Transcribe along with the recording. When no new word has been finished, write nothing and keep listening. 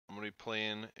enjoy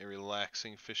playing a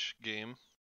relaxing fish game.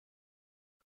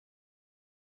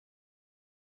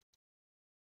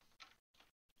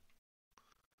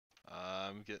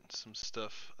 I'm getting some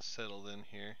stuff settled in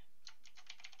here.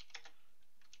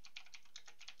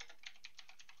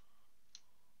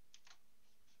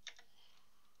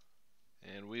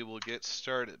 And we will get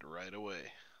started right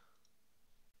away.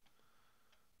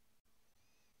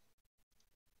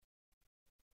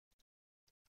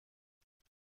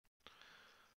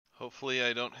 Hopefully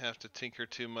I don't have to tinker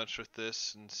too much with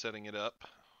this and setting it up.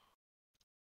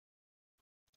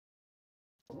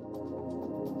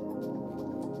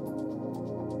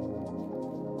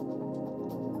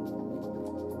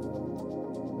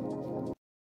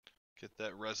 Get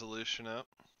that resolution up.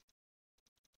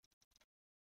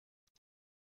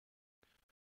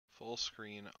 Full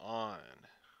screen on.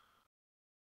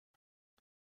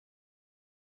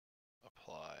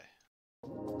 Apply.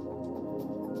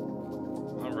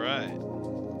 All right.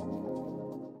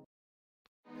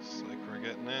 Looks like we're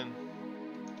getting in.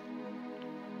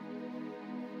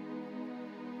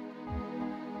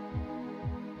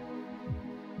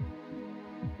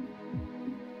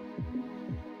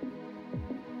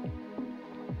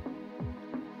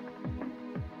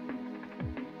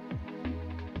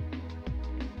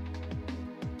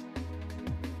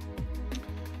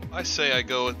 I say I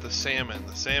go with the salmon.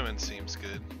 The salmon seems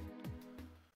good.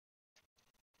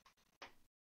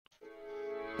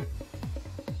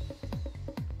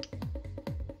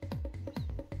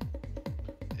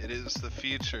 It is the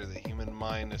future. The human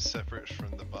mind is separate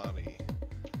from the body.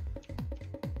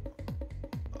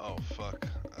 Oh, fuck.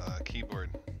 Keyboard.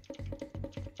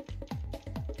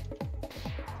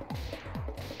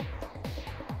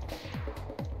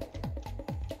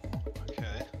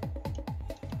 Okay.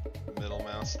 Middle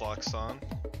mouse locks on.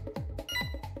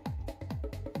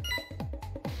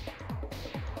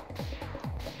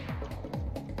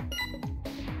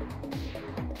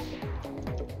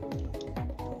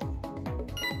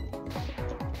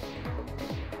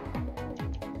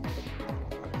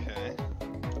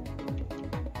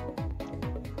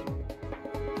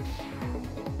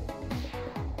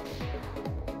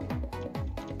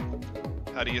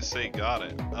 How do you say got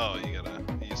it? Oh, you gotta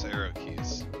use arrow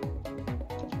keys.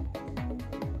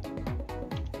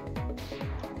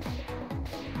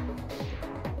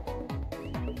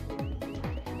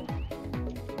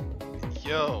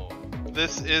 Yo,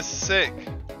 this is sick.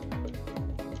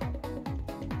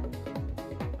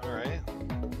 Alright.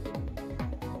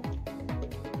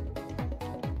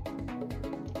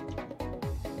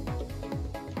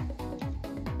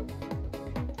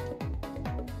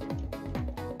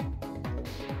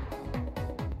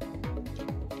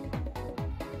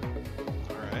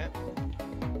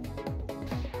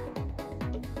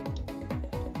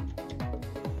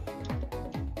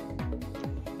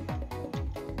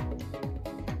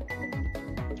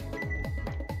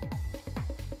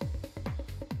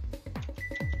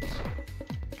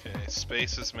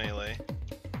 Space is melee.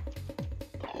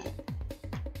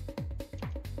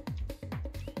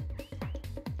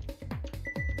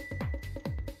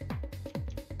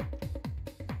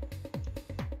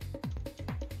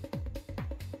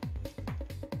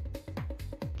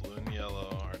 Blue and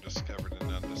yellow are discovered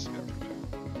and undiscovered.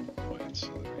 Points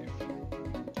of the reef.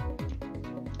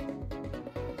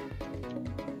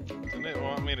 Didn't it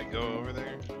want me to go over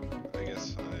there? I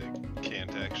guess I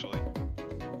can't actually.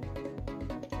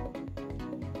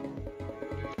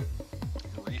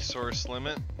 Resource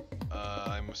limit,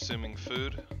 I'm assuming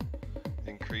food,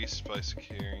 increased by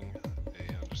securing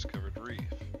a undiscovered reef.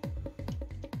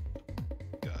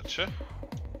 Gotcha.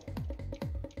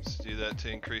 Let's do that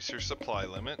to increase your supply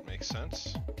limit, makes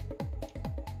sense.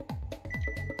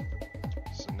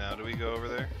 So now do we go over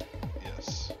there?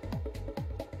 Yes.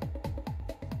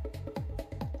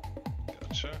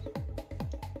 Gotcha.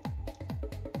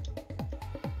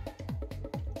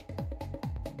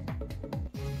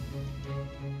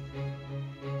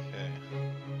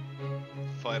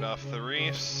 Fight off the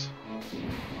reefs.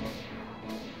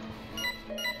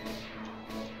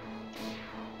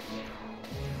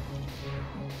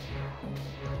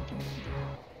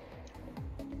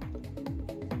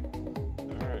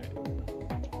 Alright.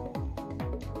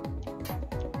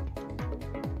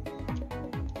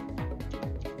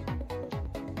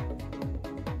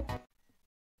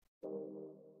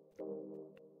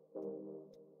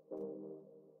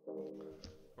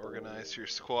 Organize your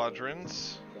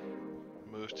squadrons.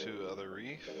 Move to other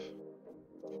reef.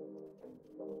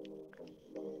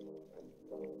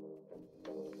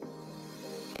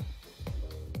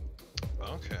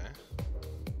 Okay.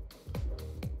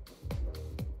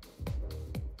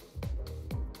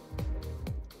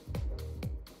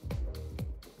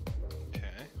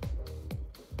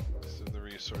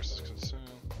 resources consumed.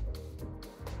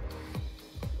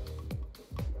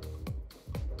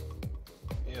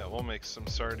 Yeah, we'll make some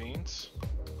sardines.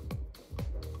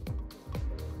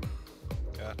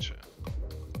 Gotcha.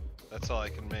 That's all I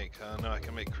can make, huh? No, I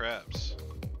can make crabs.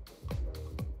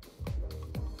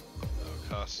 Oh,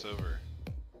 cost over.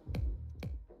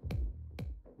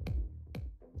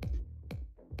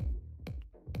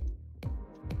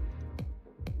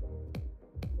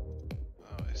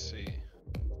 Oh, I see.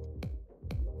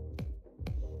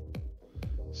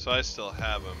 So I still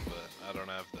have them, but I don't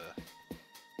have the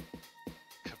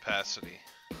capacity.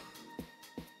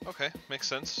 Okay, makes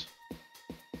sense.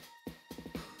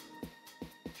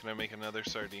 Can I make another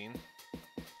sardine?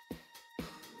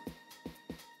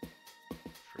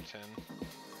 For 10.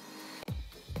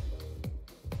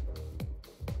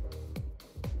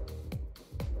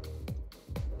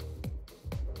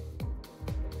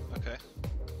 Okay.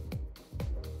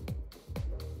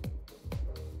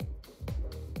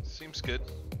 Seems good.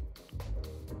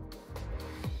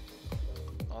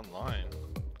 Online.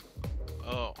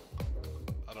 Oh.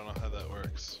 I don't know how that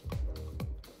works.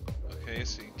 Okay,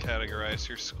 so you categorize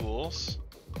your schools.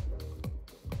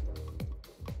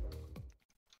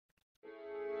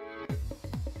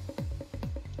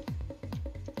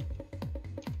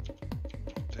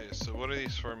 Okay, so what are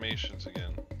these formations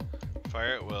again?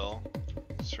 Fire at will,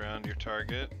 surround your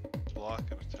target, block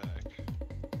and attack.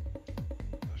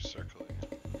 They're circling.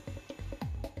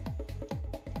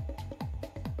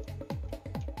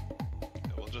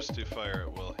 Yeah, we'll just do fire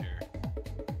at will here.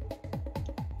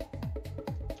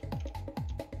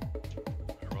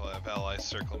 Allies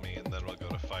circle me and then we'll go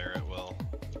to fire at will.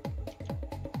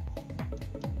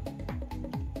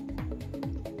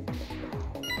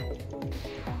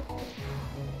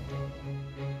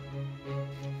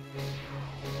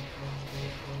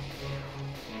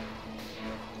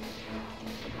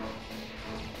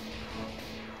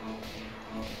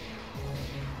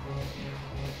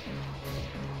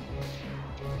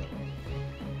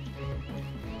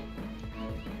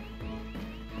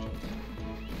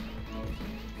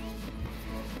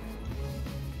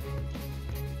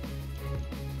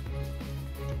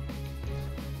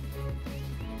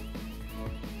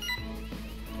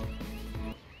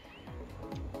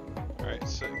 Alright,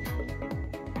 sick.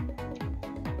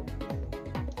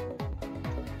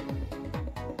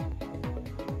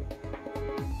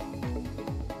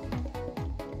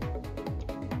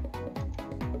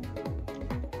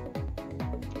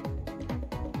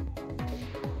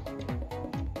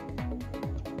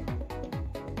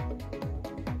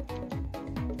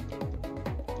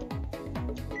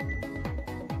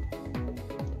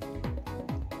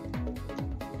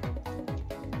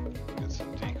 Get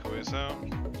some decoys out.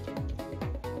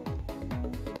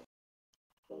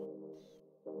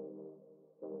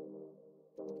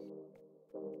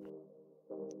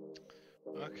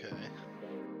 Okay.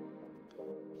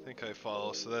 I think I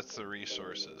follow, so that's the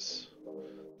resources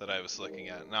that I was looking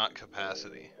at, not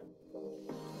capacity.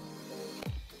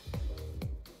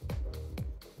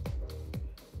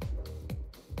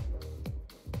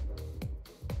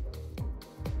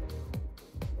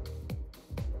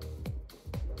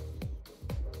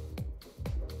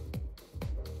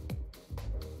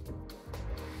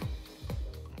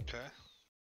 Okay.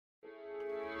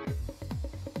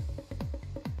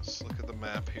 Let's look at the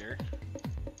map here.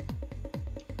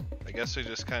 I guess we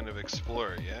just kind of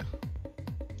explore it, yeah?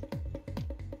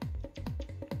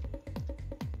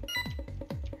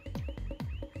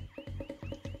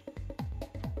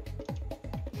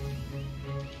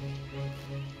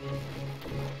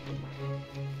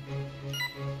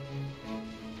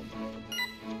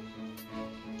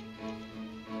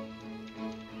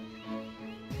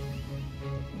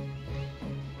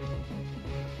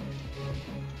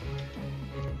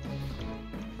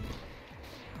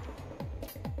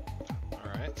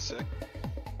 Alright, sick.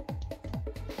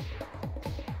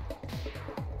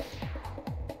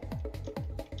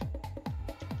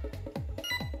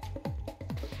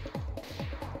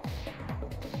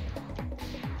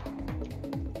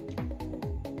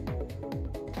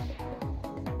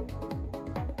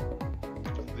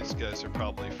 These guys are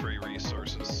probably free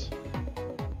resources.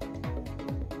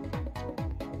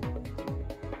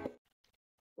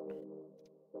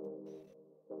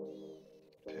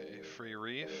 Okay, free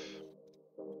reef.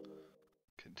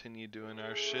 Continue doing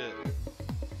our shit.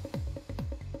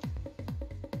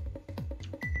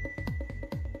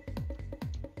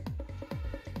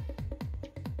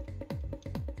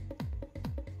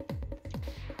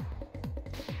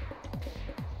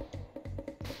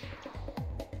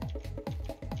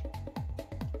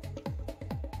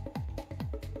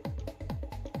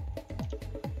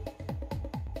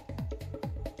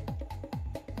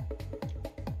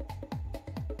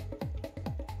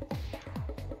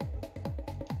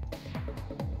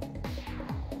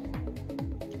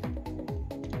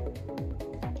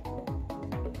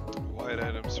 Fight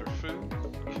items or food.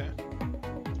 Okay.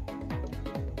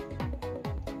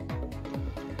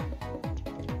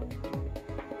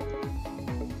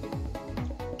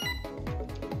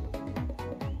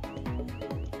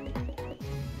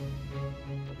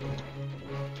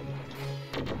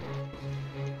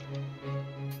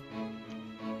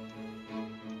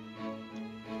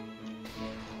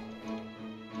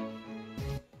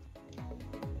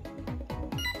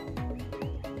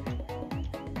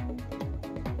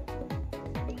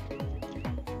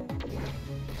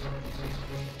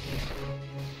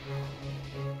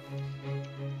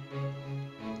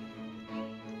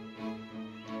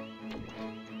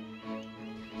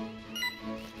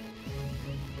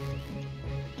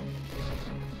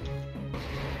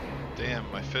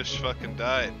 Damn, my fish fucking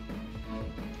died.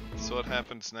 So what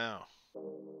happens now?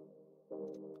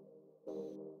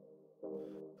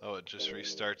 Oh, it just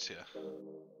restarts you.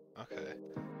 Okay.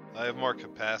 I have more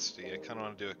capacity. I kind of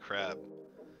want to do a crab.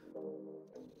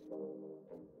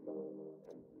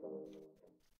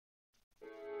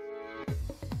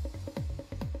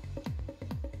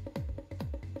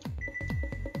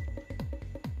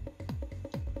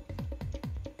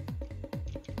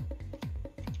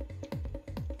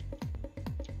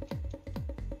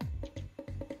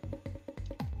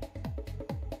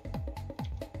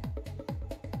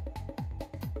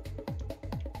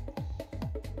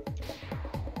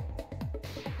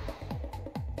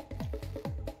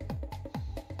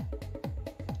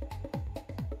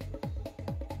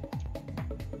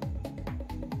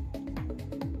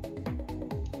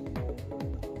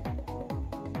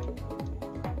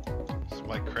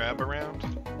 My crab around? I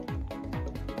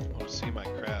want to see my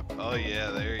crab. Oh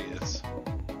yeah, there he is.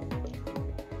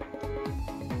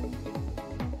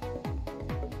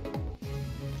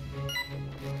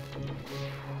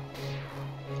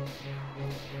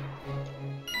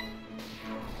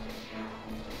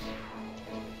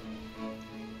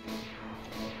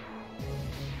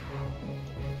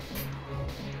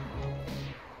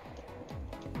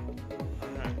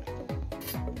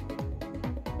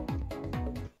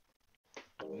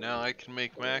 Now I can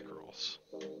make mackerels.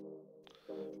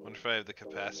 Wonder if I have the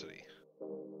capacity.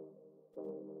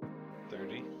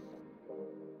 30.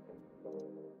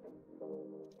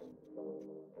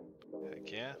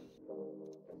 Heck yeah.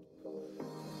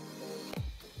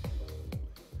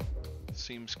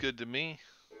 Seems good to me.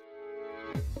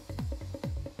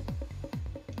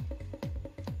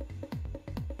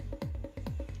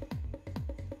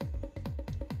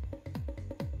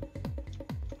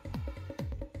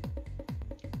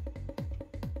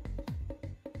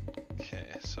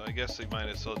 So I guess we might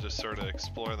as well just sort of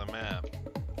explore the map.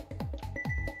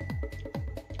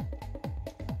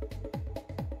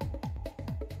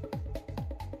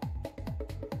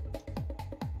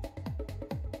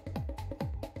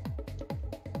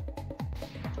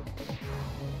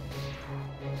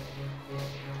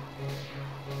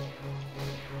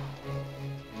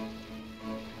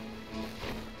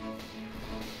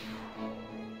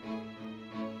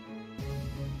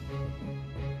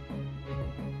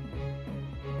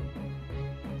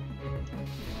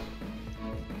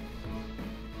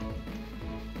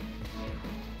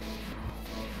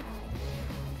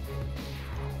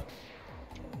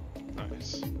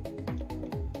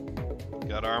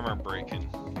 Got armor breaking.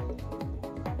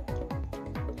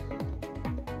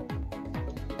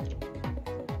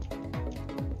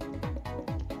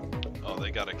 Oh,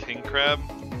 they got a king crab?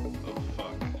 Oh,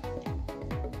 fuck.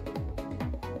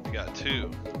 They got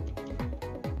two.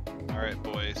 Alright,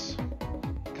 boys.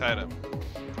 Kite him.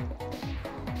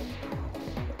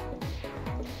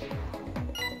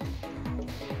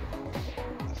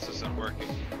 This isn't working.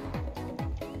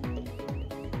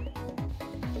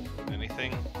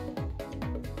 Anything?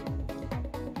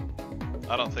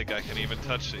 I don't think I can even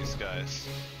touch these guys.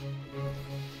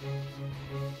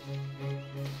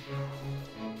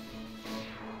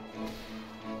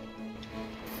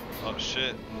 Oh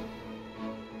shit.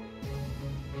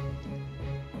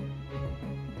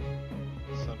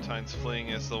 Sometimes fleeing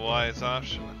is the wise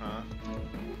option, huh?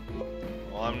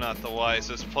 Well, I'm not the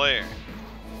wisest player.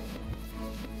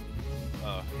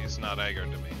 Oh, he's not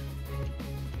aggroed to me.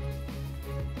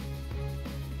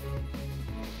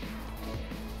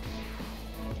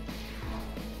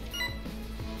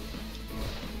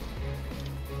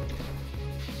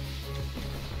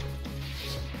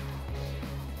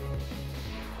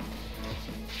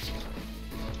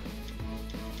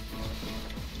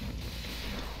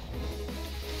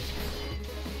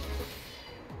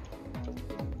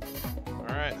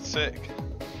 Alright, sick.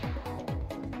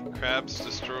 Crabs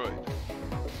destroyed.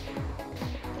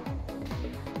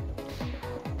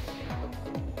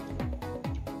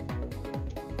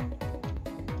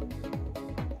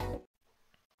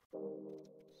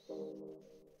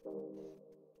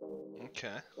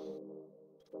 Okay.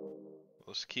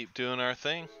 Let's keep doing our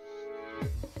thing.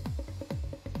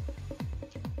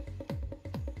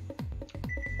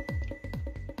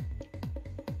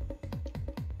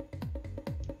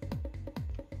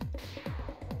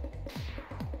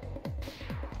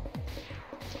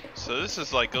 So this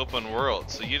is like open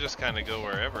world, so you just kind of go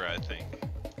wherever, I think.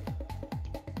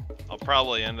 I'll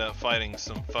probably end up fighting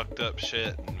some fucked up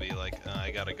shit and be like, I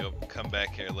gotta go come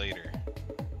back here later.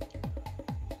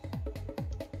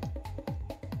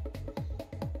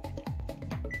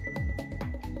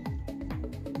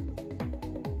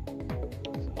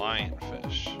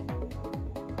 Lionfish.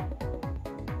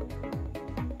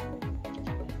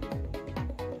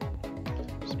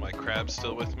 Is my crab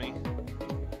still with me?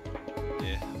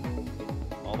 Yeah.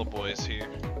 All the boys here.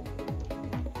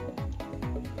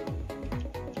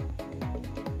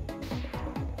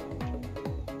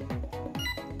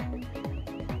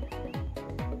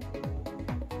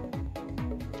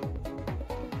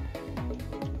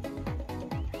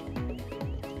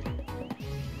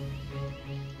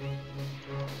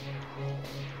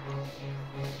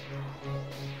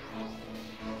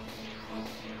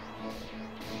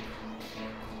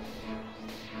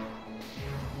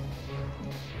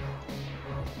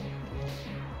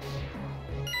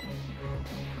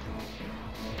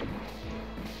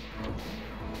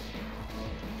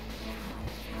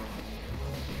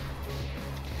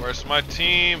 Where's my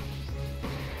team?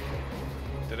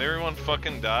 Did everyone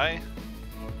fucking die?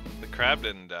 The crab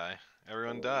didn't die.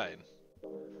 Everyone died.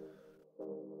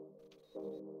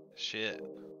 Shit.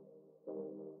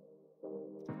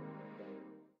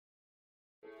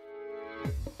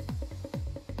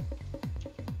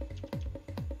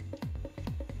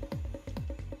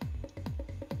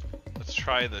 Let's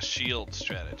try the shield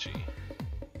strategy.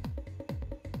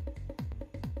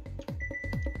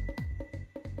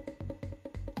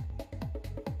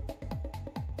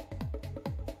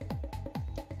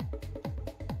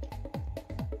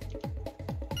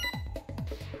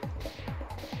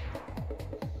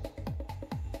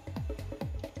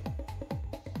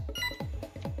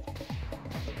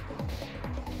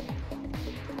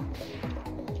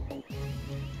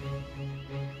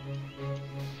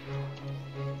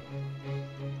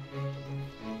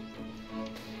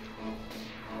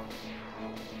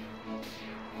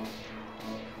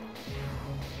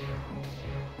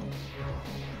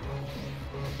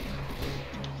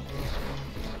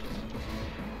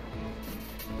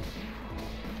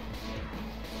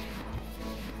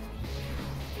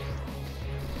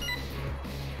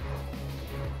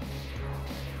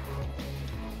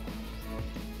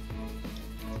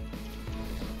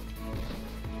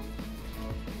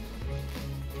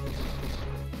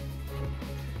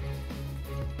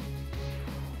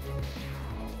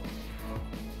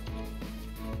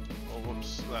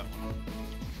 That one.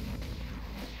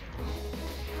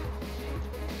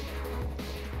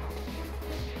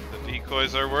 The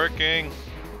decoys are working.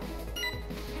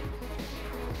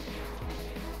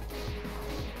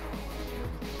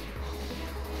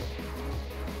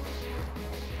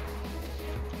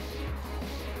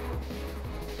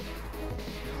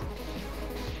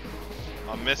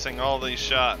 I'm missing all these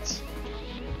shots.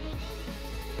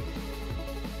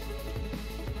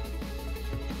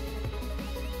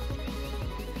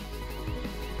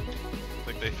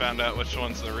 They found out which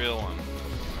one's the real one.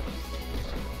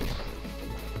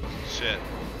 Shit.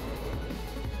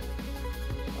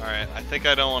 Alright, I think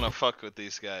I don't want to fuck with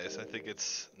these guys. I think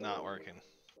it's not working.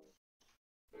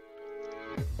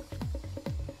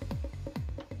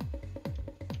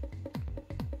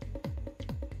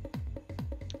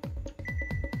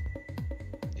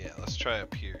 Yeah, let's try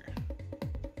up here.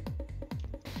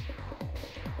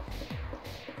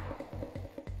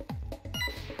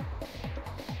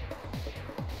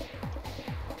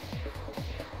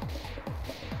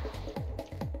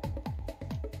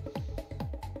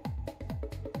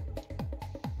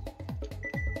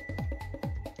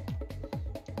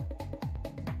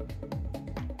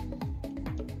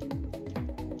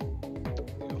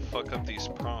 Fuck up these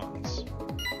prawns.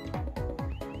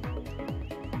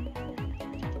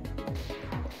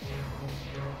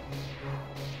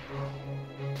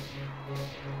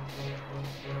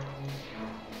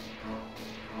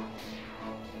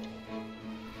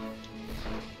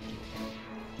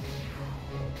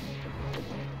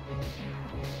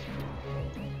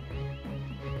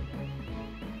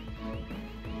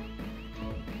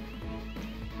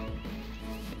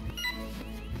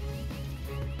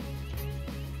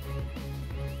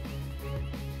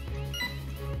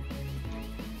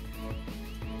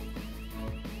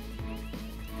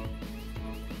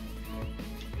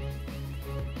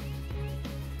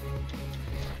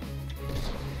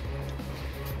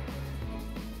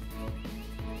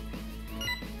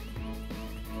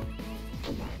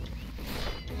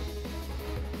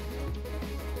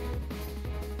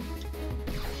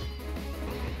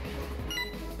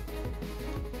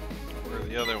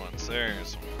 the other ones?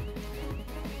 There's one.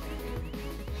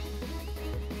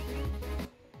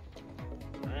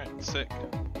 Alright, sick.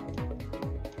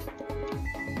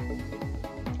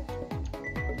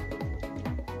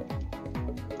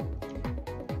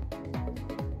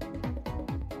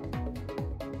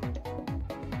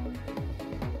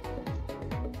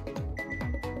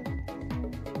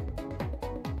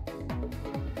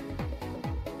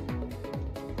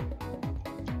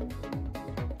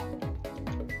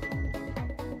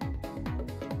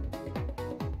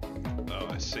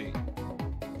 See.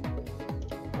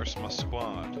 Where's my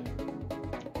squad?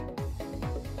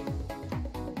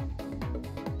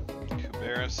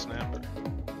 Kubera Snapper.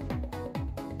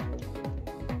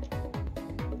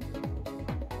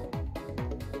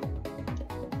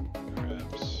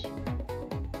 Crabs.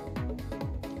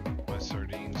 My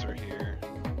sardines are here.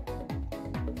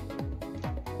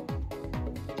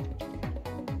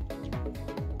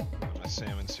 And my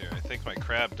salmon's here. I think my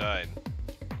crab died.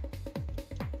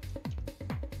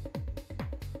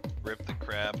 Rip the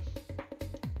crab.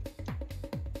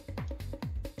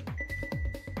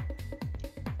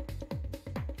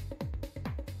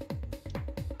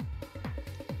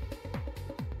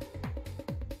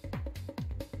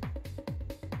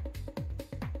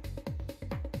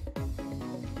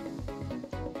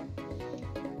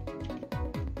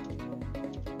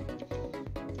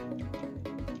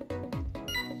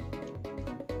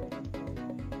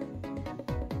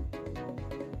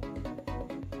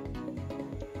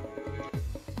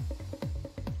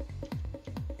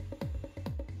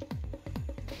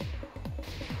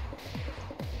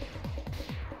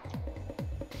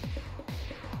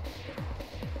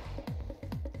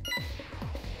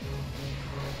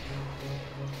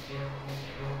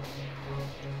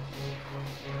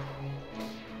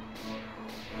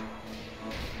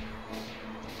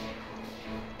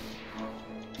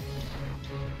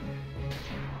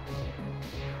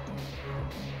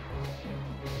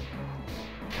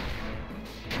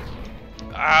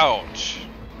 Ouch!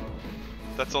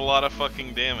 That's a lot of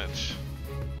fucking damage.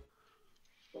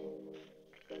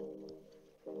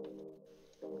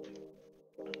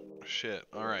 Shit,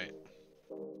 alright.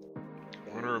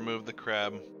 I'm gonna remove the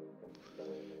crab. I'm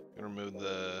gonna remove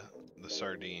the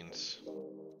sardines.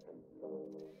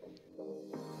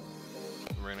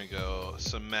 We're gonna go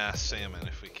some mass salmon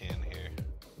if we can here.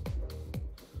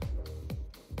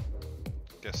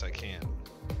 Guess I can't.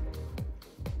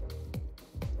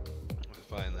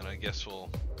 Fine, then I guess we'll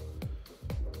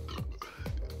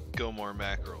go more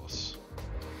mackerels.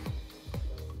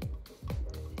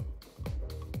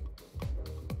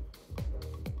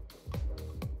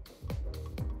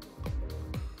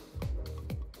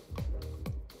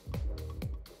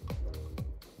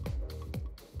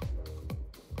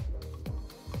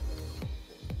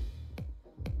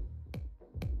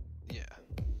 Yeah.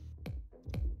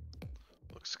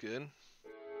 Looks good.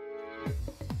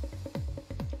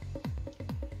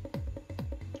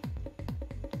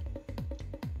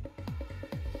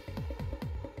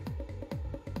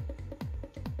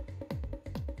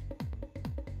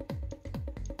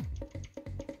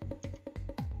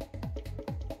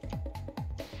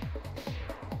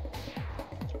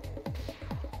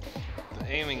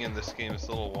 Aiming in this game is a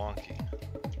little wonky.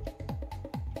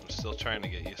 I'm still trying to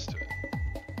get used to it.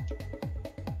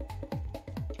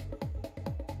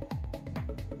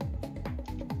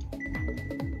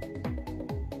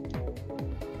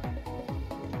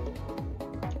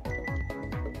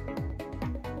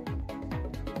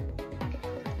 I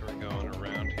think we're going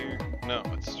around here. No,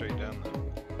 it's straight down there.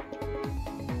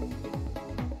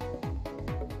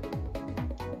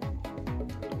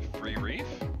 Free reef?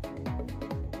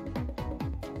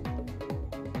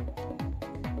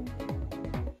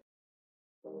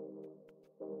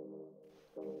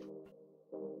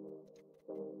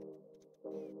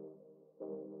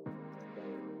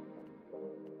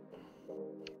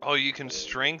 Oh, you can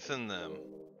strengthen them.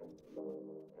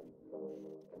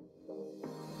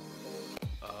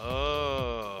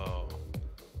 Oh.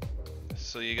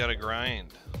 So you gotta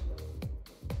grind.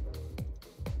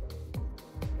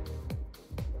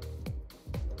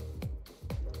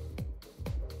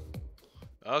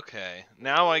 Okay,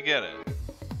 now I get it.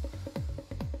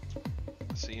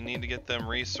 So you need to get them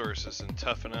resources and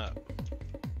toughen up.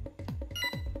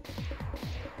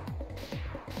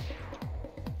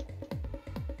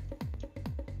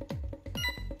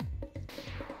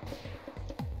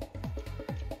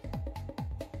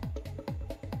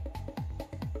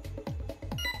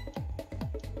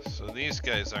 So these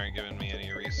guys aren't giving me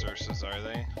any resources, are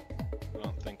they? I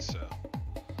don't think so.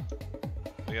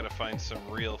 We gotta find some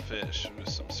real fish with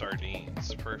some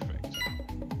sardines. Perfect.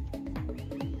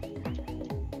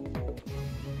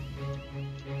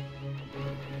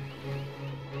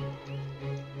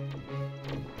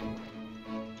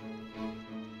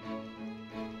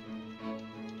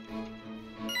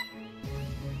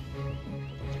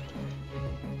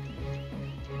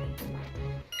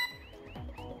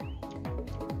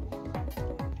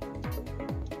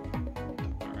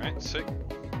 Sick.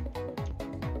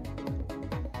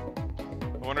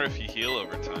 I wonder if you heal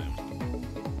over time.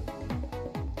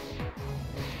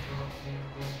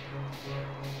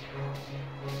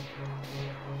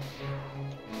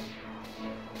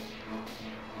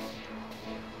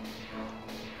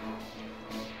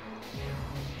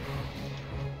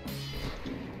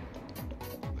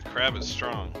 The crab is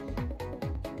strong.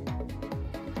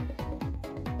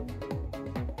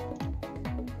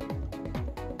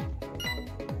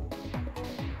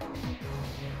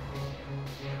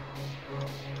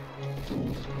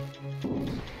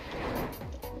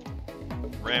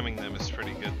 Ramming them is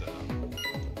pretty good though.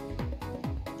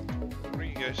 What are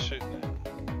you guys shooting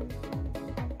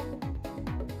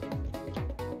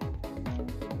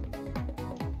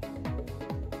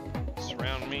at?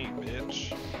 Surround me,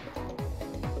 bitch.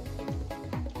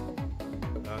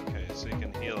 Okay, so you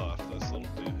can heal off those little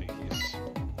doohickeys.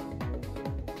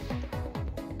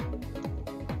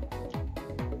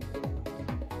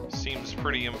 Seems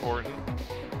pretty important.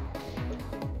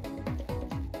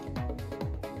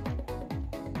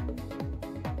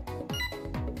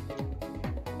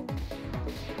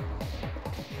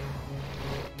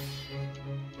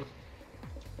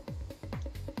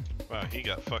 Wow, he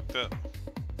got fucked up.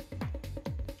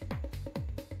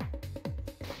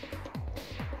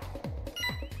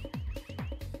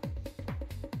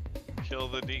 Kill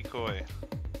the decoy.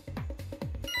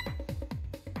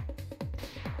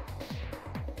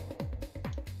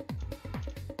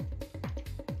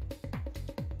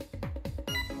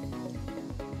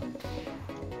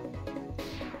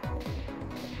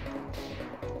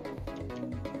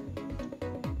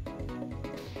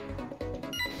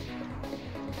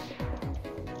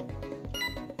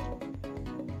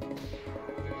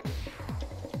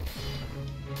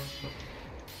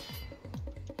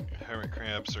 Hermit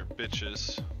crabs are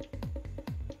bitches.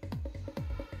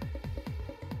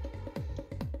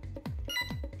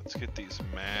 Let's get these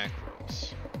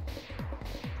mackerels.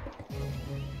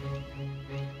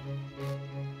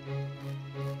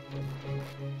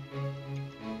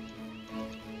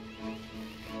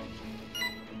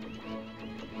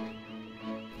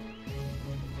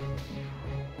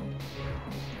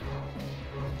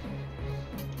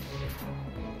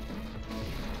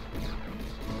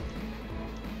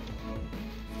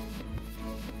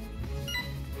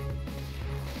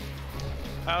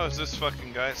 How is this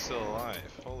fucking guy still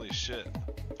alive? Holy shit.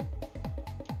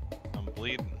 I'm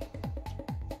bleeding.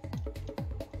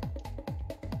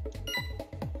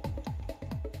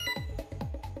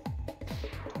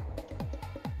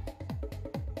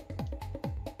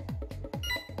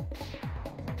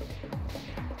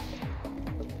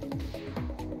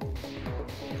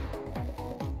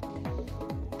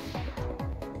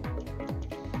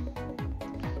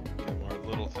 Get more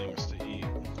little things to eat.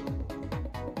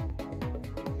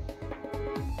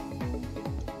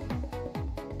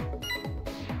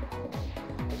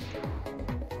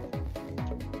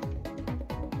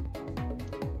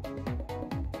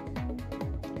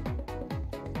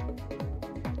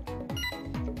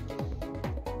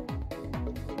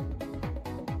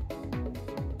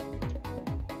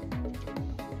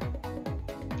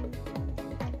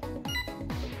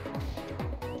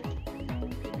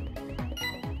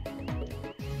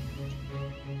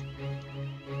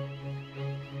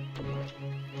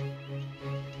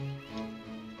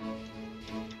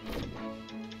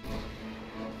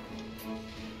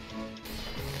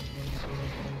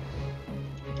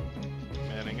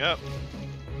 Manning up.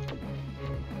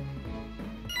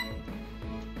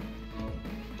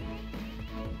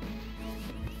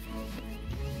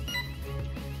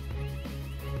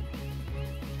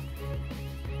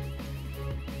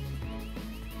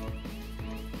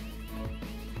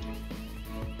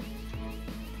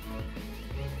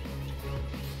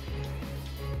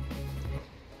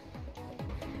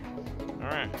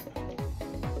 Alright.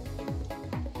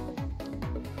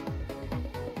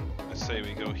 I say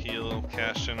we go heal,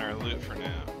 cash in our loot for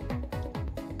now.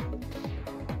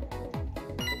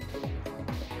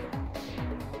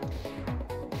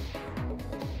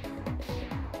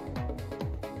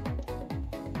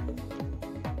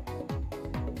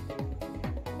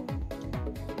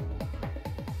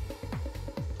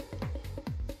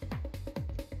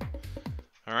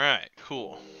 Alright,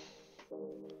 cool.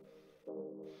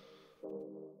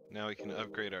 Now we can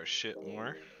upgrade our shit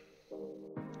more.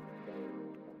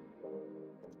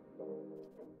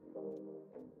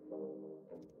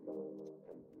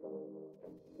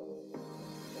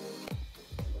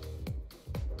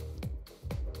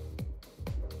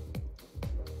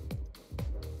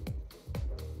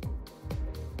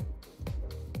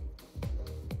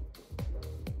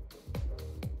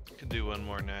 Can do one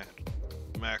more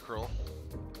mackerel.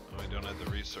 Oh, we don't have the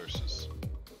resources.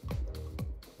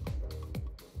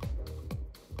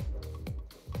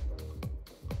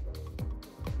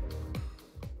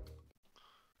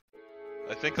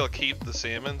 I think I'll keep the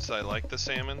salmons. I like the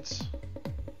salmons.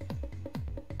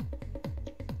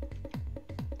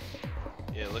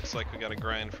 Yeah, it looks like we gotta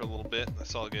grind for a little bit.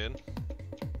 That's all good.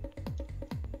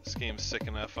 This game's sick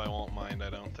enough I won't mind, I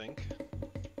don't think.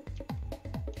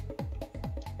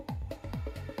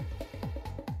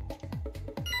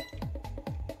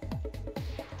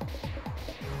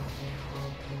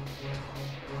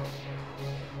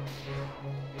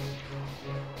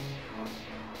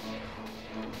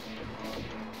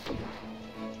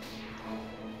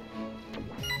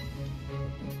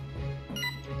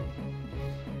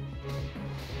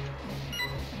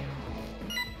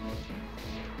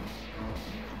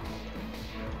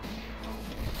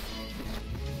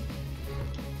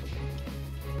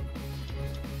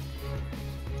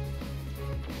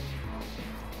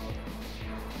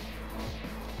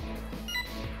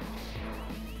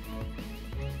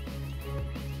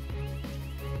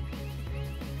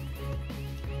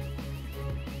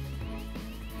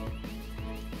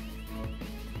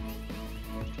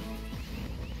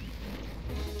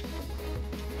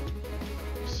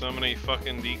 So many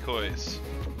fucking decoys.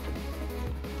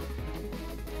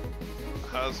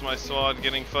 How's my sword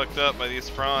getting fucked up by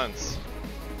these prawns?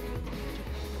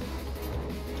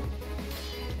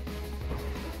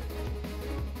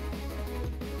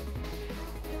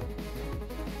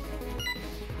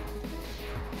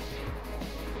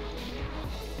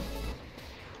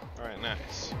 Alright,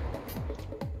 nice.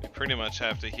 We pretty much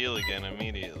have to heal again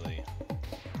immediately.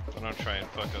 But I'll try and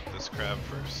fuck up this crab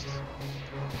first.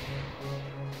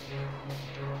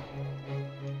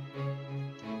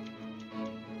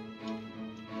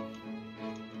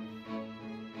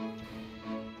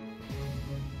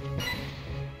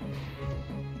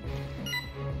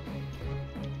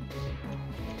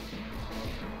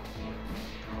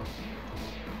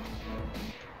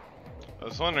 I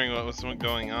was wondering what was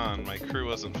going on. My crew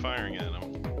wasn't firing at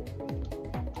him.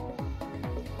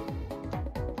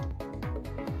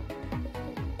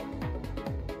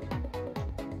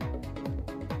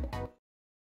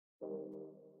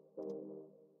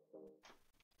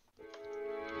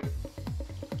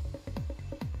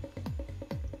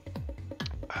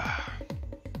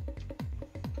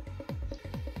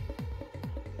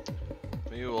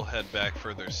 Maybe we'll head back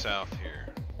further south here.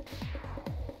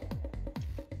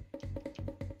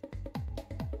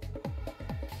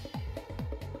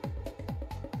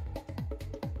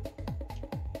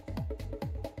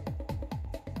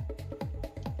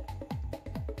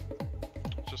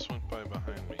 Just went by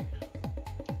behind me.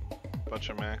 Bunch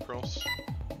of mackerels.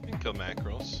 We can kill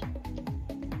mackerels.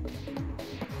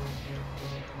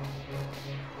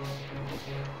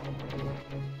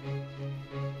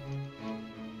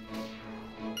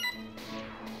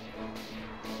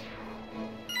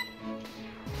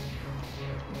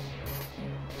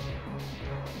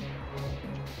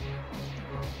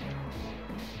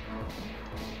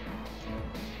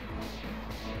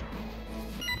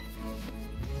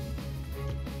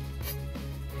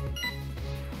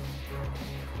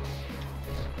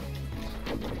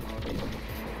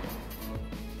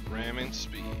 Ramming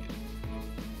speed.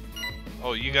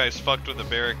 Oh, you guys fucked with the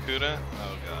barracuda?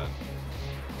 Oh god.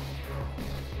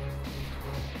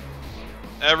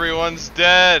 Everyone's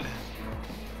dead!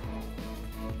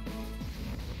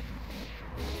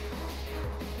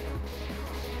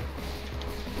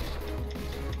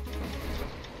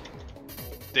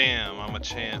 Damn, I'm a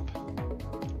champ.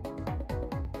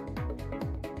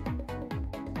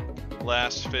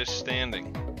 Last fish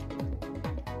standing.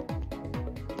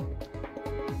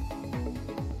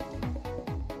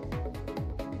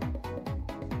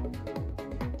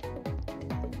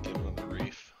 Give him the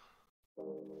reef.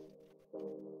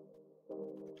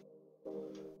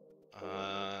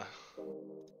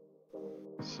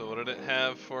 So what did it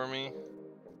have for me?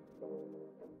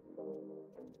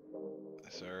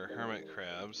 These are hermit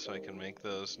crabs, so I can make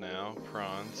those now.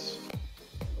 Prawns.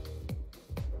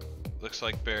 Looks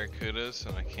like barracudas,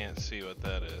 and I can't see what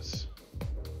that is.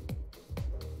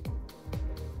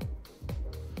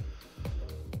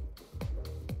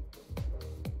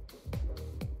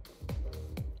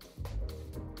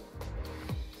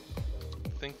 I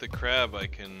think the crab I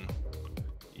can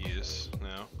use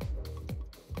now.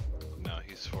 No,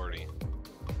 he's 40.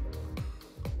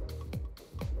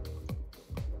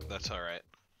 That's alright.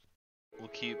 We'll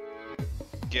keep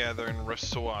gathering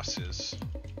resources.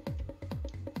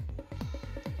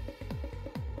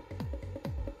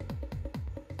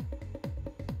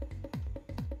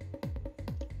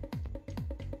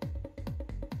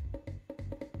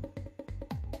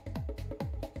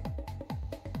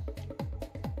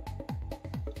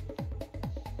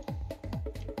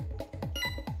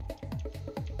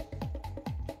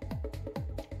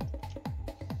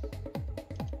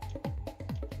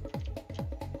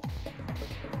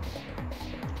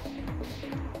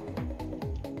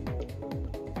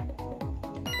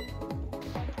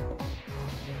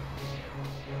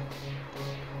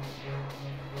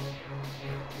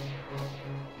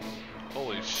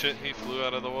 shit, he flew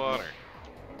out of the water.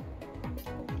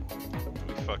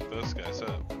 We fucked those guys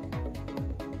up.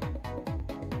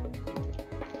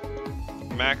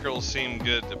 Mackerels seem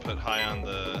good to put high on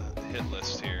the hit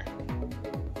list here.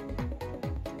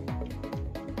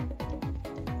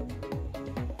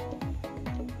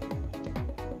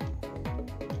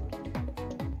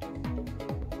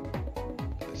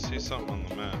 I see something on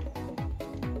the map.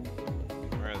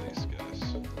 Where are these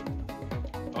guys?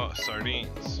 Oh,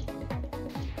 sardines.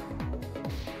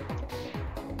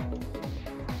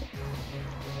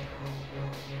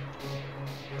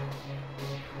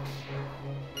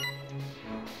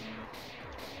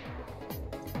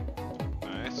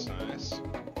 Nice, nice.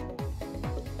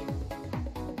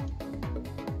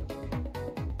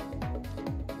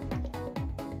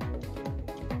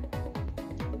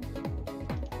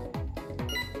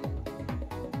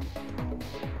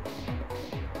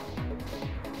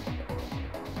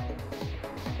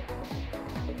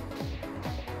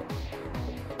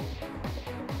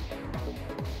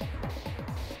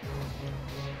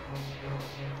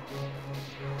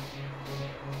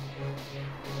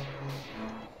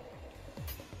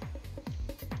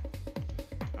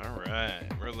 Alright,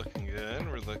 we're looking good,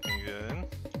 we're looking good.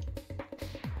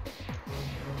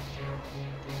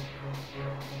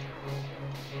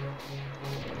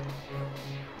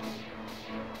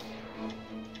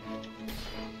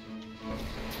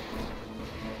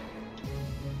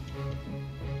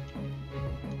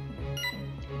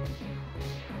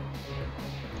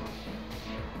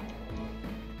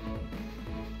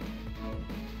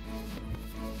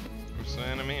 There's an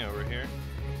enemy over here.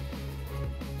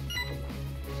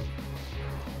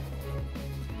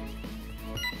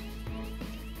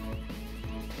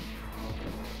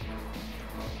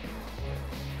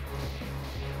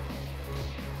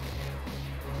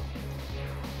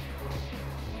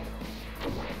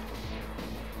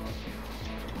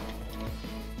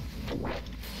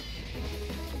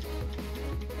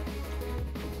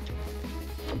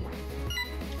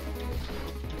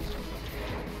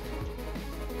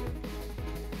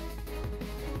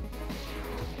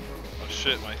 Oh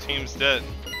shit, my team's dead.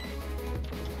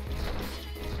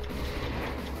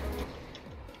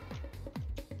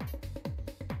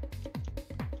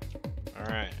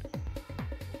 Alright.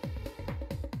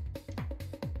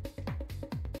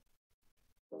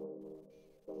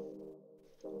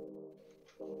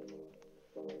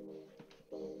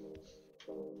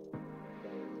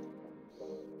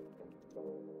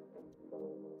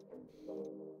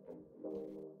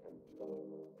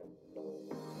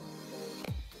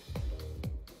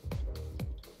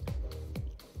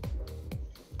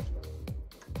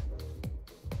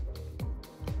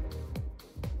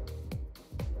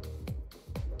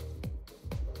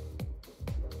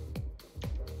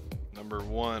 Number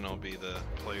 1 will be the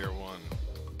player 1.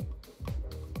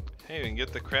 Hey, we can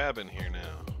get the crab in here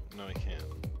now. No, we can't.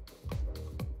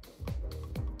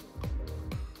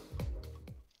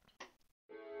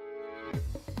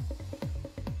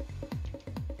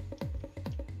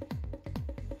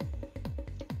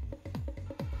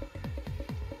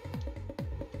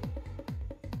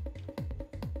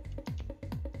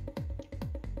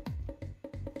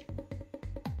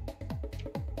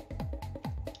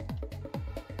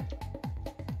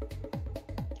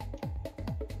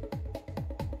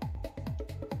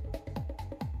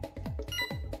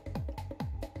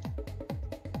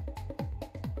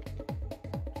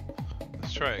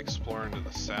 Let's try exploring to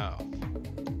the south.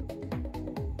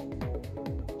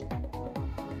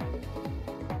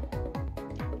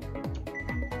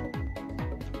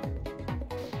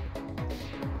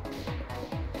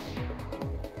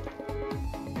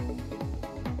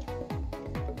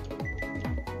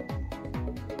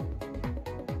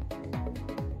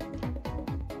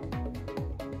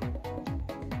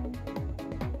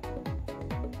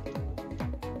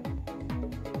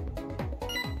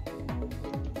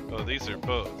 Oh, these are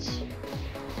boats.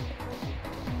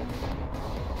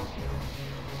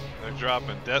 They're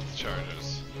dropping death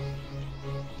charges.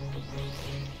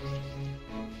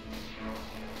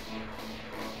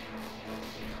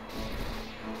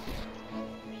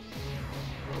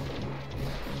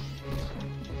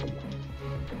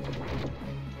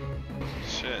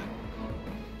 Shit.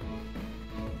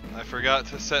 I forgot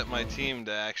to set my team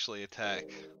to actually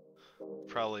attack.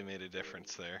 Probably made a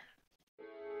difference there.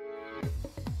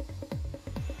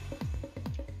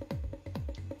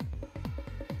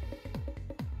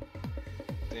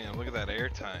 Damn, look at that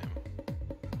airtime.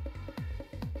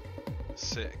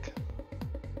 Sick.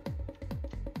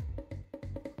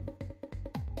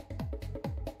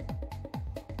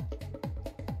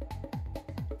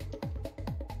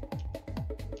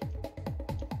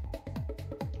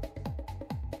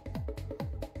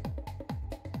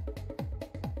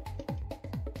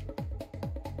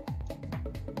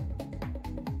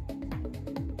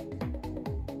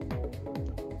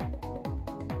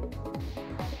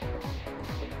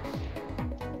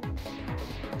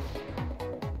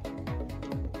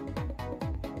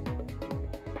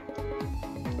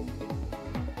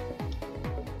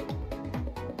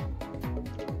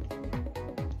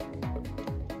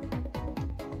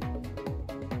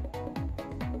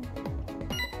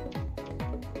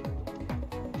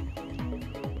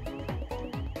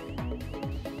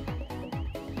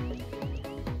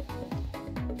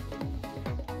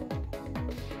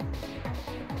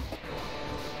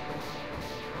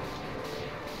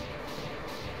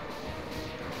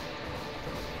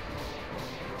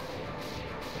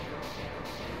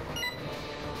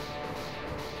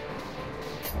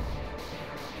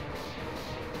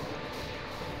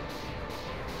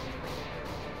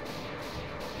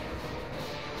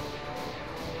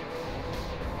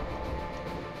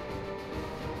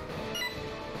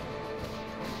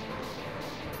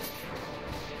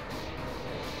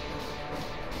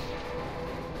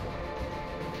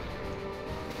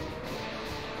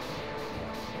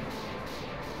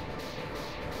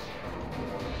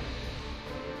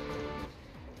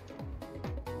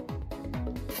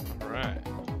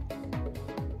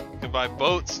 can buy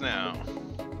boats now.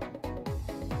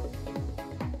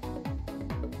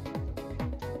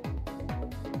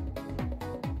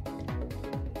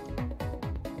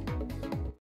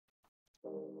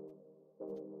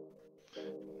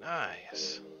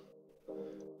 Nice.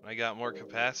 I got more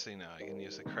capacity now. I can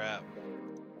use the crab.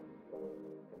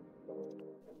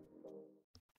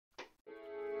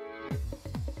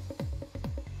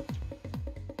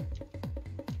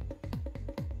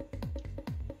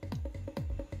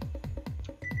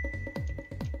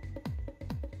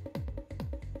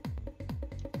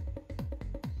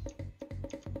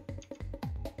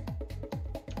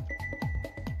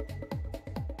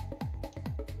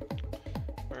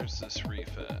 Where's this reef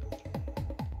at?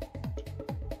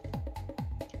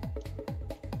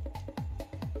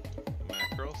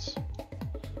 Mackerels?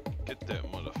 Get that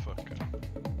motherfucker.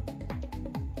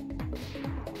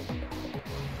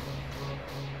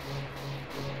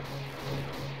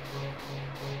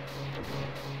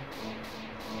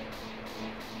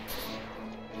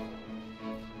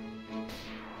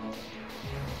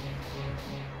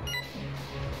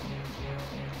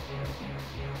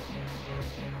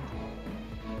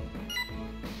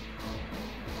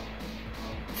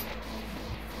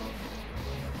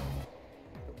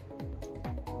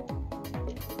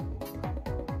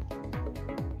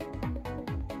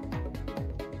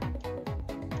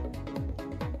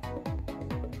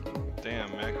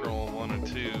 Damn, mackerel 1 and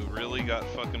 2 really got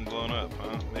fucking blown up,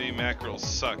 huh? Maybe mackerels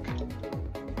suck.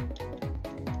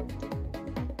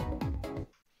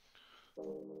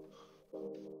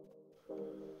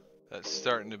 That's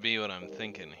starting to be what I'm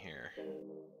thinking here.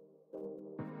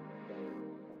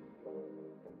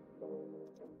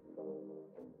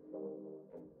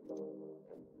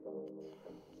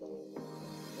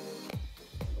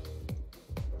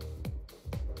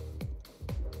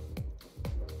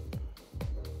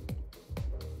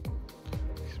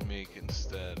 Make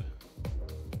instead.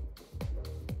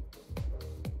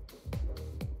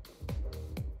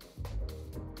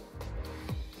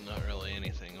 Not really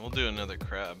anything. We'll do another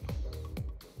crab.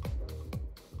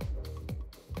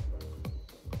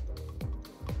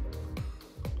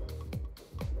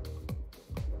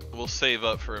 We'll save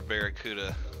up for a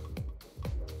barracuda.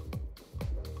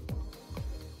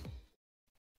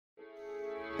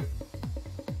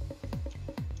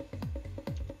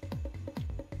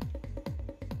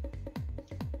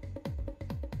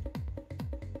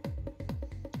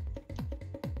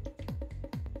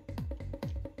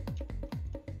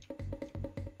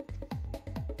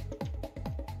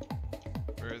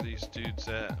 Where are these dudes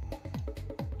at?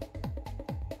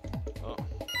 Oh.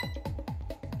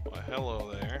 Why,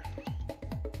 hello there.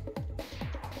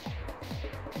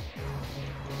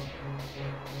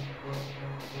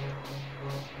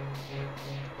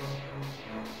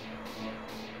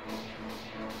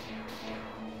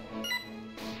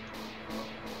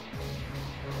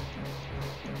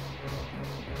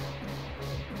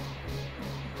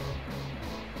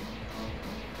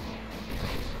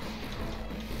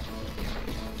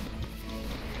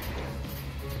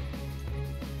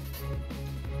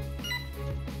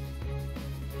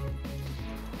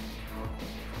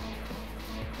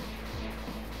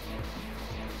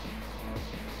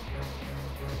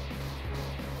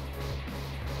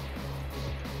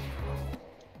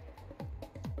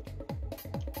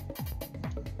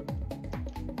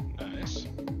 Nice.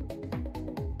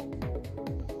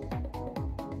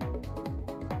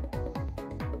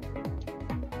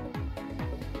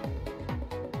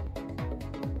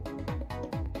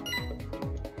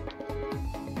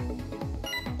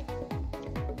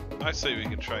 I say we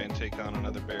could try and take on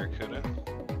another barracuda.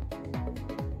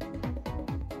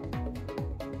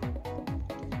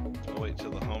 I'll wait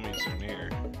till the homies are near.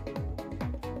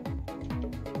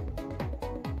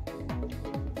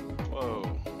 Whoa.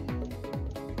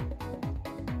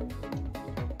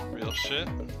 Real shit?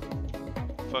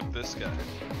 Fuck this guy.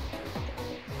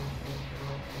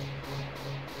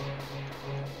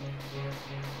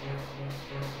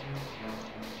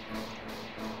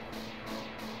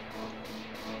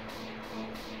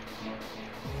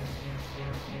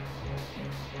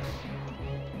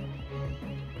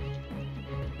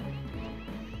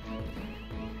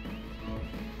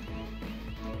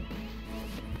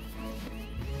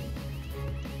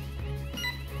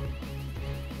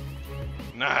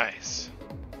 Nice.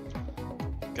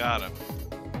 Got him.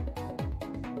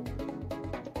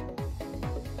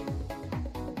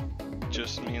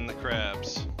 Just me and the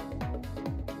crabs.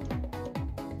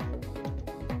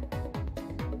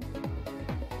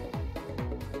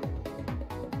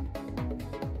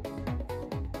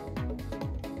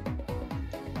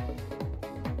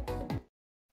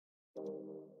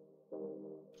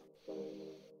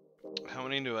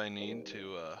 many do I need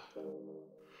to,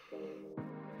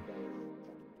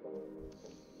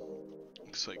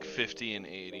 looks like 50 and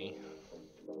 80.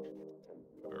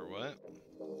 Or what?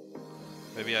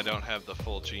 Maybe I don't have the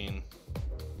full gene.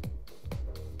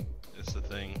 It's the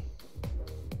thing.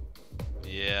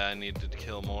 Yeah, I need to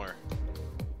kill more.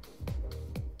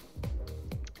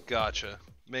 Gotcha.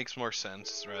 Makes more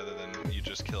sense rather than you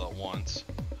just kill it once.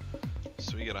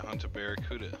 So we gotta hunt a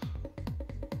barracuda.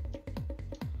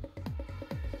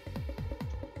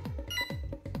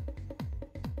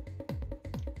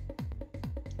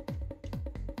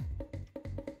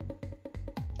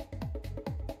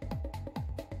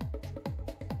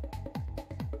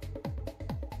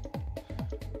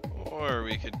 Or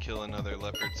we could kill another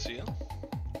leopard seal.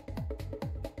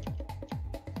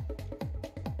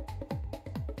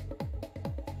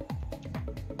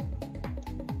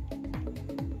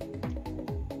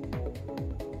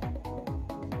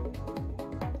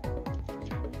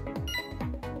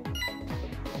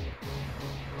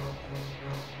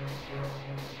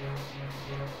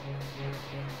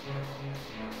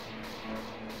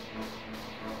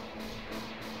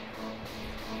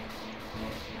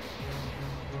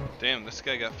 Damn, this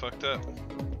guy got fucked up.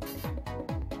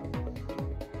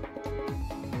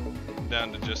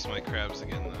 Down to just my crabs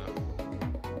again, though.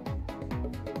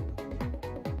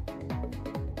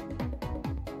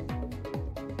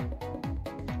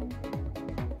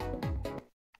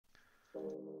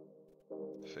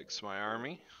 Fix my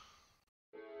army.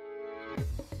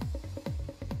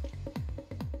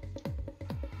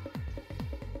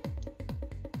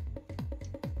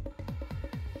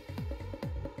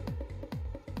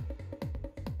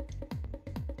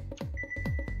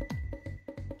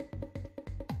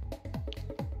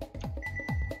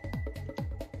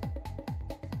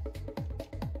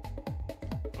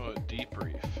 Deep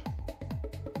reef.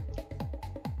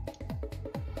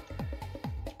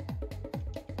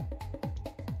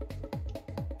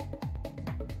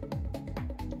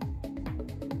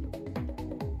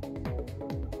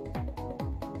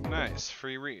 Nice,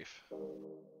 free reef.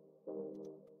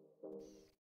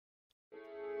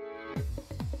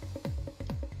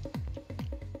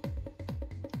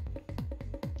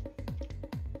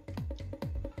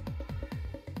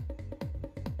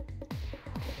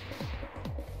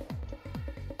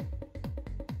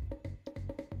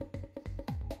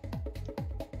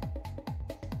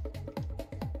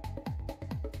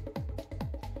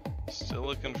 Still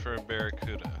looking for a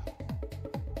barracuda.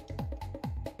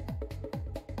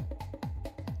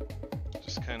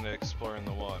 Just kind of exploring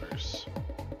the waters.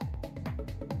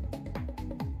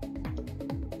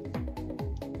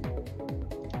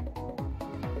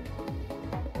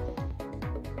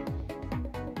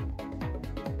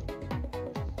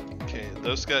 Okay,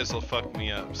 those guys will fuck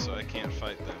me up, so I can't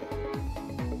fight them.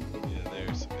 Yeah,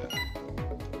 there's a guy.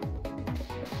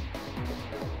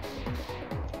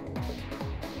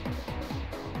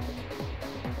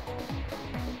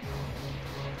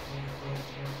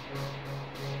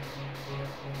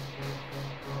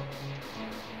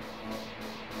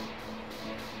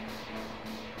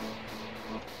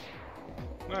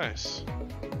 Nice.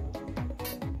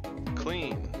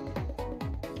 Clean.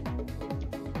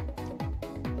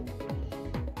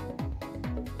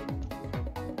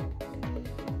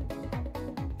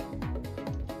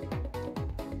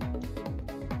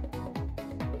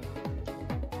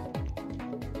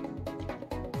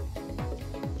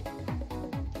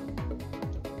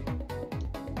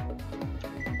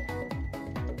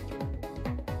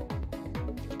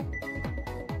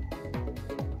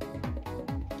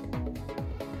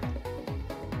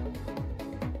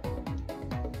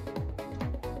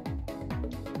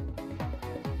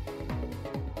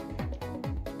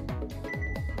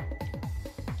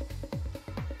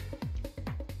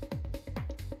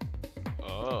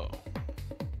 Oh.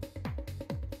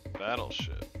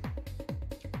 Battleship.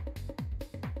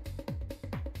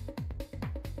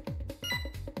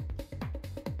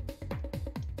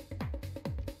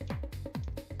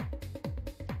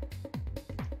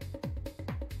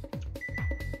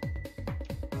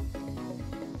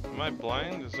 Am I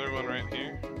blind? Is there one right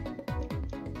here?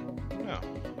 No,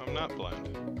 I'm not blind.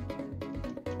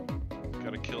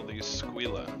 Gotta kill these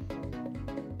squeala.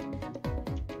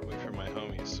 Wait for my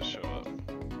homies to show up.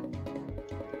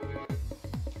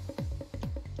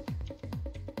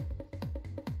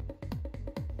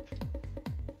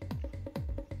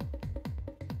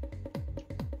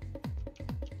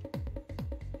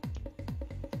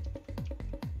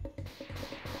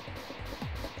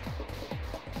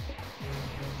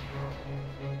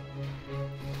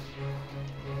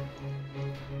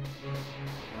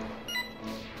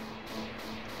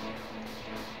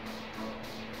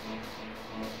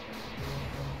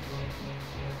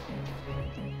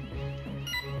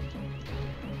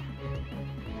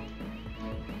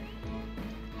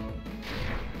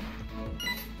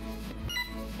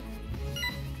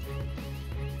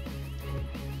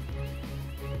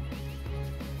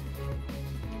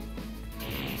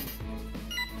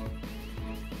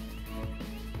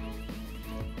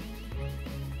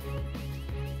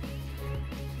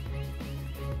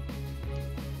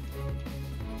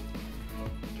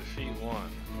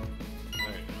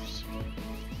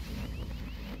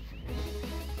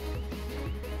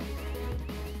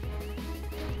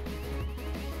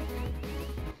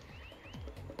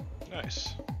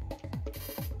 Nice.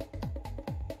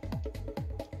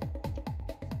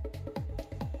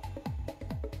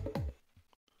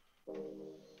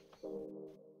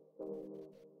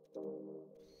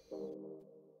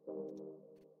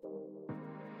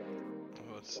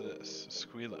 What's this?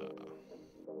 Squealo.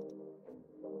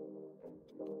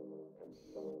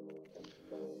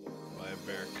 By a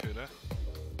barracuda.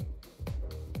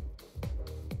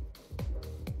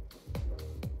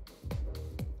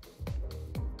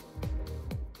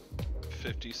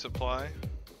 $50 supply.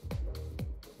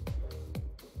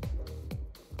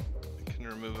 I can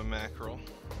remove a mackerel.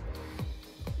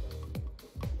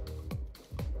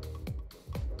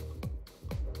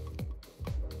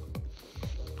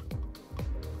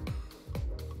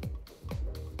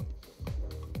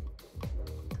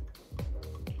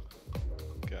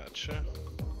 Gotcha.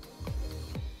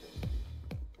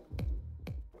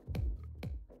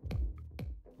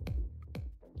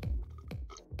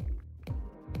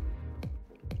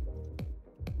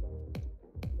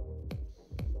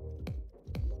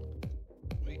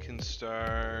 We can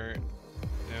start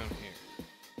down here.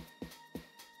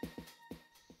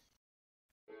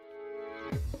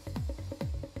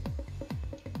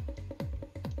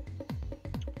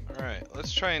 Alright,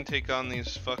 let's try and take on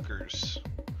these fuckers.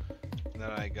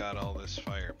 That I got all this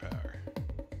firepower.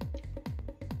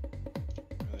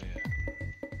 Where they at?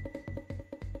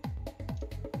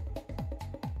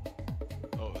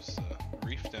 Oh, is the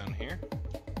reef down here?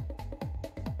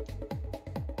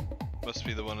 Must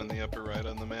be the one in the upper right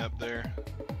on the map there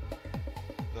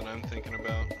that I'm thinking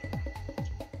about.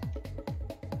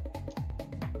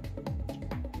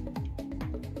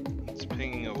 It's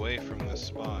pinging away from this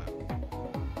spot.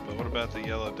 But what about the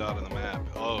yellow dot on the map?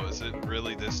 Oh, is it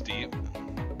really this deep?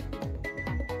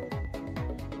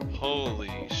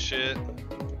 Holy shit.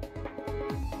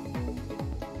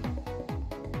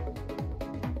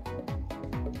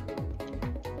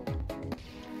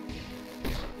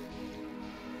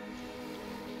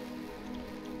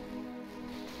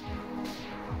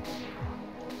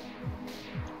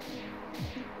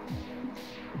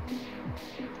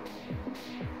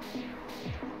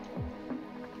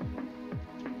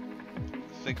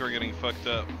 I think we're getting fucked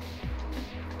up.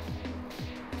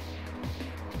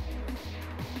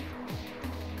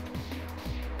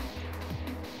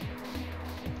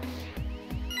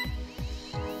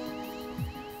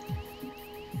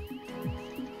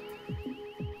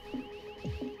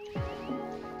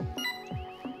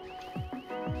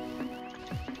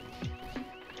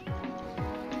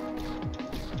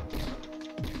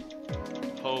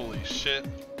 Holy shit.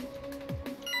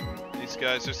 These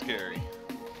guys are scary.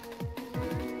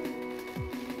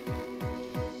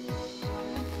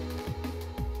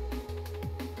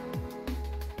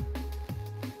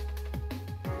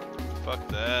 Fuck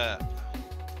that.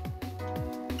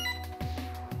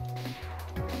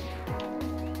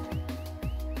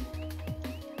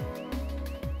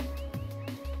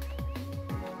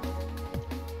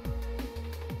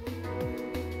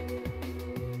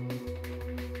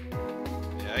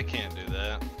 Yeah, I can't do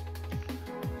that.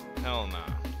 Hell nah.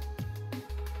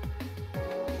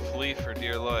 Flee for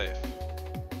dear life.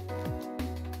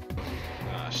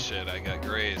 Ah shit, I got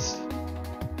grazed.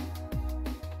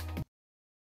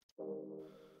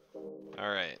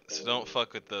 Alright, so don't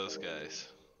fuck with those guys.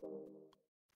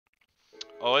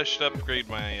 Oh, I should upgrade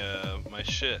my my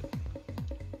shit.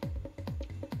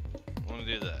 I wanna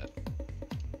do that.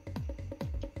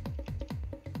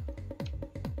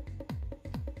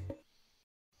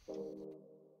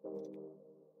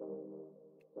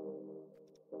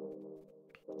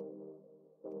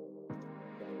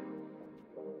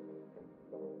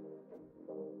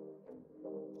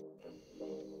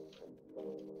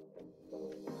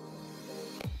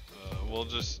 We'll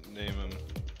just name him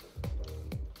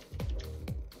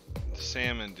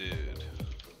Salmon Dude.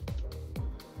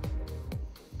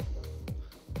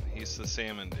 He's the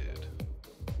Salmon Dude.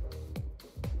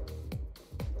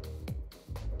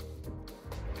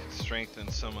 Can strengthen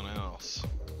someone else.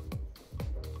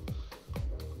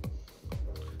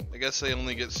 I guess they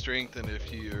only get strengthened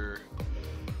if you're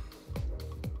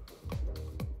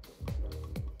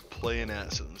playing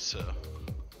as them, so.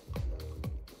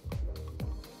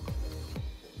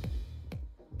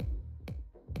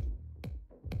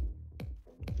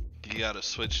 You gotta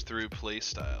switch through play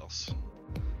styles.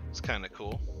 It's kinda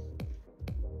cool.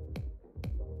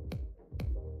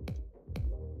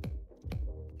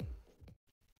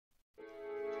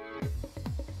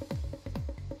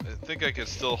 I think I could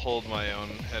still hold my own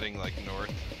heading like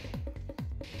north,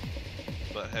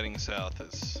 but heading south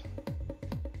is...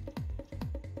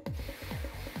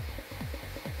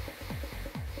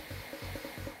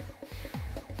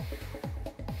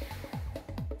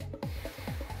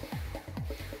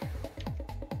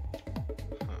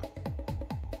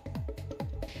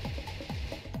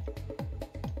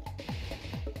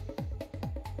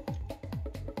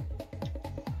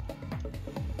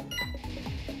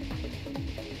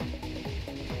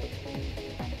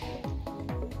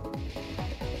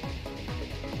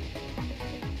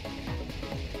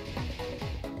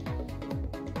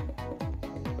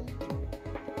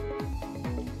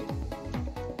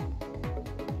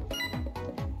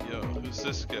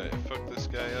 Who's this guy? Fuck this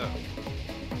guy up.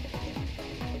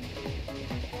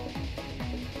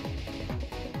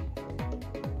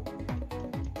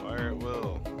 Fire at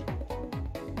will.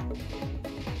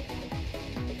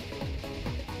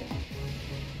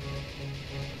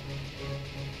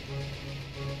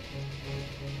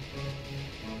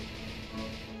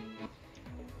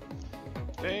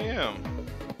 Damn!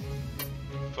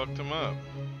 Fucked him up.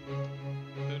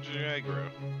 Who'd you aggro?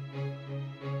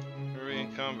 Who are we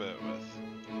in combat with?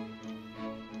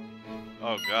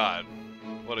 Oh god.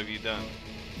 What have you done?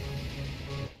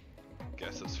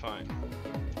 Guess it's fine.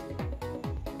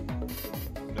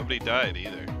 Nobody died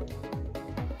either.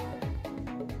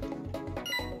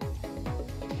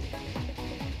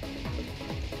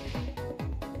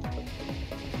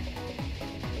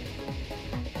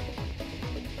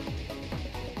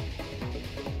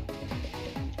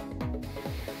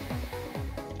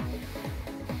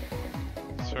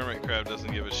 This hermit crab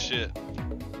doesn't give a shit.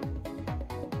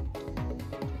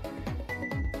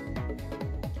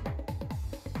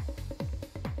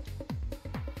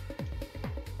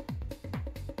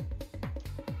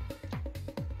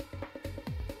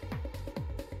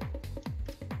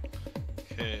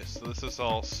 Okay, so this is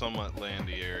all somewhat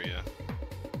landy area.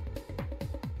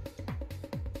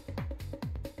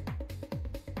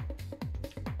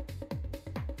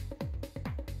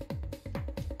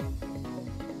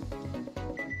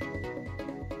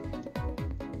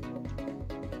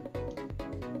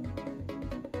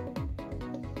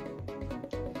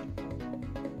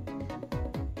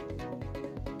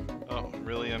 Oh,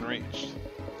 really unreached.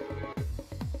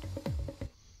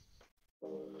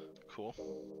 Cool.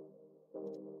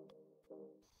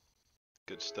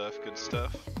 Good stuff, good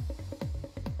stuff.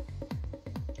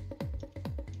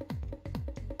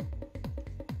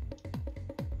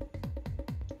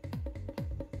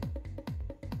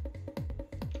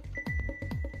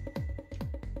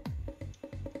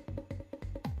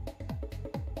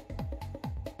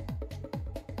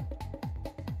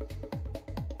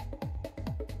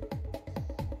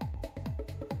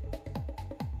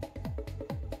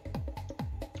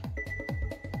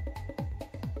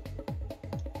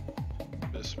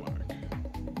 Bismarck.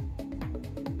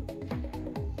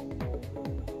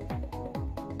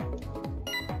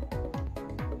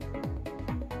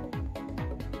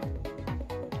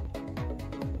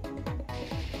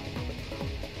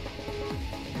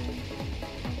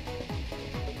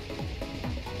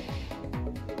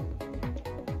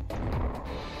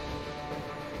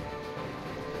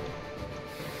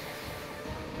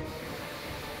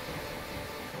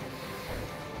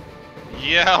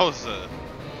 Yowza!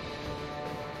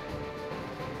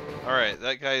 Alright,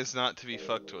 that guy is not to be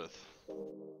fucked with.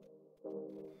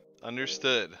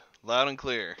 Understood. Loud and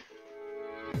clear.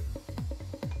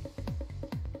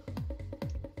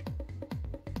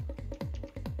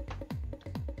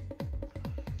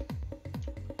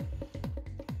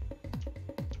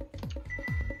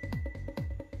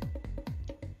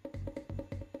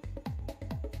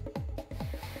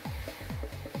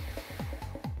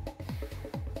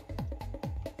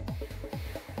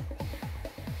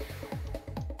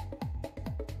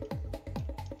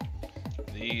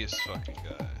 These fucking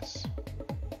guys.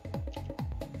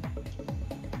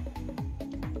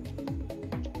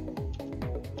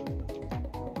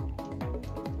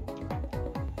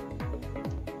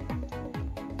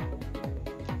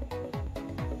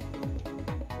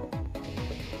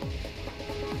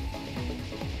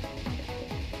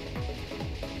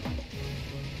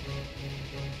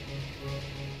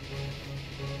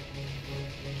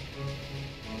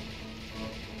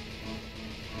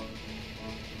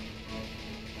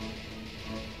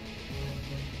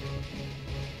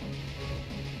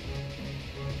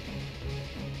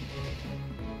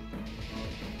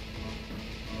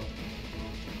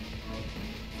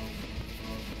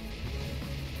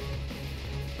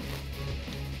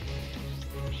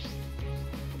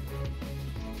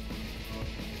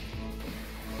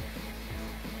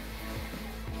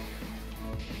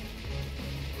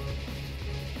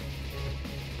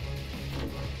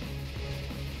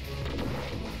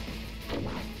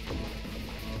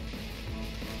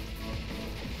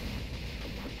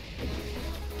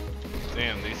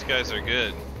 Damn, these guys are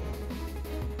good.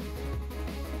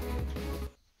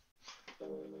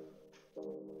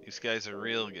 These guys are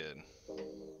real good.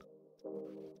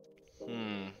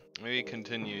 Maybe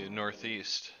continue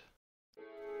northeast.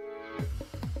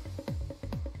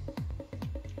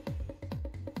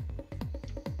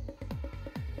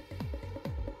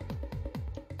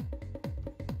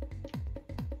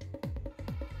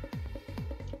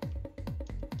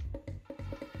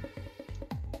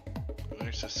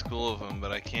 There's a school of them,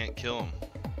 but I can't kill them.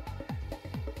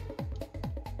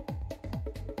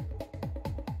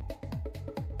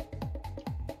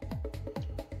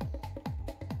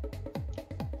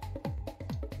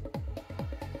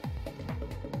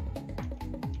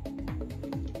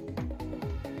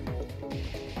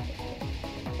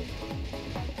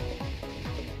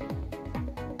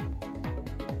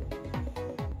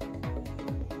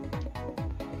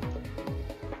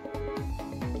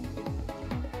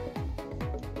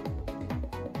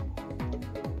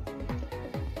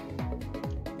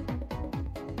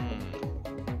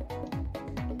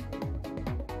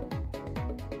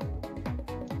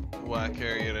 whack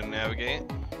area to navigate.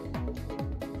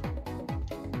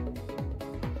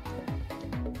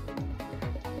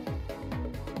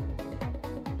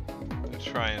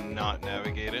 Try and not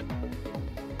navigate it.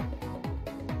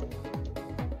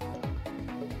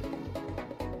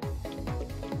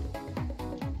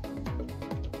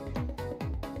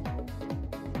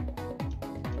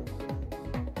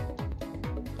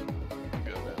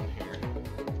 Go down here.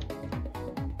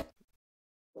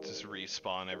 Just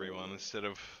respawn everyone instead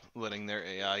of letting their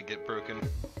AI get broken.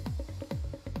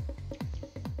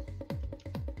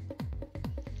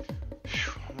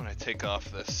 Whew, I'm gonna take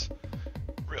off this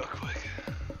real quick.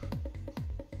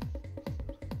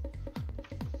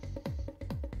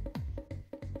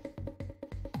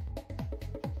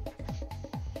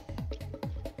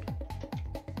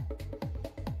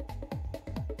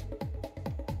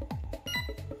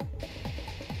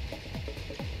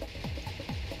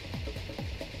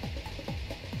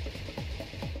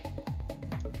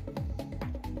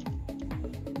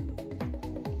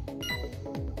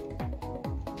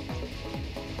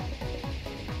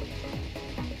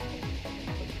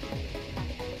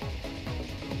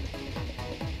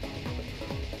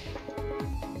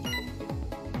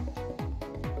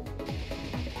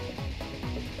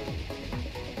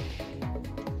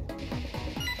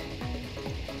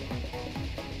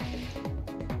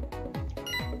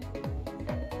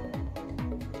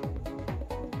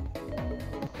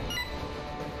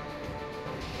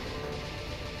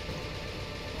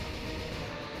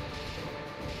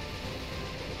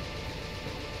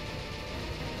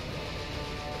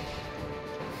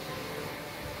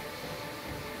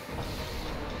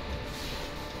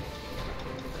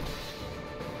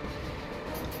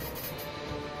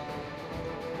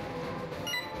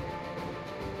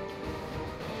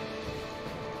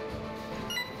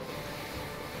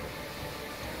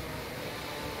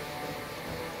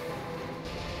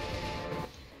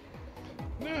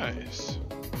 Nice.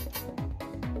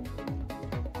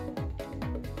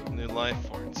 New life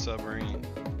form, submarine.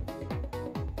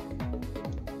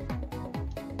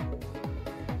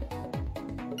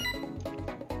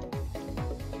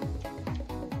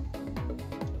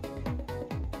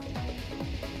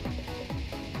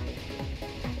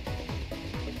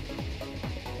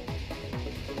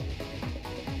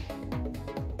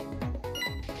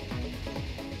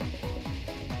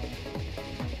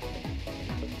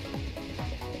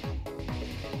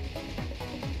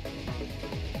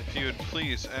 If you would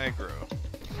please aggro.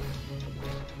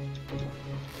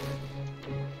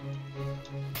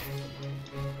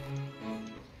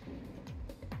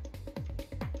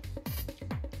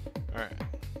 Alright.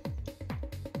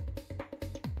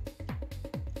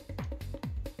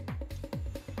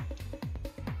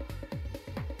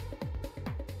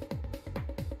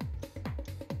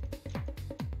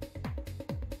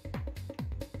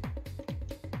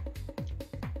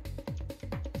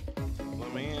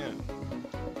 Let me in.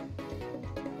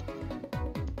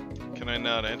 Can I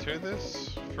not enter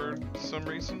this for some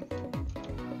reason?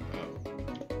 Oh.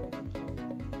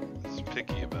 It's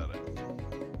picky about it.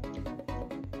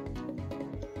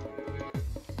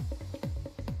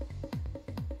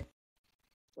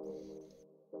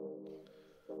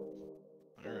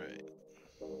 Alright.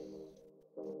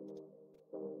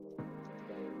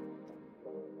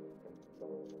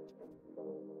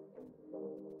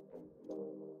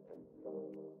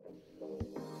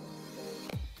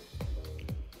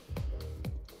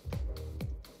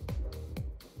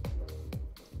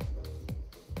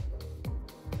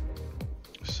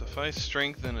 So if I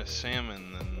strengthen a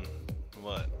salmon, then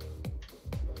what?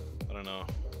 I don't know. I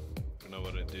don't know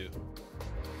what it'd do.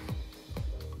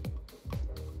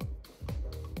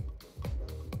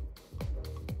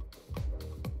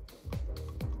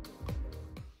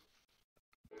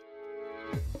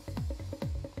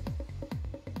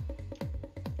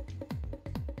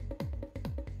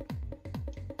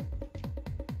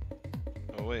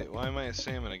 Oh wait, why am I a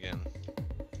salmon again?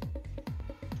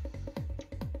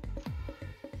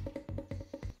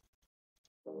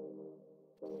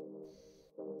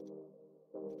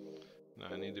 No,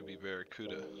 I need to be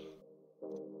barracuda.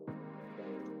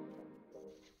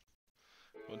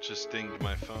 What just dinged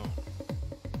my phone?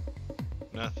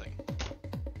 Nothing.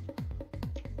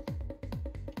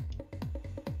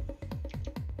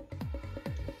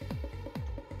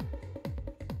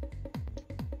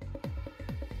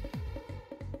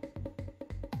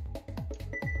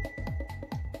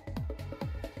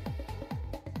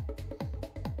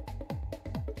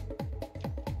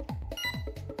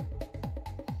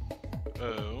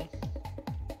 Oh.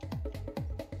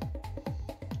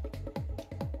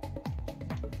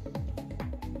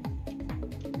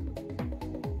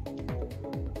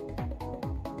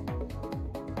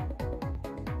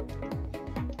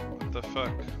 the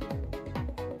fuck?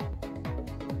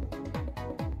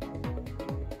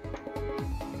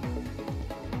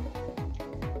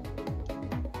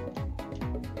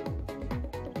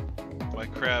 My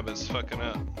crab is fucking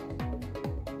up.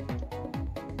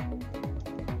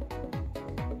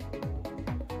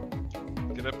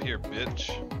 Get up here,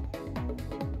 bitch.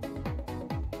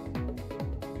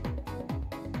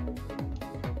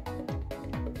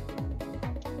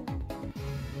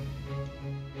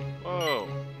 Whoa.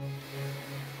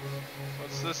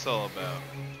 What's this all about?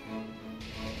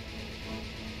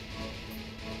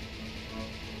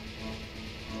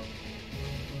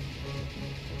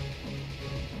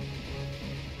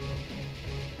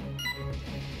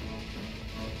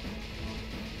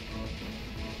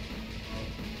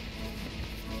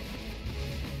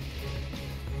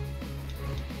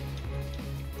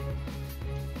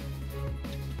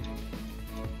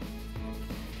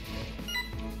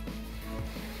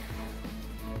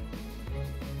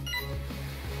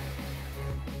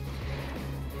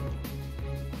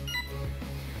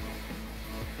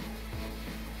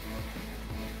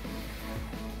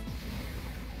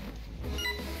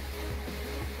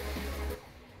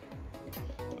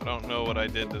 I don't know what I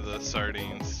did to the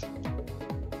sardines.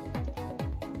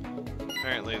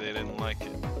 Apparently they didn't like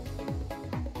it.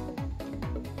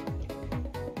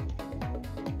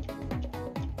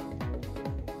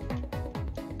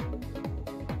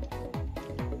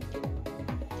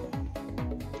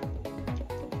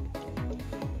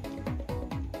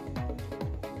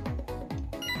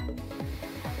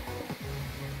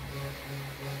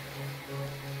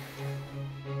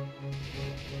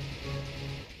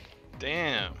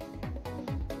 Damn.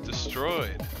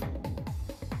 Destroyed.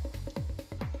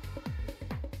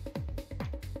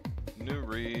 New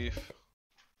reef.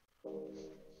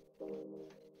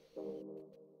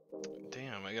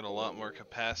 Damn, I got a lot more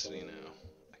capacity now.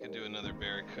 I could do another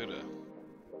barracuda,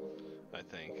 I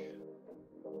think.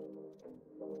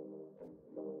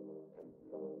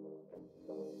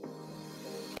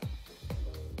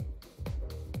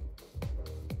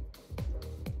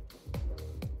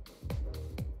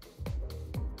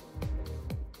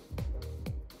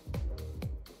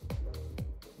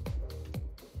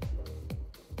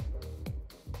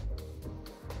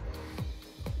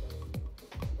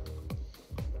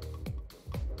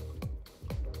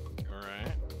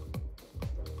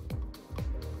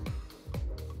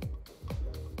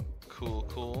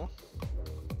 Cool.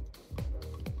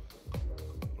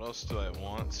 What else do I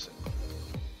want?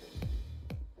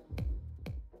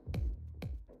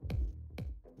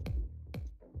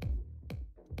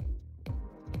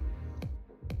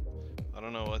 I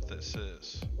don't know what this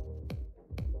is.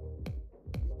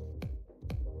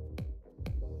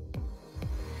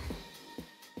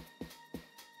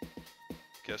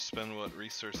 Guess spend what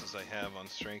resources I have on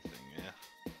strengthening, yeah.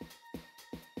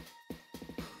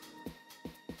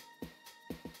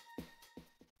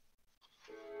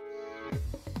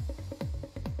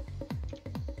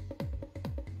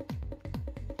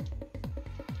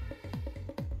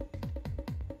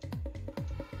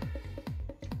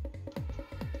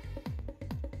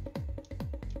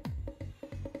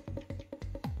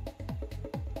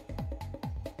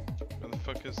 Where the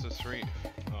fuck is this reef?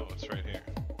 Oh, it's right here.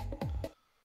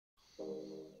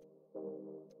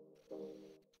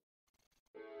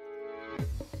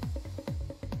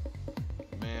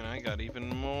 Man, I got even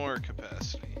more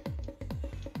capacity.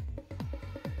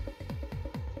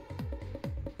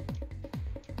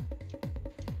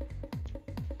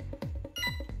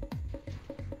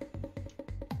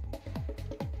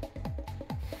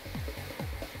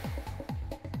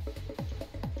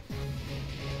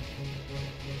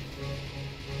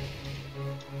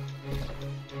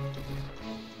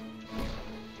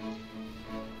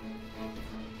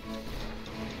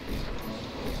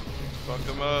 Fuck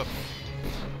him up.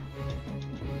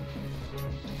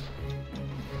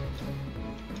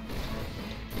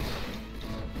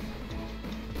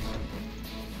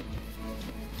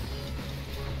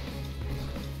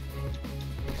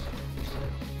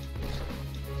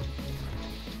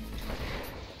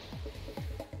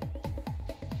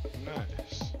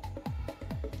 Nice.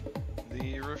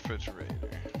 The refrigerator.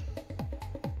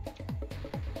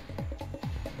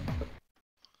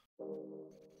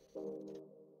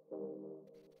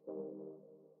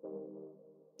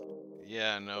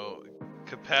 Yeah, no,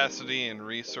 capacity and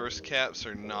resource caps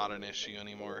are not an issue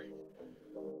anymore.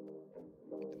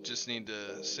 Just need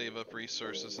to save up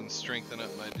resources and strengthen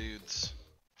up my dudes.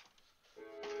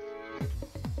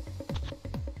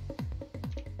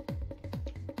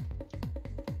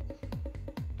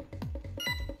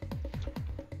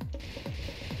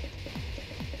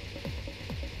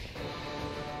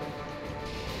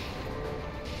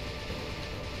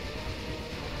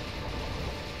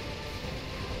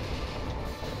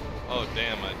 Oh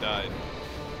damn, I died.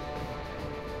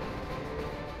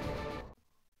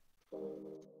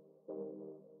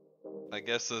 I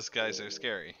guess those guys are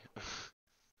scary.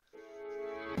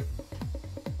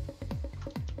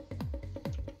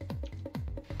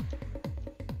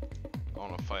 I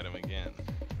want to fight him again.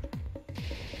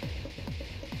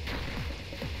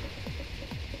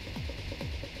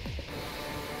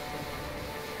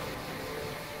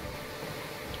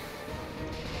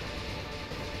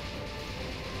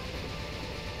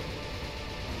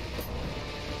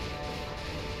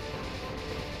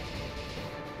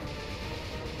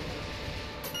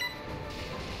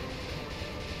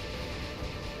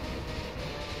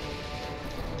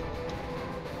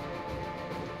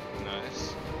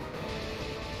 Nice.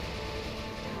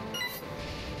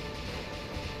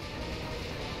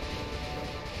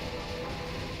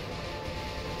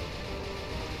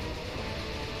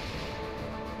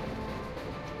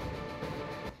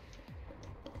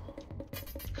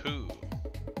 Cool.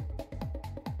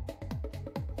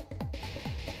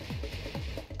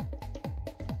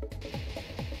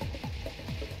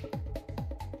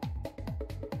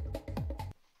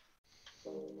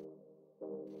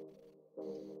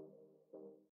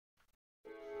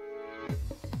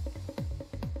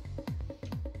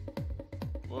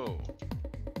 Whoa.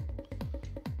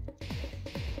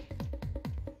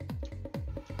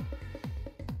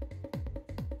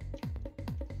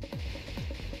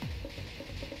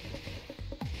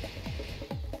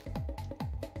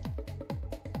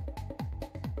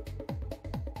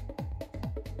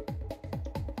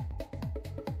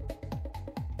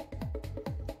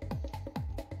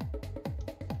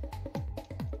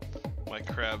 My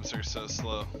crabs are so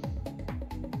slow.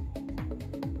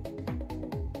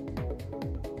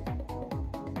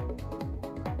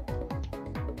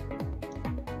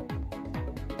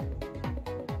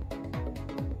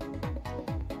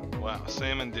 Wow,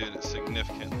 salmon dude is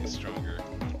significantly stronger.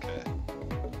 Okay.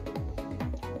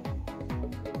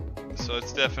 So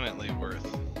it's definitely worth.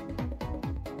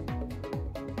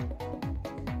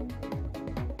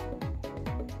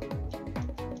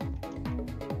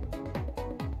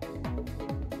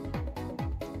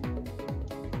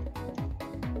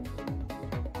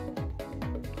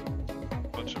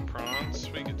 Bunch of prawns,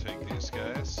 we can take these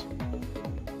guys.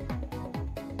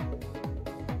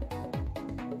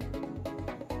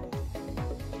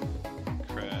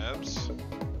 Crabs.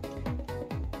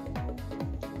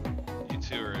 You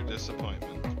two are a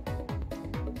disappointment.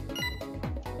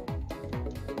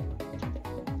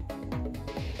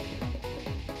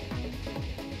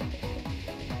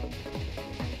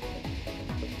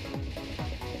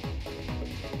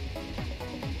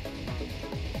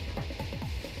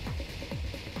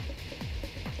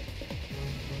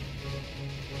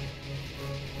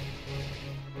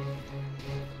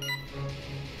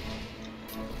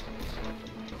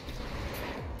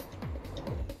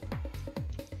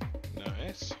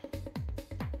 Nice.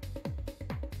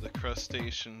 The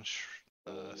crustacean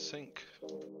sink.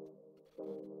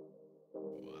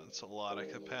 Well, that's a lot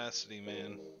of capacity,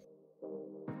 man.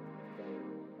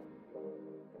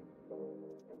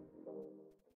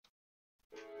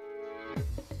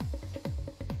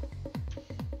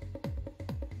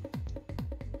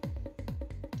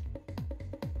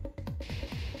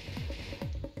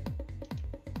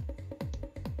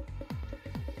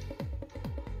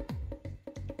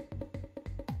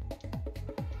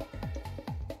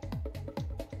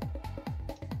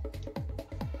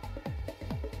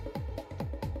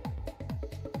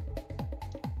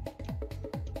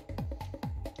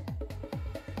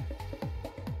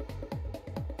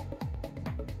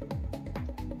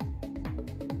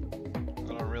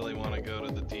 I don't really want to go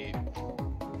to the deep.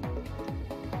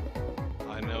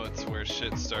 I know it's where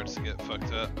shit starts to get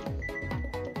fucked up.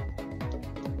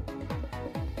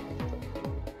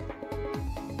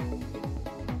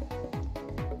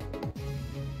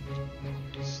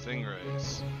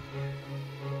 Stingrays.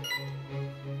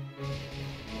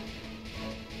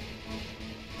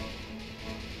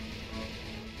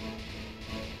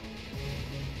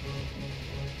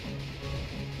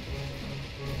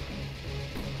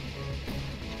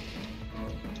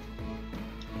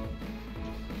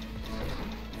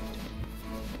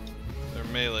 Their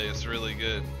melee is really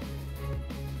good.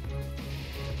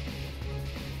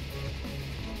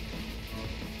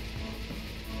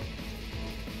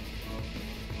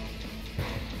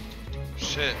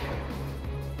 Shit.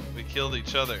 We killed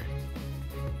each other.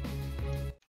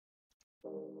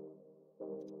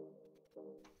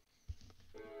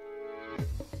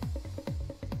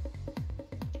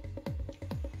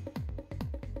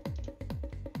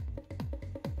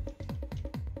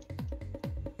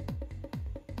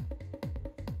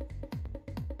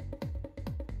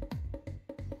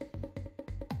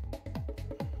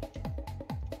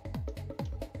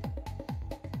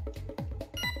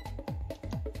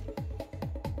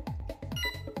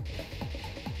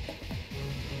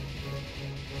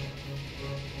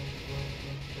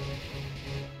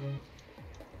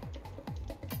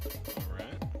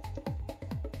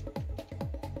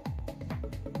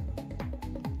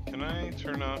 Can I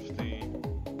turn off the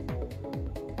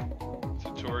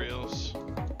tutorials?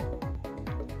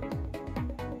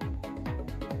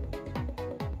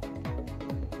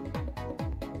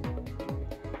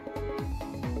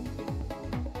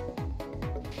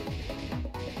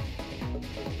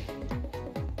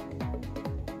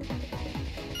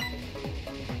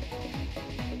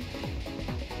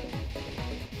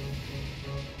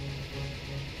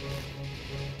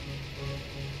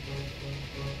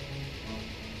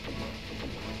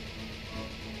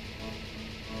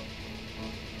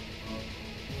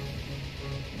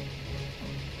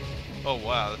 Oh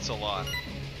wow, that's a lot.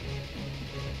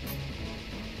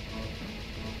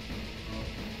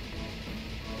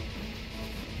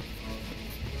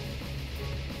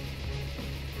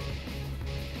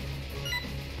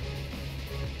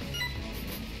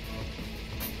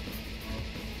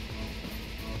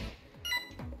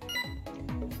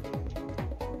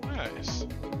 Nice.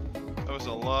 That was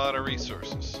a lot of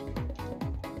resources.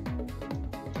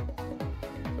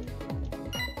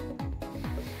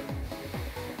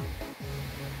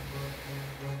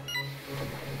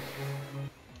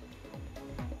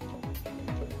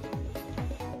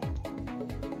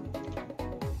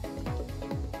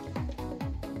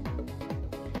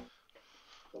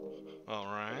 All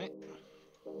right.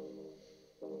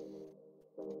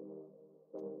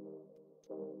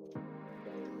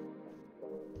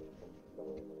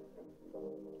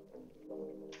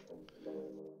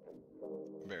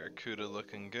 Barracuda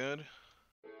looking good.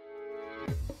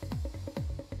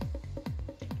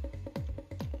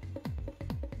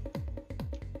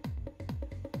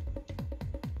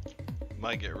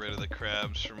 Might get rid of the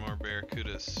crabs for more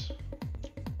barracudas.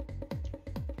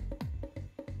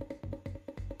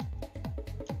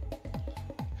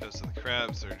 Because the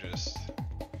crabs are just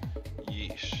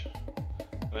yeesh.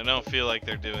 And I don't feel like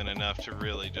they're doing enough to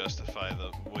really justify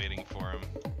the waiting for them.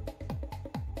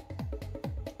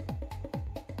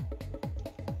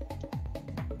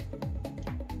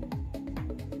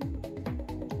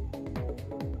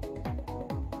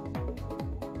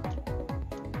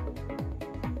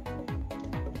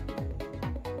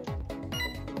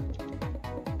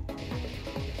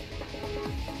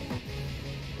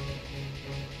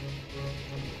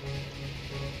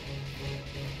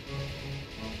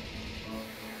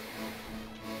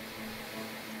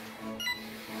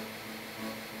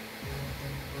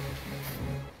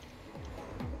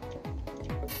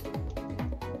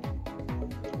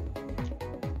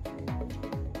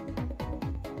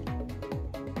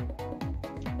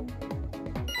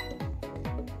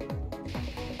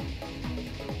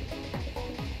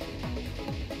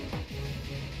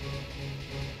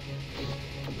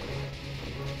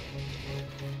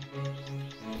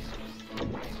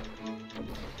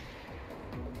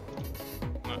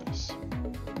 Nice.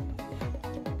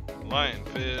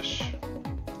 Lionfish.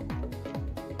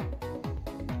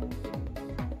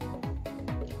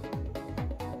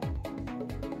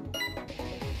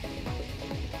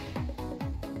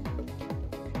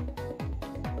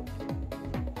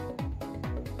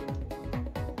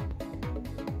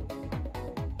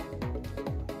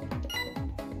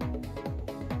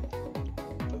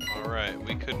 Alright,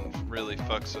 we couldn't really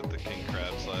fucks with the king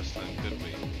crabs last time, could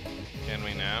we? Can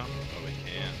we now? Oh, we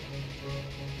can.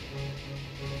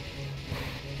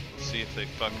 Let's see if they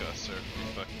fuck us or if we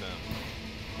fuck them.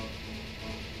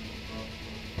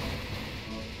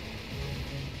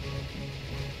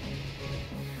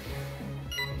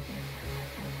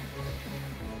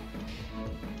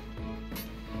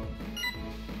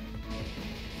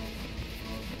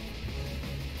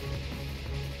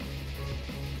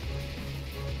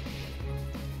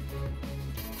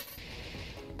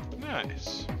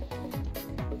 Nice.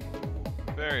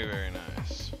 Very, very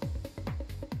nice.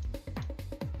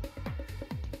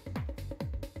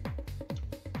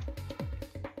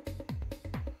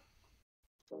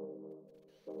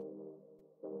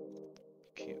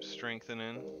 Keep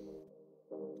strengthening.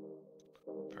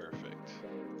 Perfect.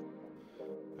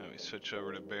 Now we switch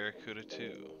over to Barracuda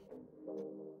 2.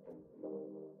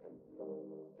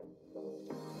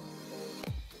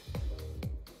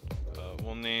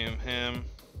 We'll name him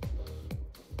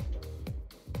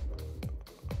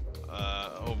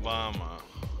Obama.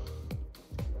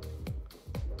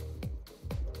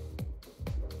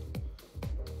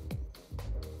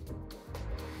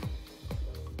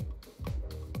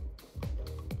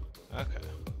 Okay.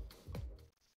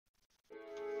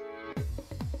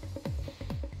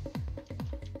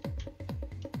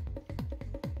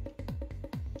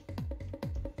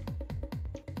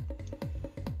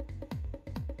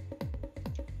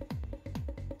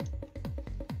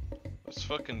 Let's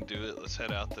fucking do it. Let's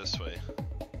head out this way.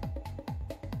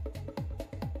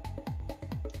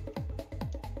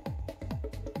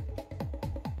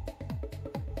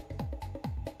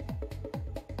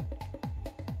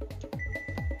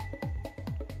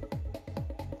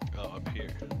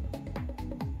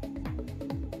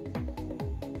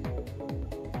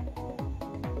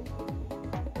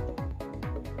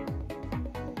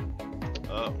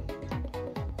 Oh.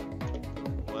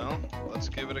 Well, let's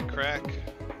give it a crack.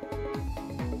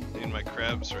 Need my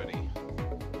crabs ready.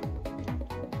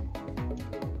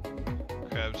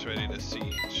 Crabs ready to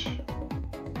siege.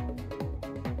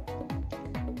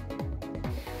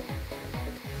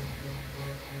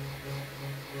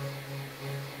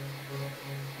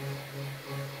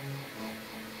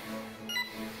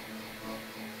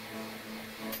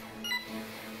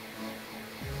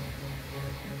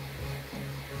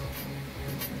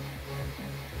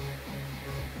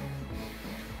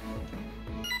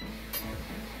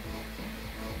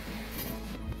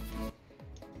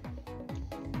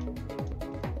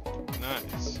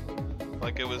 Nice.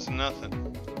 Like it was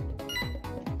nothing.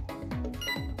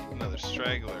 Another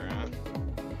straggler, huh?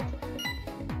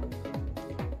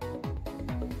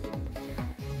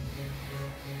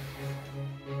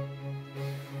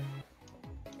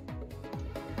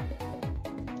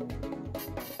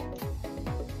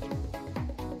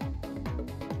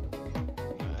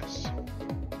 Nice.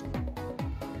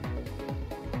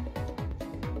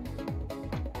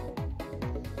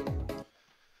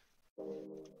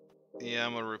 Yeah,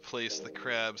 I'm gonna replace the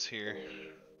crabs here.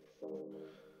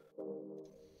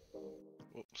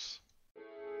 Whoops.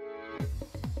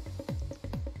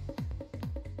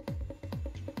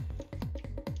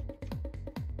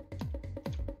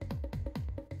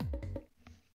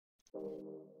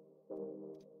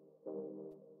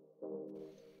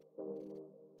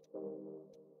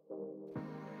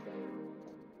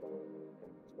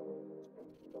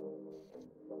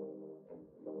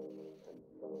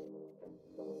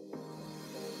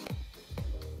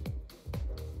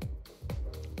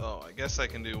 Oh, I guess I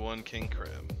can do one king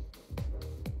crab.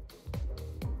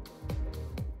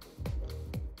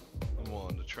 I'm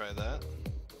willing to try that.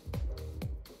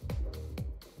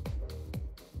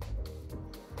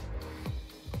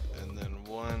 And then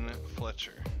one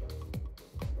Fletcher.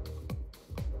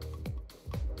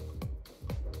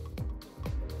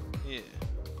 Yeah.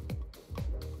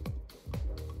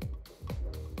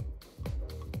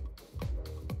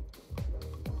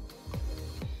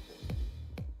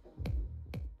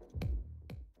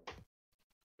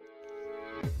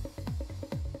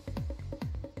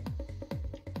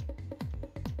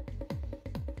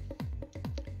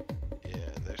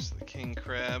 There's the king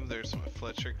crab, there's my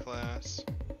Fletcher class.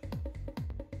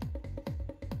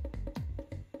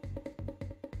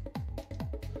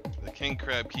 The king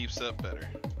crab keeps up better.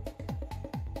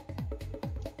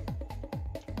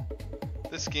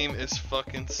 This game is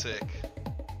fucking sick.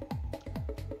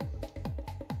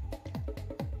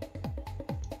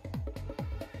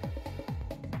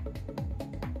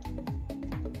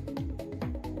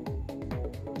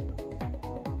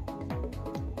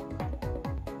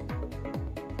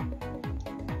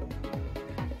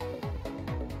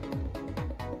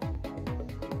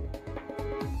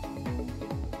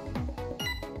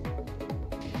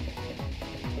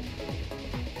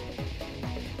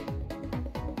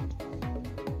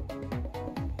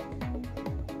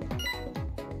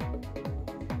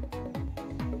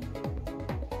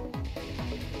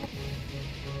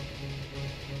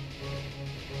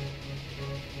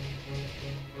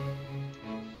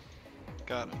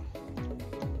 Got him.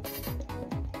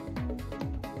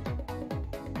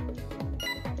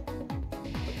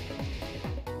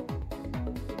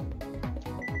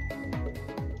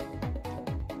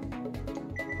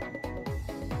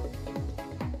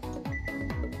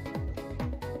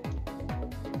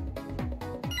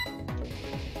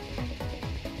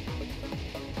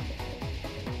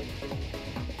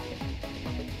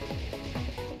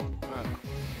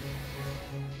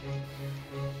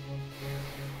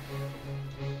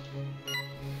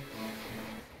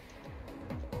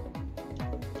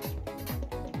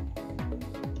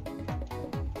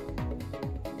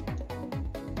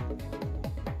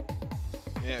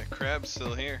 Yeah, crab's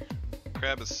still here.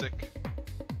 Crab is sick.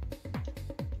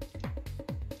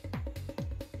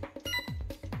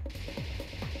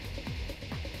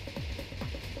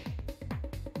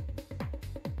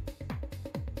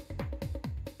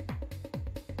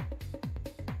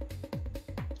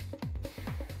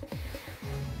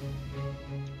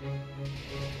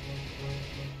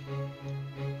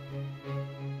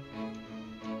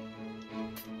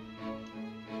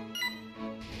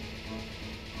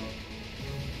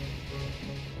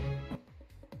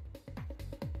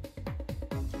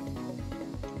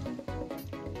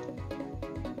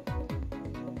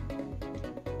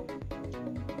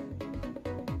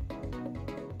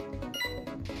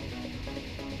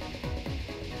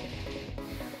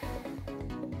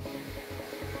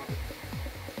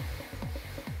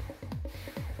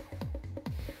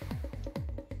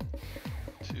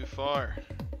 Too far.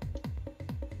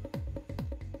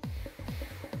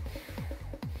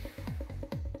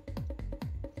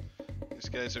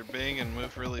 guys are big and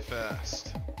move really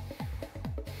fast.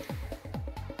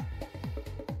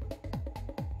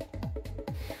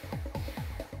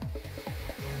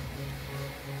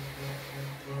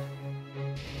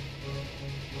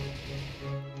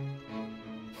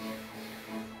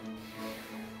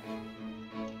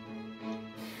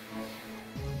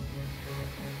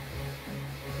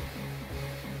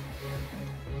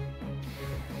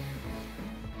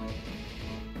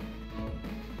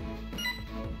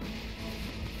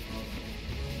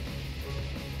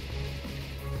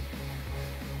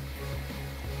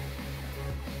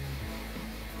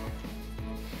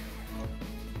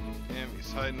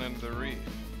 He's hiding under the reef.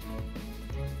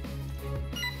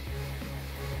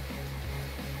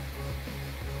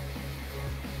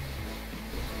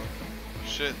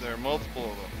 Shit, there are multiple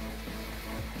of them.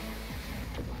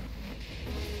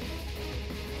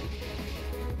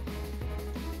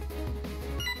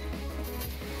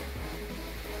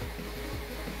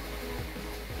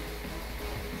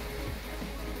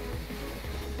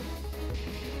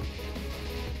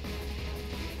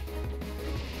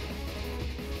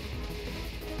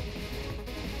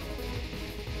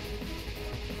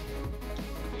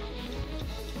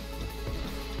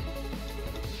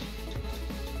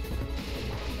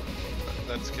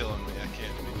 That's killing me. I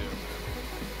can't be doing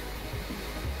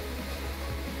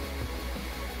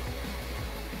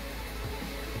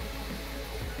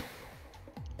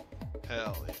that.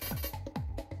 Hell yeah.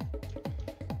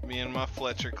 Me and my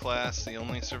Fletcher class, the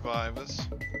only survivors.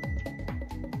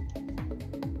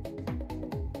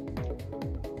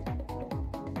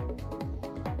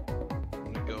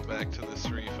 I'm gonna go back to this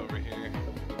reef over here.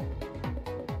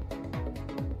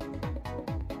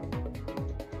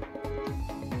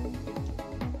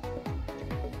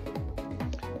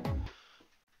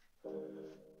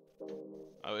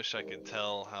 I wish I could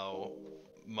tell how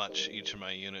much each of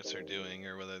my units are doing,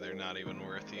 or whether they're not even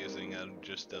worth using. I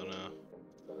just don't know.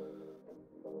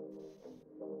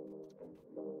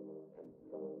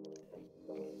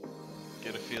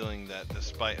 Get a feeling that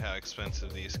despite how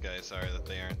expensive these guys are, that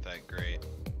they aren't that great.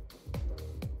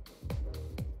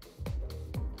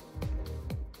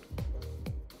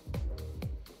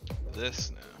 This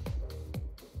now.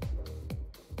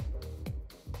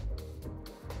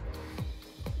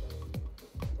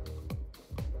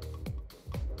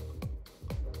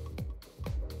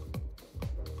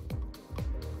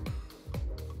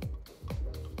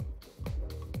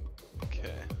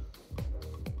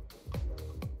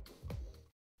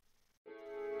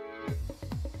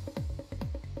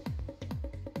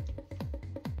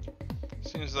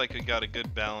 Seems like we got a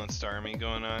good balanced army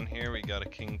going on here. We got a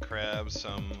king crab,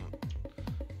 some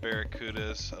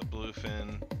barracudas, a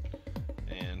bluefin,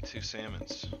 and 2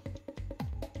 salmons.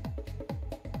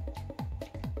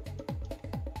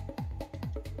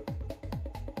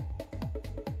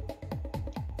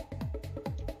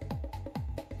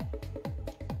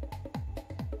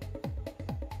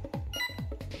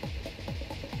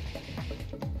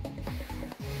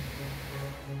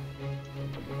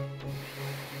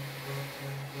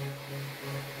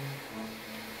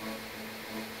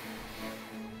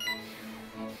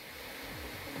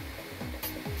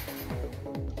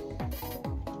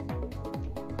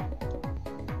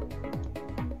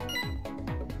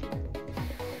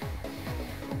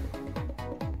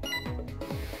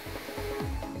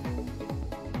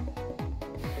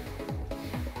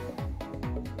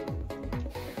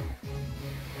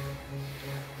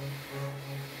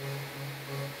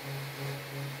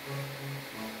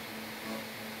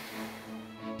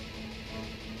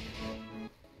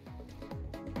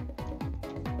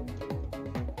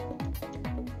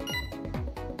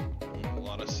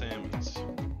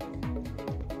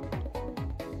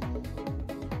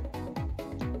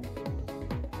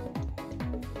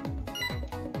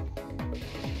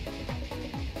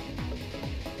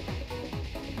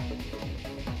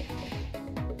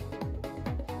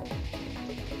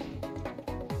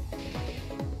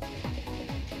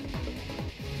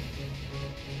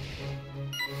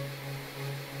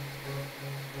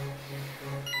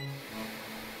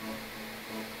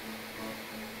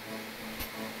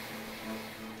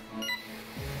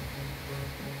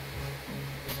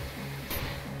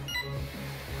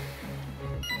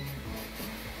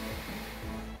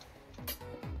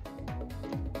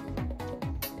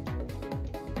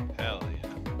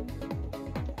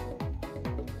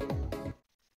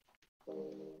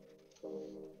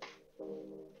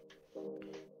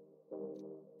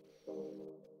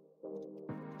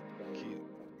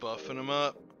 Buffing them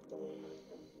up.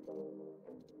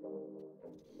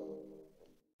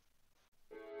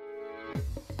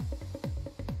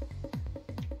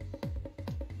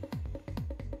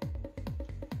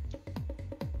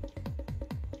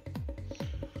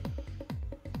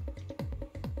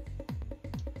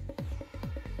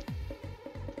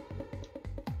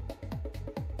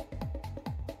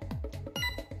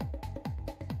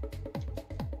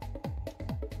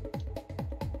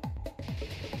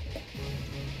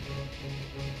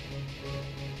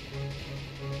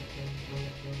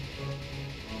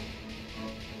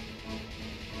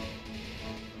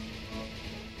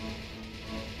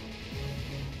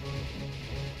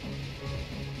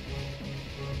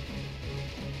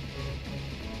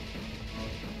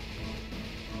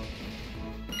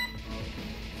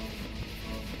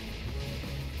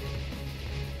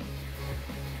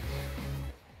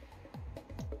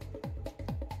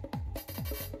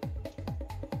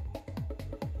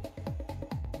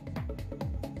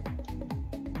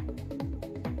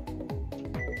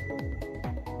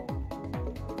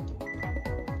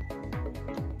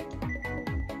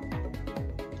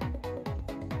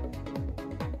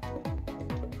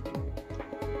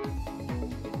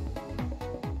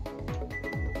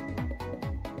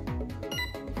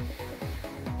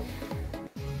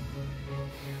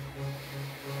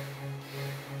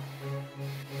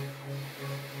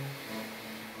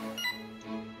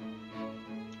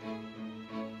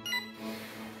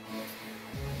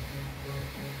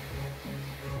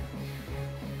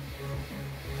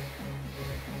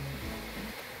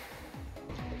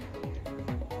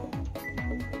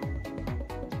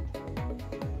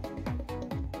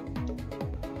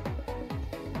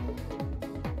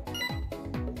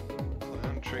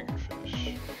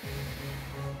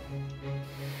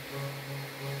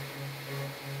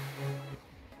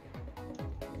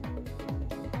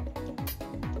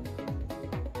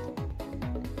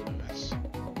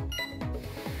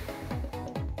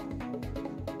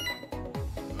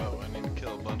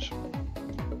 kill a bunch of them.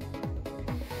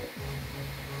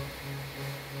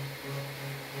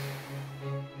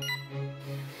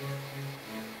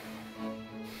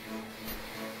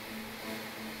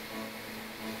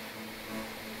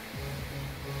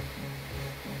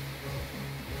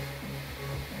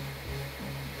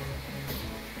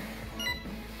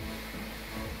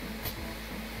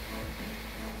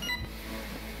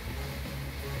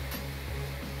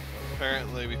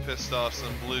 Apparently we pissed off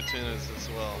some blue tunas as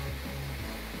well.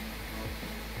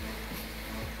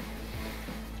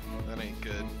 That ain't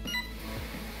good.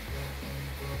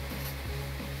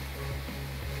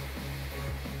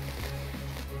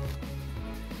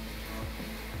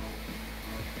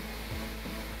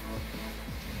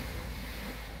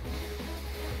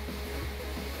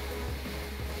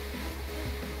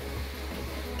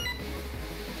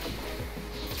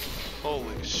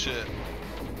 Holy shit.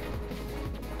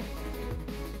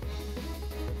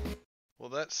 Well,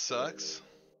 that sucks.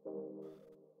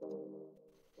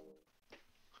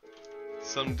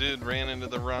 Some dude ran into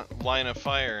the line of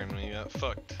fire and we got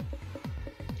fucked.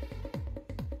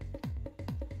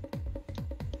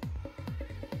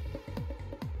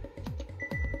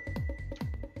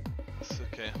 It's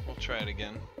okay, we'll try it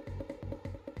again.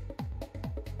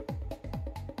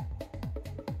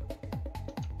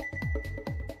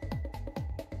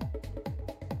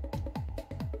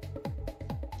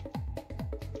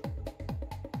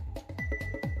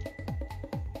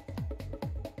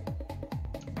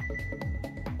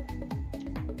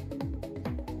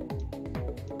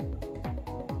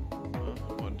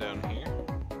 Down here.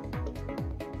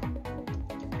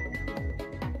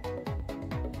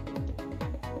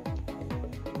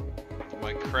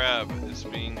 My crab is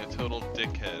being a total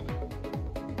dickhead.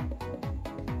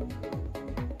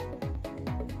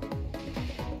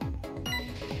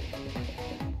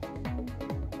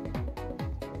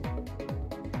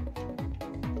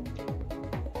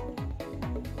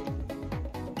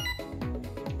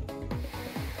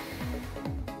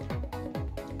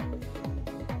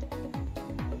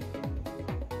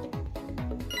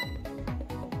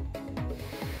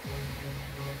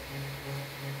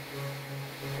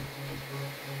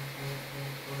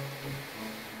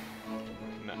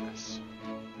 Nice.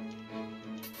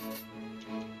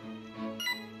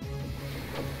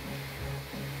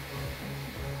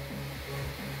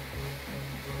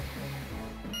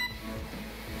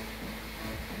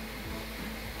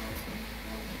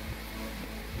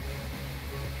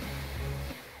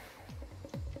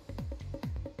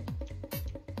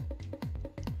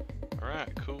 All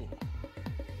right, cool.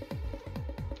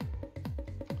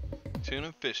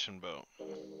 Tuna fishing boat.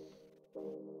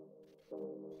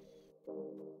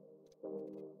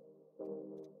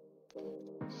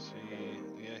 See,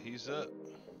 yeah, he's up.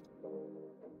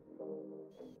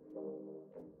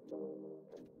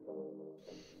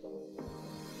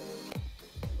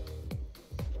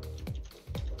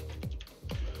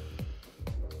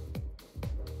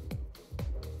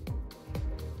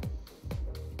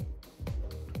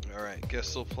 All right,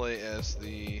 guess we'll play as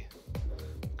the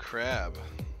crab.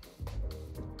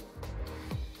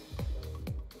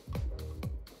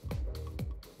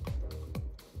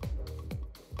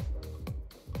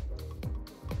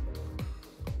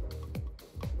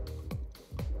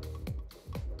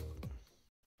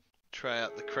 Try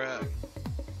out the crab.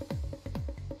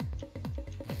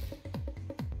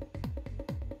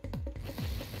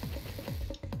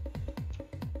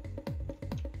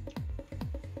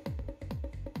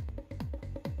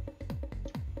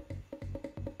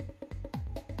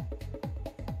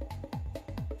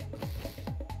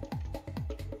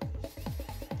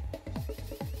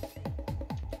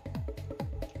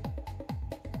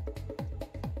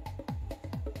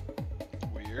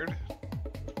 Weird.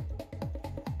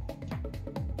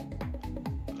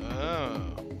 Oh.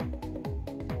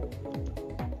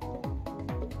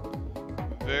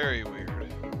 Very weird.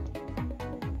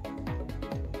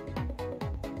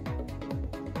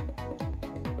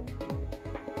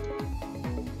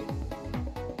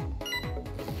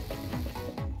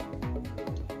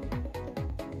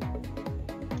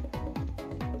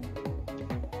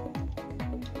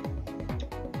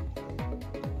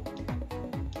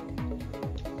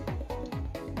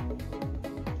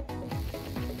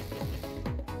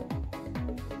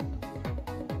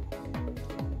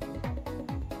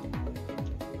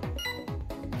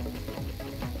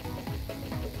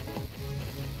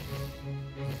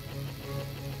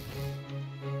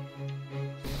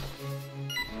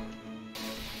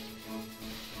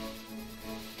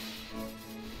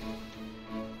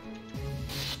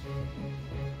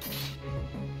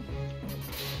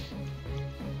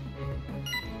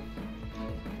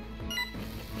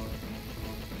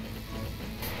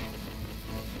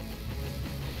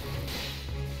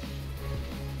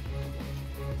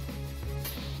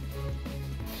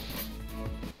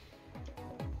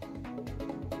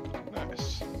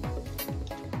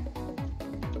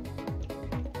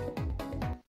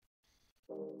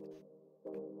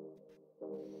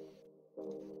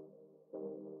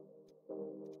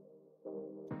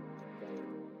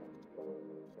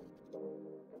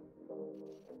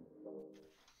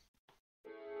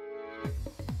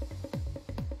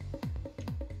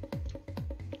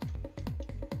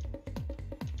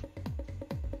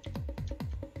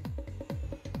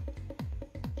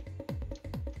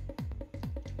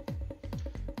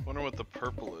 Wonder what the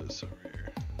purple is over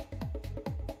here.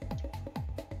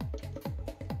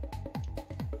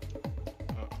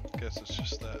 Oh, guess it's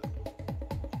just that.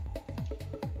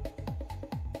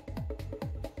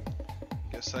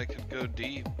 Guess I could go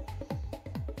deep.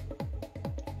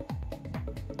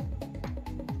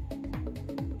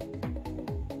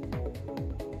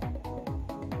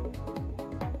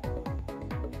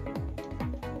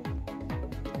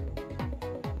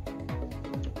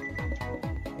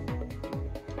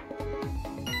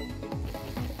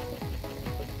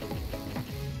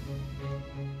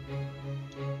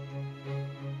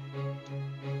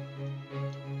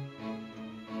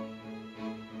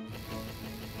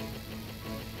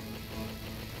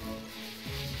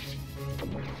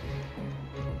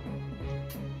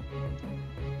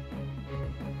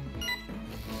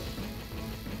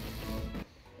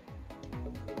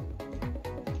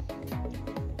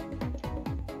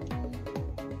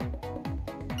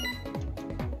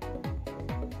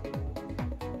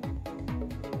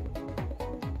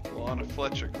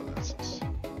 Fletcher classes.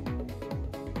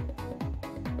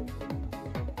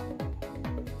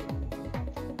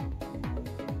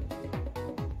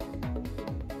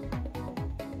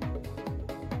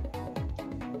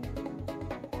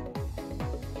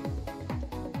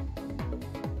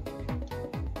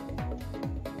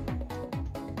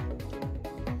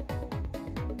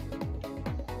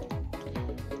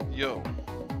 Yo.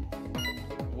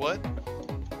 What?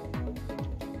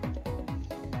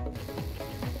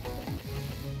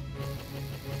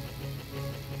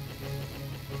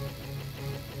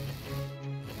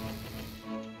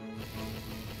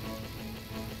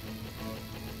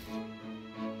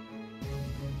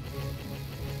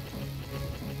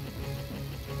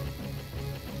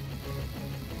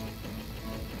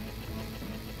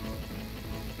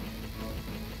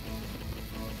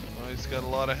 He's got a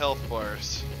lot of health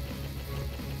bars.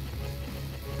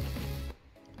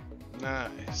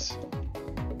 Nice.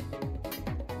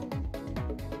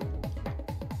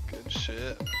 Good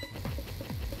shit.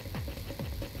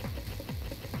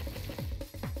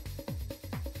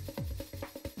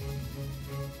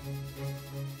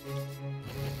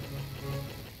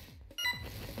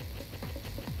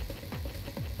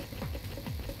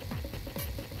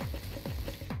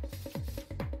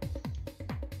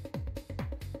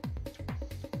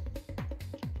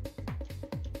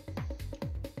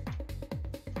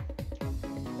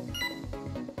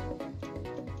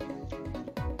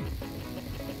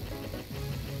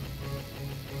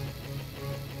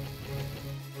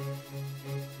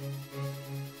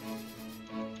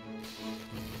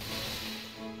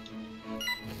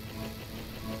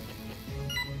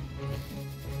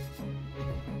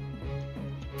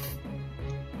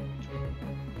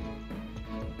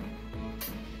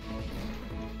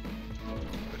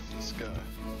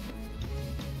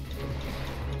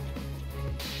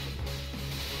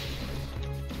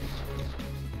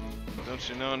 Don't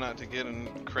you know not to get in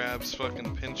crab's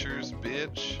fucking pinchers,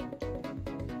 bitch?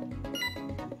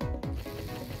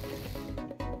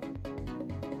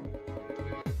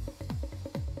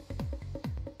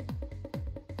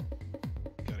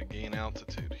 Gotta gain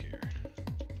altitude here.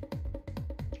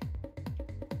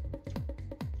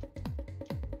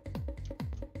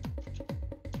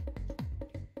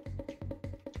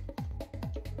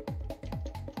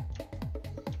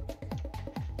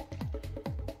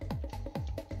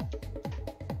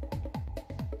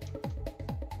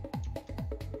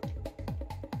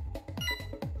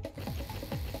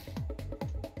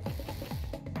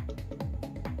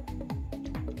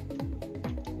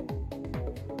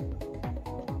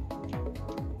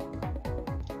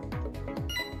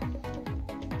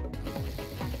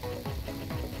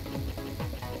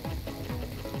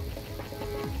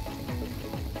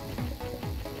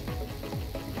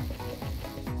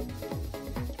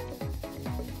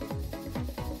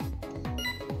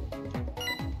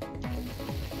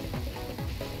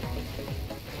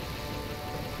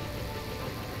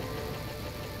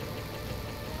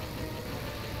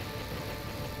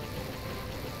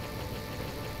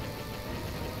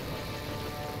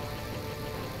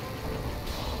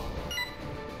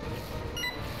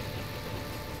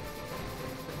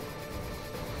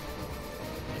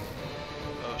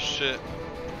 Shit.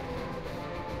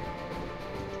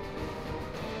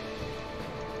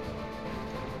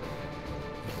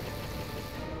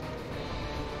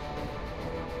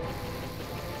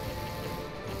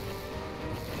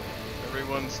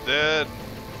 Everyone's dead.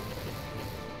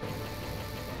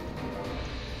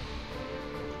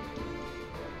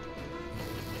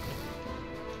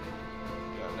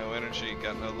 Got no energy,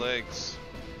 got no legs.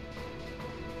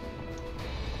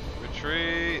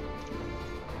 Retreat.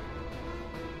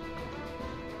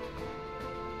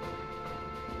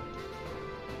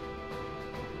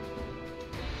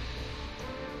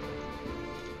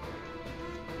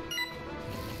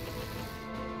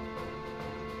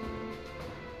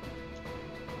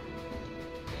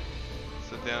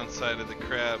 downside of the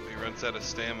crab, he runs out of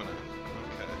stamina.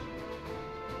 Okay.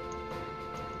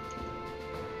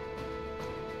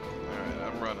 Alright,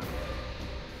 I'm running.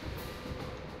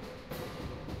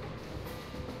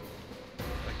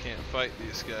 I can't fight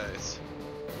these guys.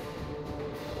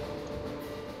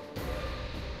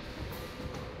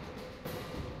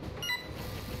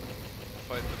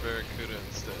 Fight the barracuda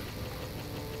instead.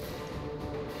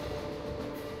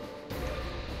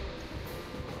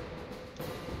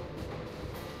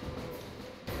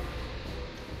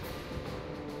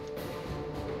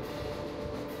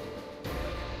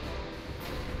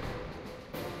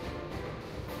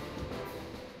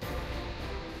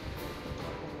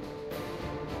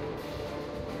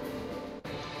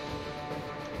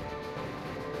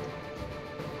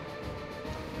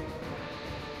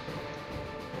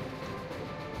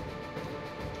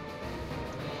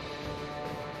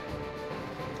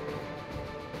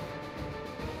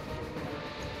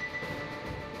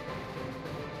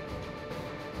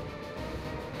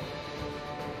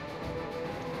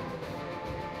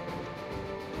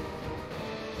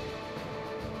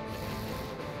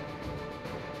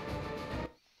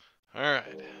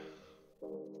 Alright.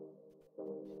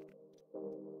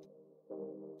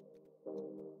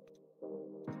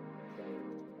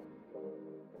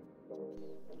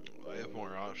 I have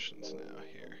more options now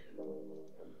here.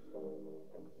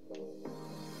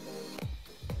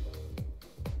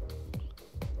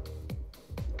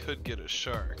 Could get a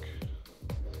shark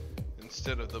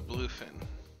instead of the bluefin.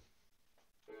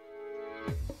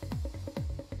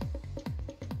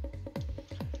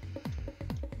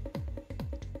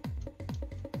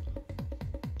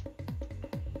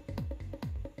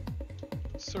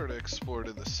 Sort of explore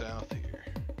to the south here.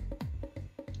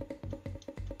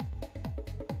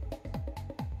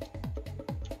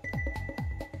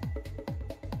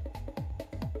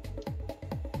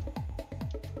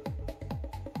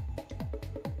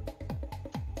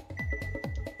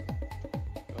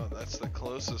 Oh, that's the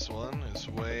closest one, is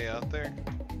way out there.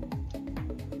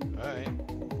 Alright.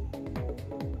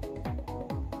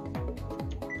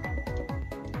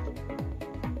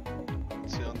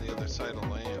 Let's see on the other side of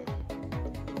land.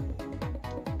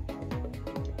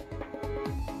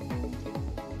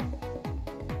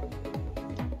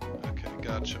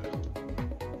 Gotcha.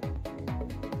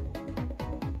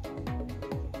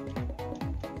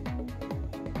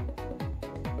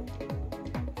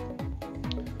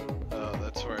 Oh,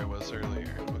 that's where I was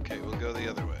earlier. Okay, we'll go the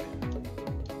other way.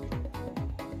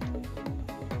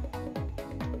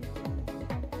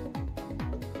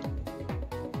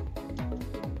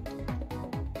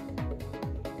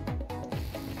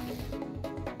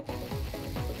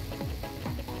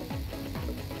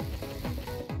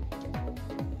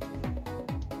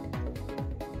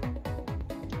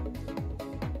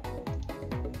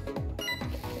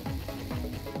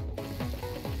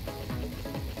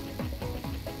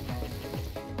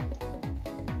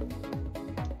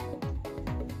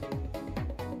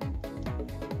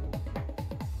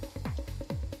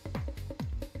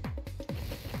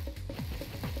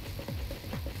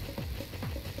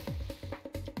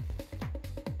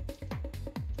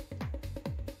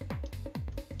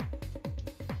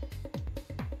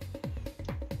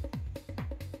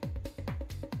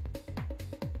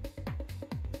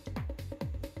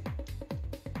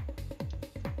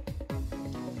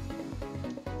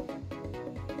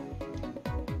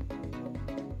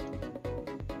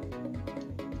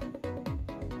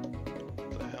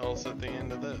 Hell's at the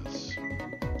end of this?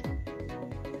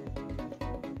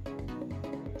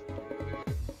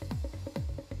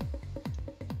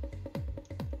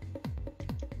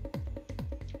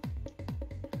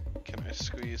 Can I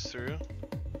squeeze through?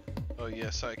 Oh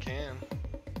yes I can.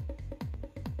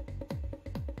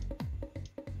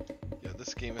 Yeah,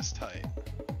 this game is tight.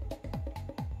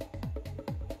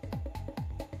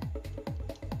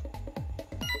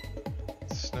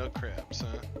 Snow crabs, huh?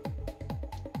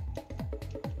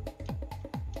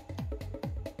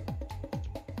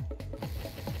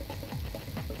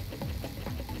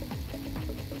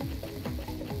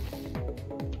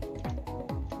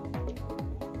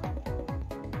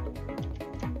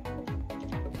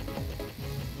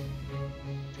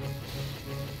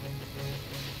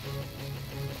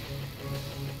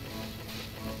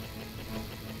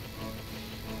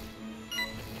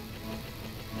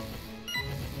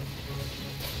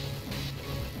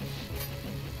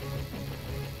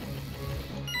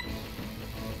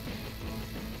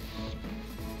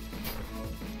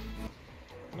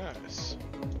 Nice.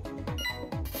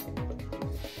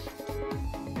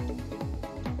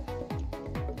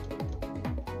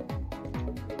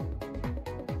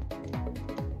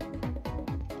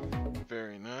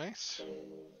 Very nice.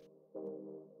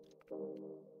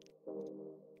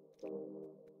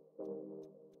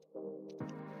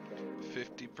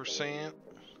 50%.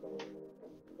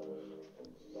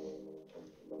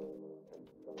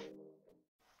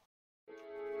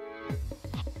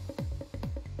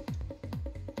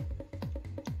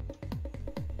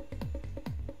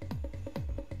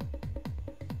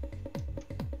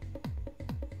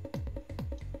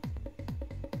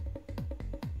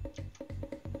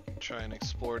 Try and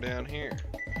explore down here.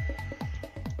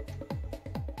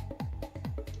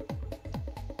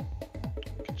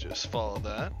 Could just follow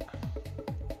that.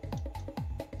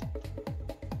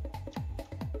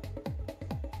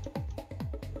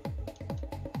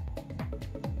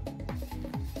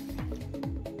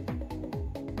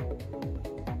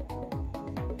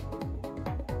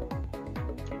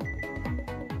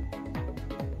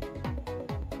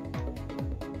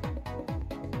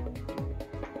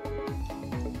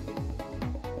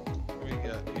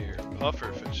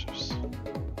 Puffer fishers.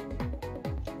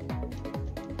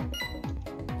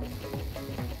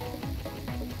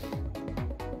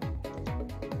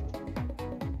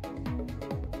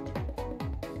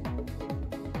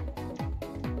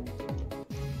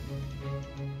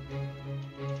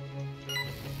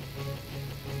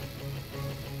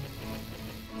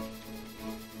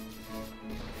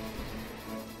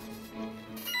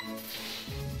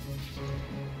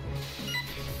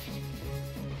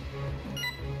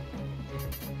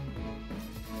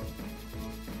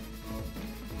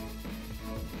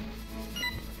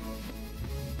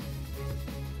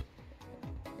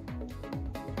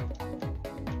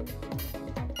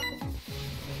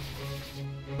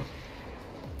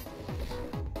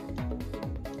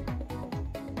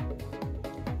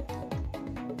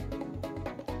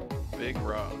 Big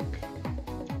rock.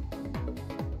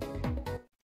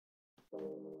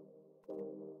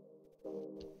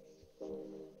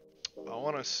 I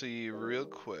want to see real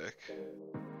quick.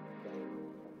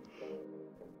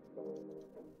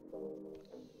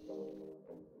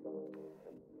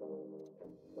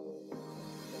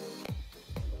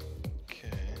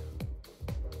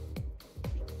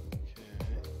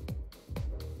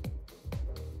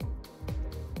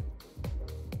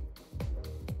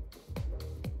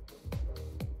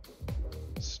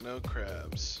 Snow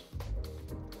crabs.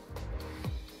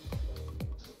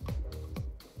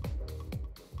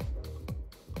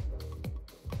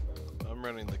 I'm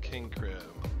running the king crab.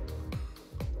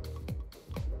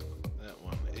 That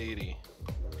one, 80.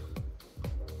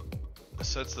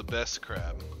 So that's the best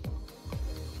crab.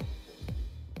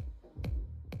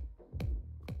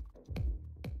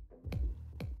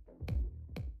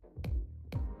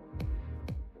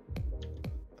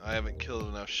 I haven't killed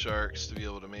enough sharks to be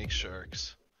able to make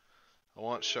sharks. I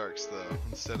want sharks though,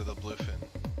 instead of the bluefin.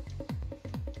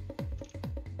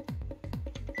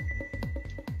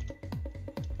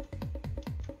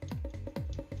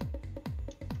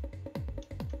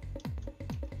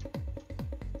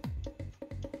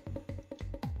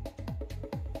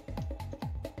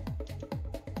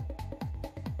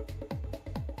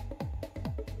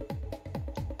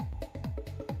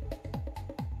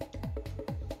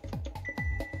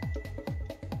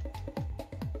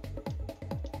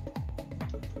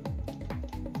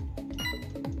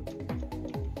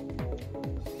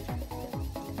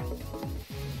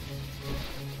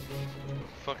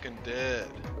 Fucking dead.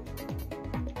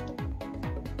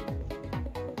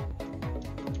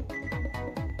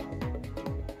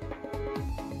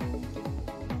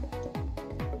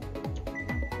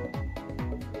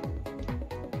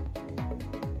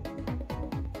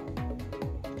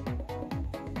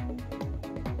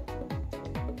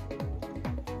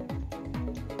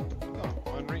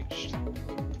 Oh, unreached.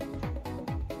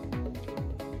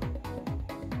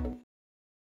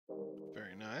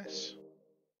 Very nice.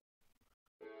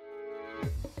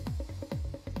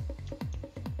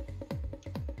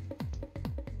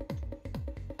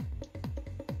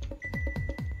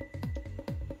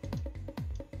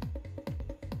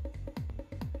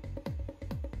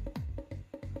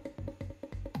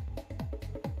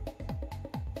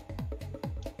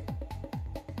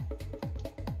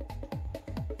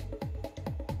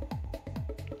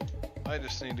 I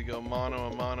just need to go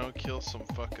mano a mano, kill some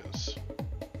fuckers.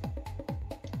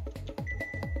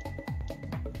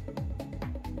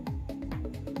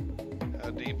 How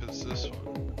deep is this one?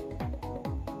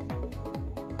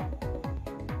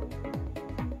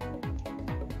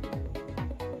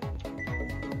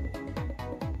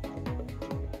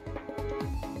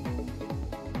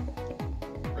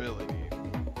 Really deep.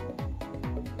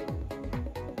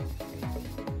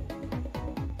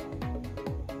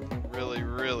 Really,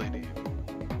 really deep.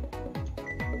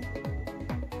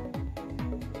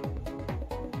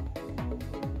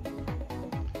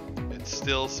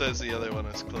 Still says the other one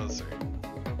is closer.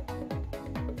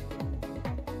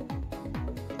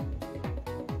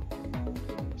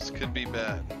 could be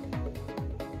bad.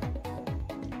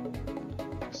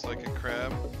 Looks like a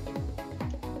crab.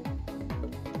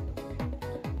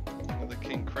 The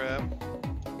king crab.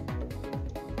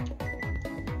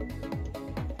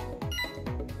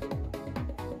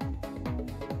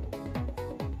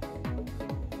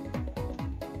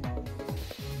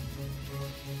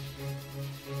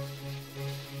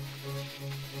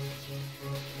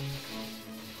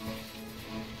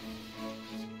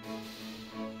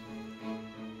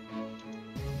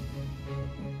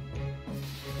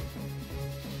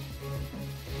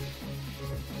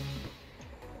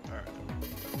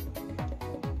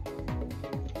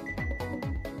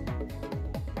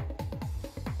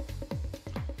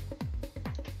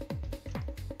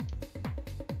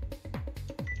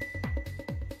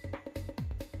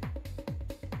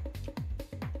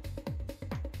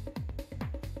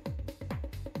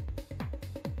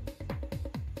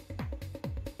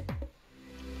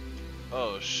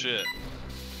 Oh shit.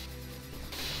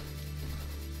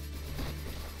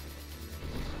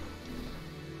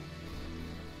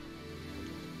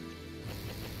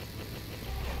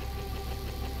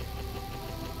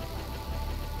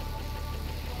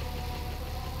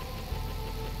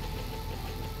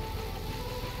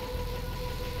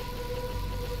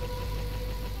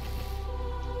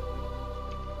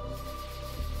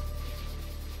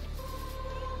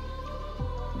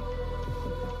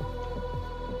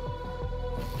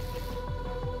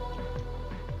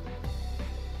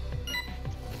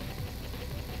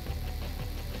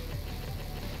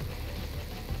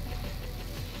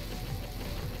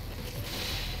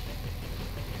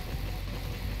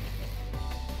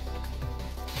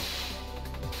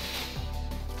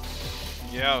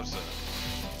 Yowza.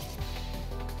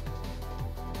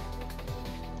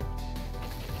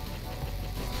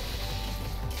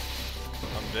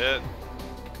 I'm dead.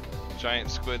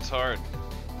 Giant squid's hard.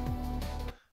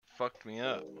 Fucked me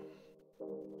up.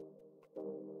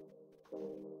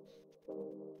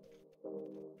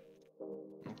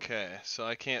 Okay, so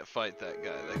I can't fight that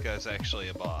guy. That guy's actually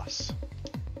a boss.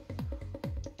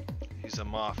 He's a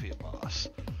mafia boss.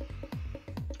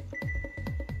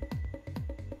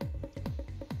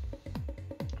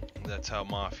 That's how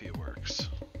mafia works.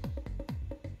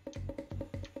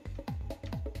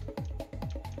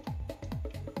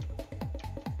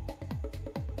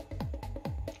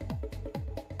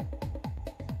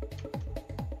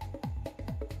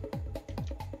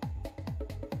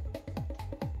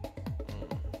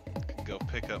 Can go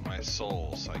pick up my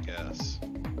souls, I guess.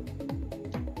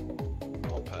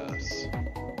 I'll pass.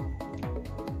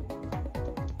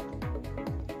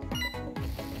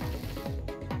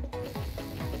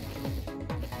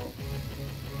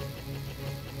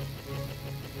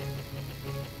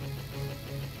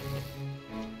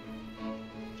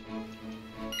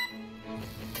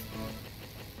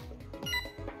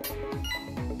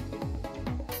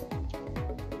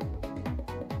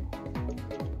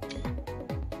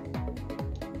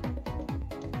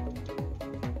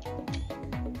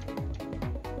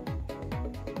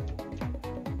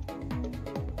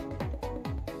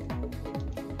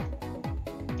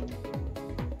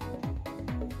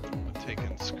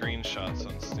 Screenshots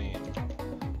on Steam.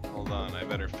 Hold on, I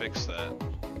better fix that.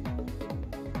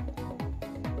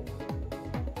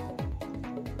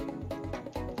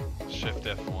 Shift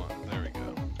F1, there we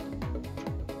go.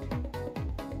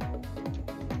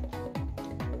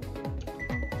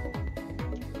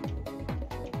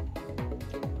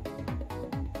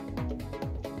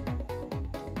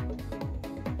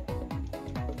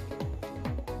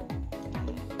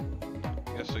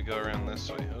 Guess we go around this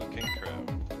way. Oh, king crab.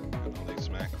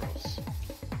 Macros.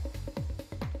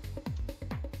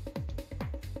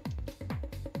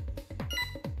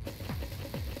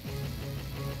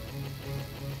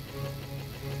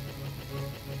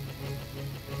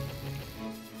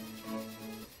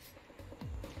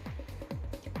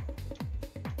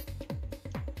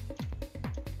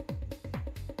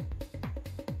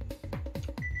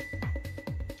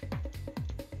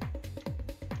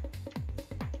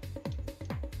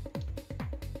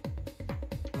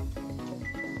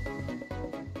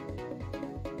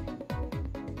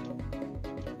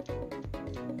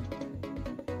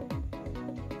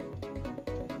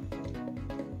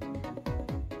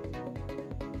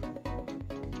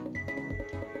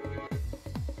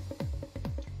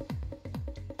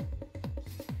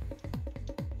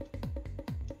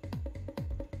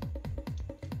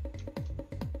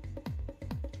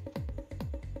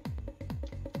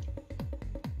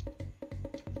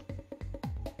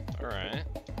 Alright,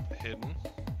 hidden.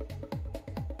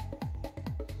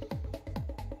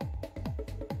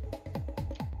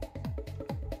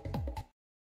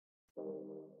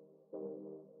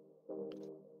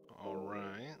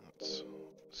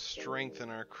 strengthen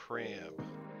our crab.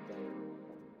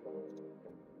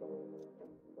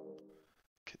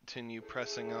 Continue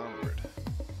pressing onward.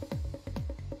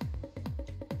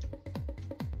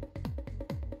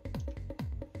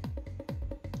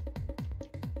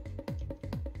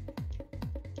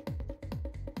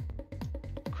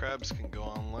 Crabs can go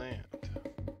on land.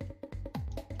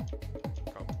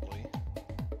 Probably.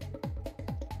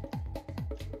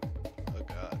 Oh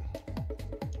god.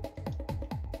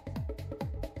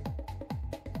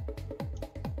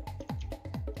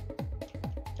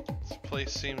 This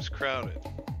place seems crowded.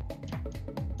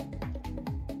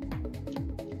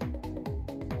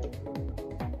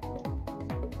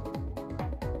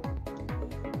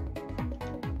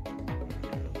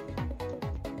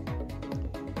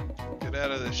 Get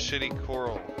out of this shitty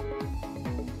coral.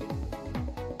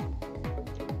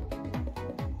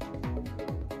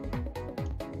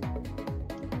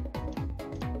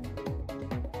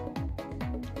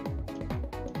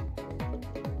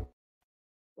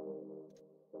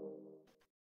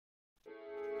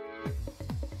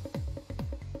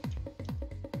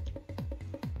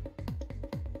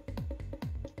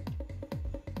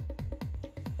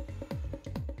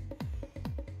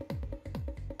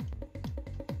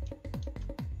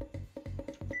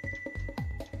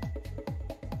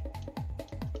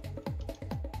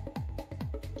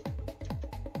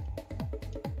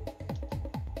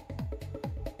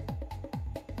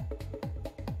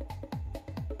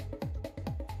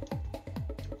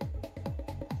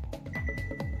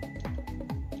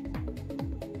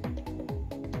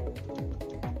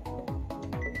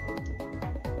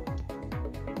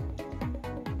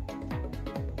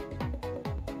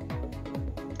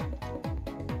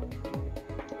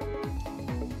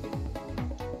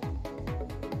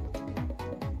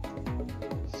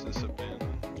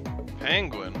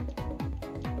 Penguin?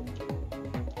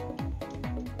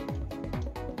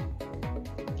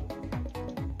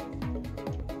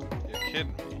 You're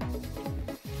kidding me.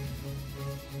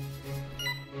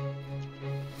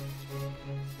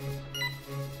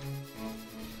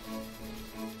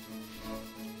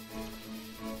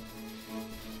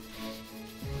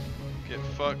 Get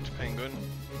fucked, penguin.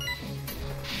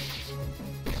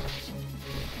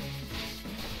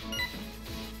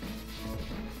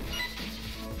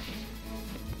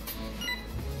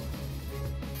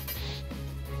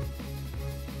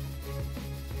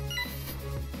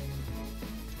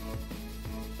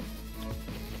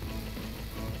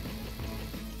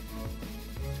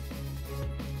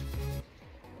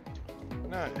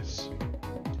 Nice.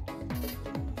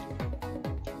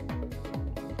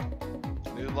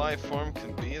 New life form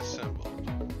can be assembled.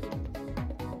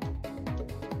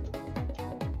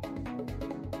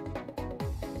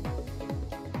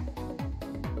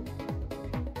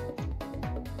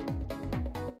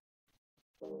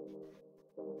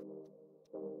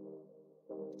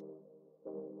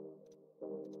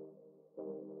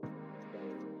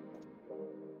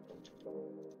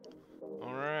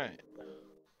 All right.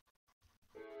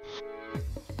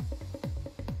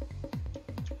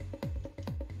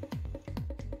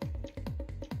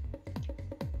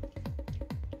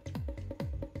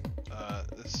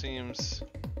 This seems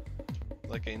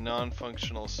like a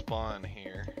non-functional spawn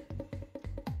here.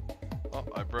 Oh,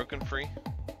 I've broken free.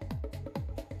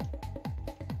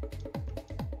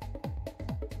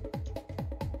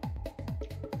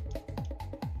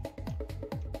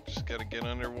 Just gotta get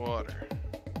underwater.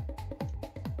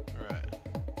 Alright.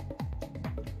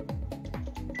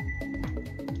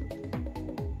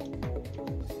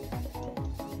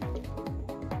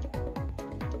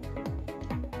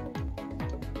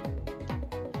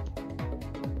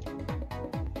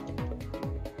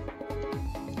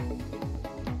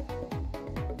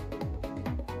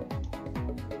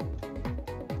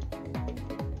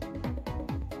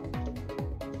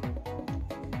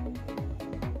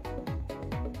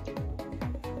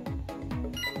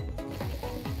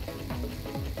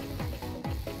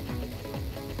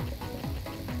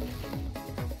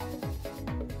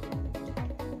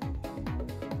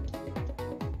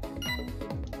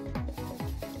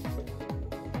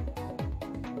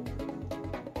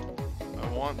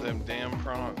 I want them damn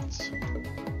prawns.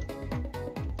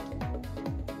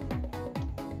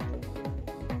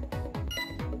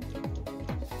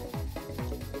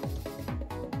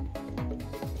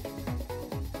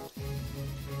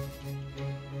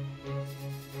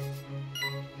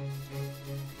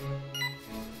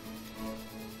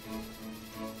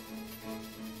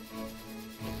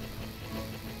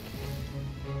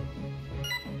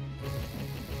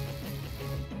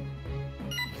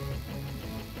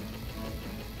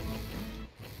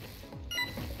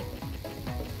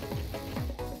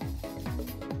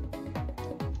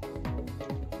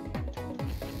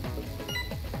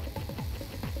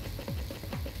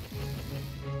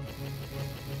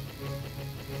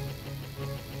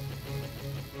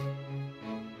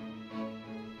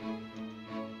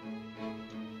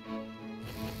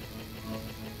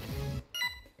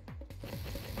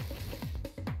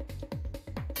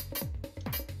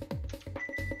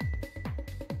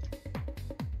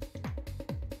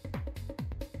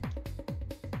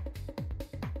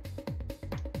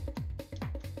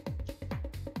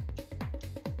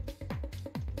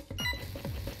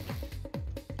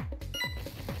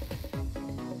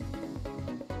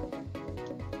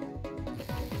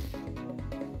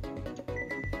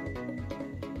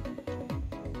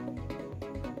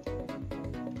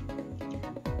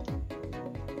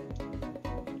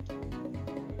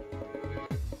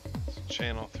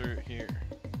 channel through here.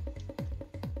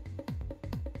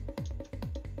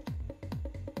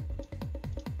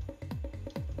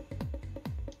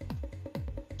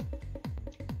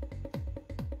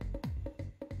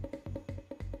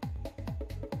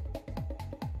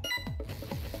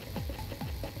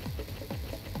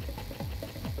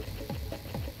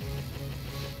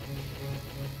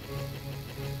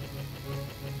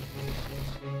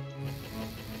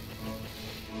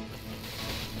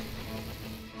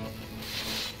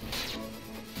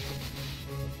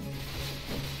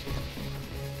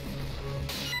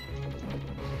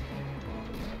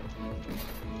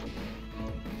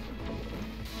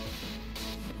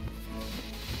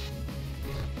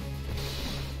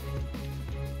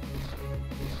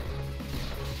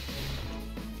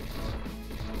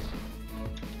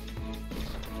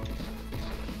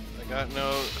 Got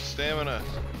no stamina.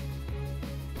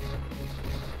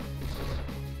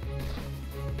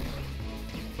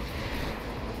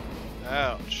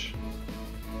 Ouch.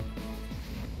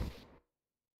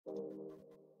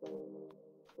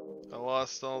 I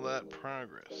lost all that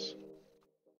progress.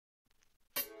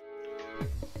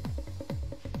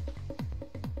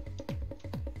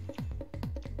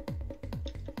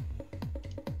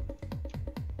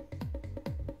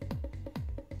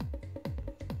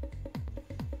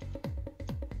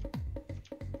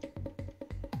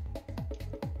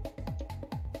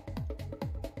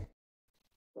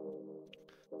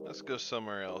 Let's go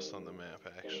somewhere else on the map,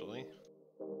 actually.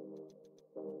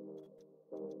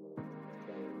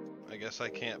 I guess I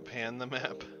can't pan the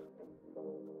map.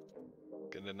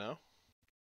 Good to know.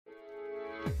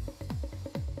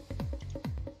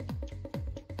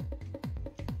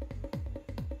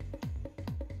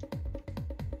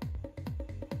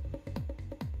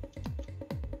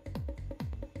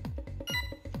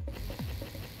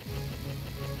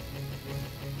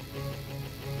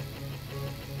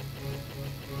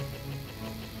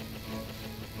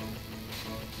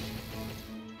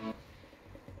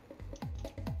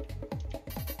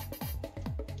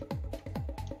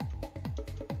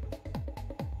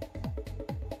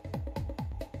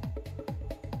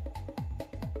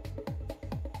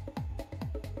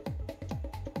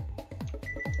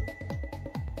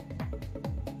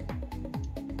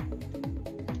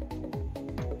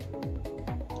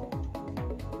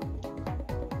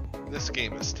 This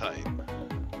game is tight.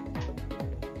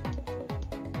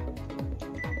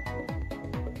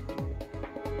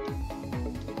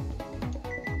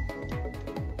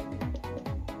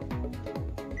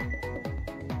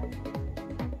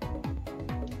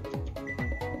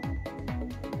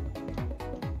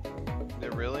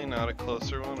 There really not a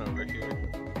closer one over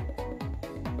here?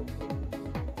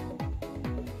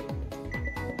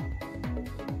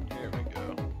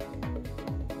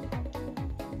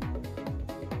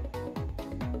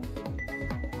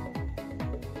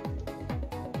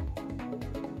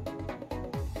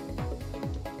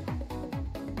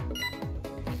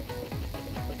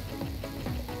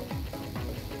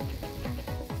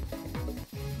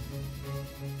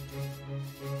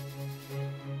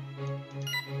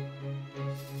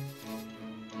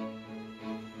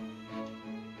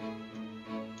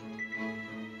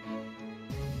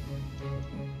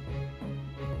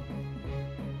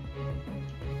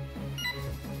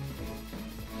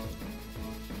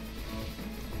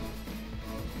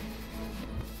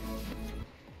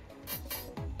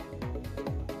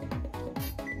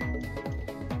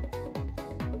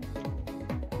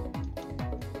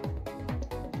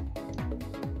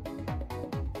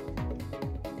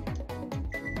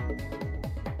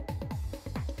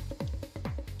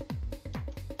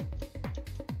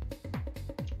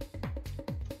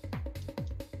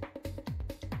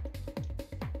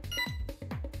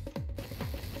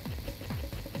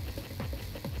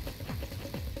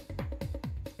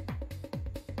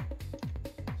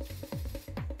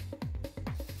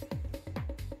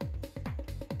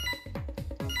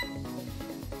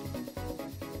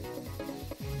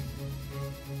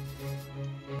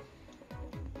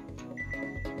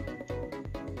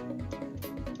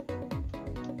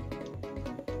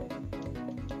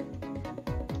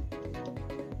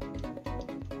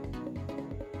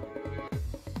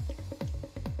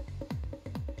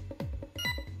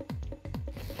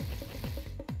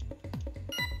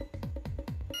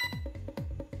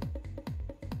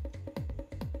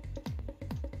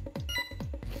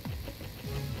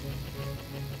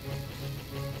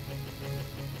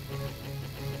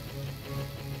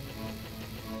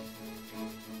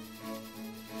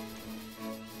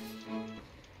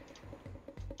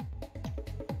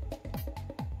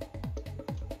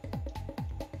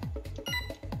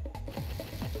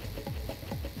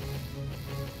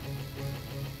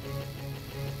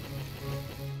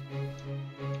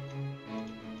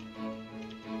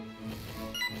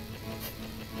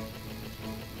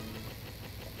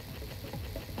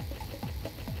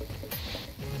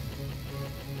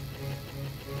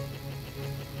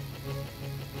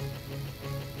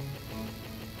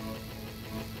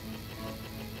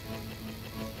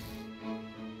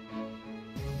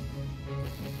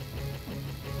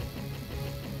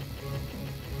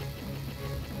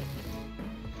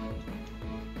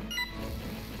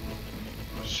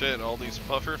 Shit, all these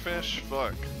pufferfish?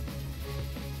 Fuck.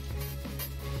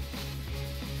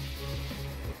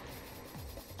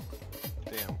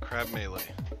 Damn, crab melee.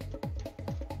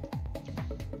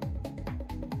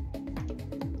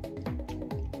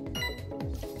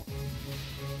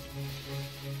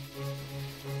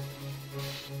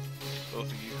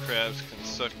 Both of you crabs can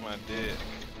suck my dick.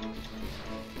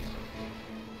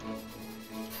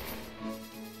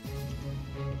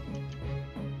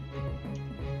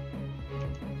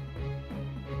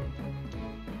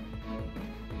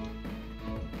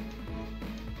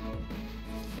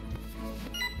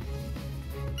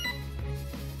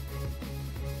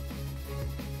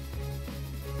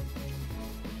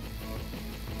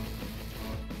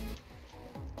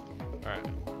 Alright.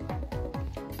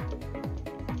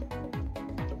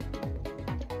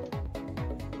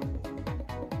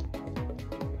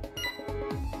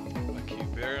 Lucky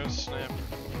Barrow Snapper.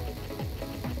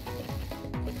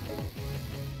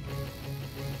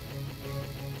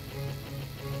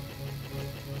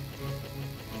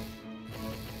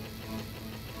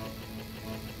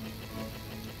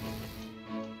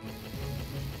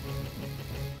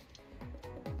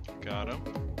 Got him.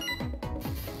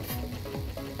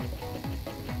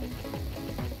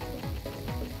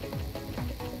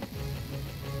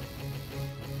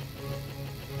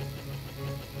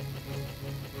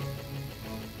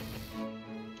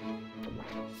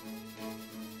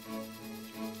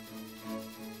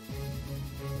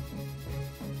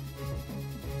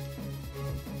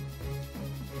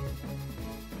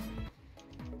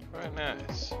 Very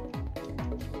nice.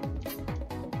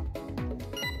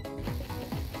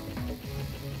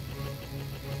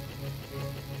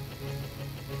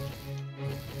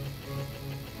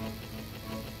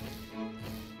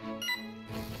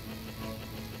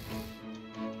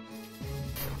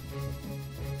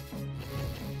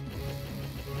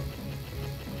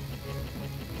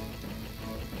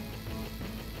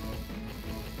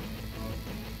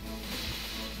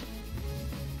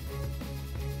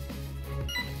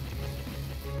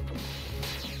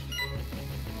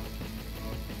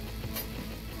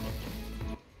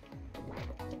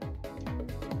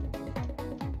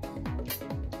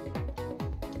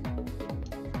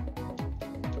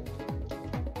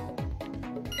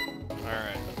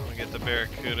 Alright, I'll get the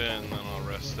barracuda and then I'll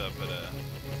rest up at a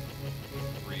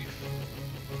reef.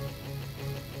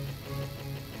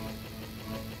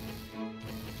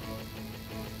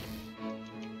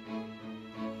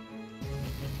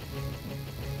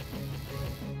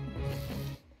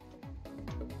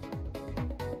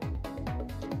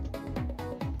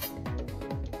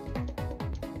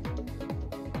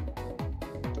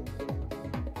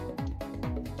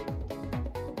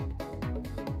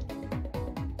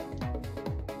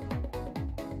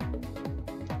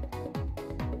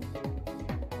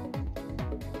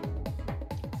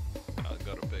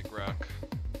 Rock.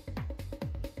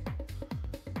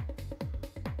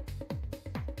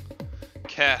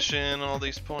 Cash in all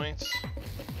these points.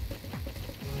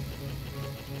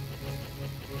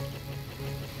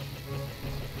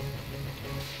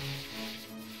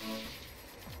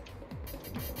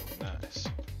 Nice.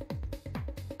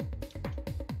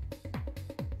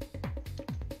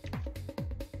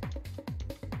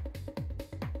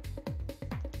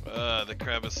 The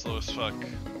crab is slow as fuck.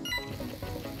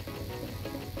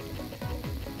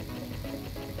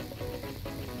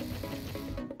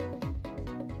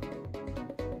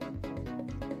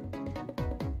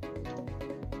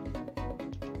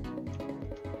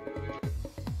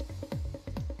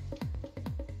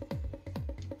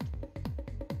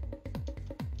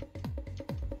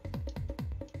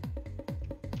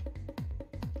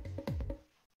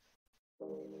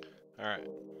 Alright.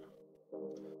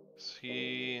 So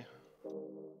he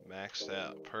maxed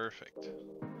out. Perfect.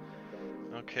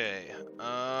 Okay.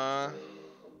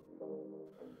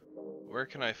 Where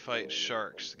can I fight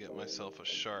sharks to get myself a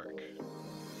shark?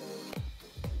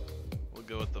 We'll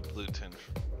go with the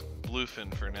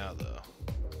bluefin for now, though.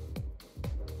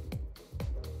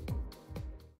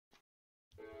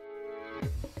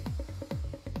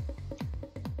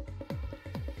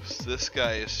 This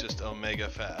guy is just omega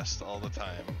fast all the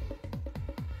time.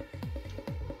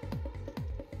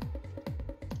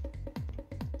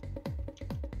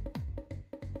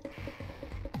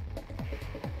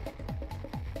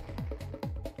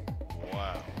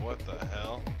 Wow, what the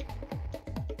hell?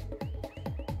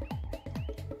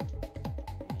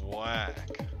 Whack.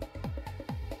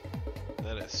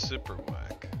 That is super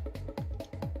whack.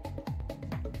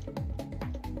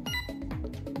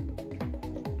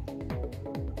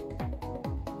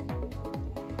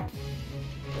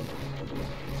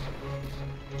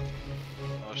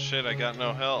 Oh shit, I got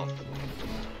no health.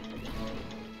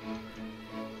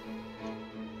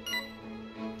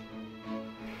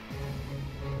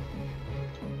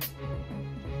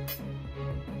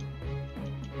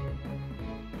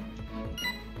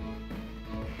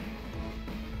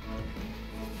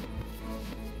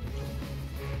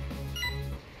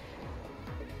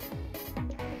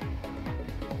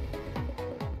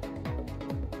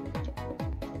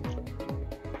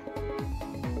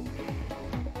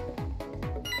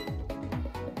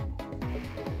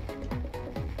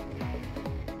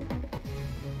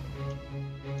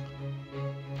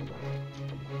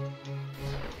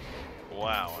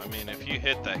 Wow, I mean, if you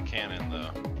hit that cannon, though,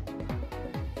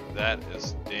 that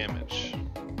is damage.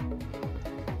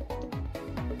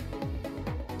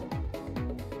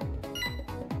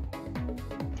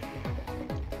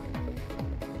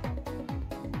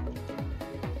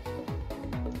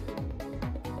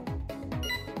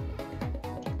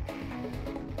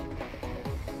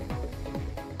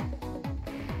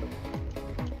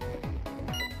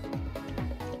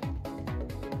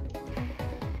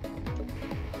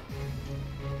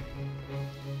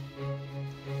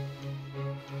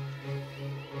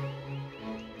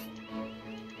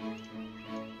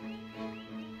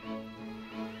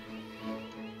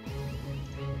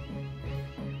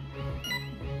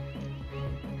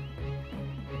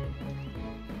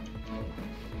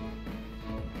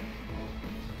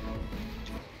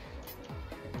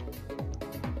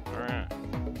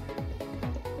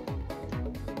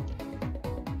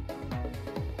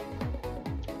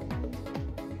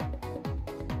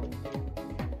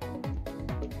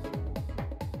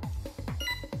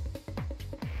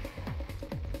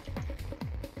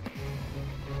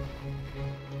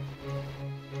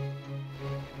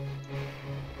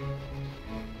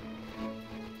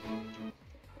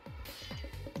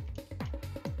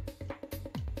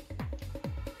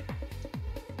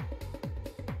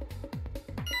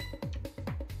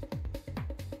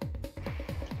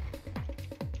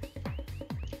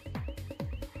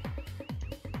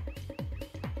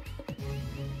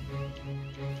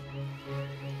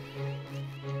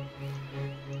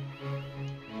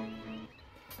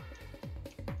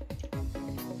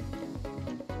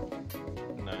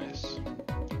 Nice.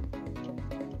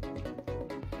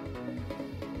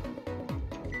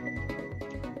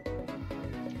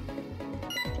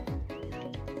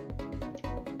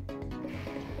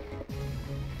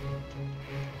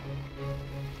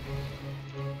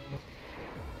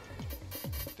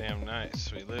 Damn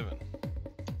nice, we living.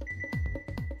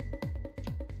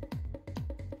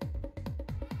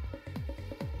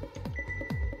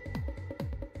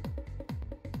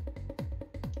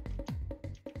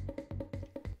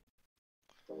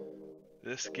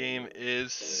 This game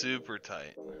is super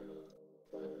tight.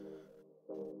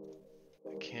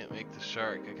 I can't make the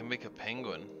shark. I can make a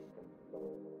penguin.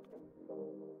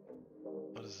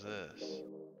 What is this?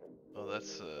 Oh,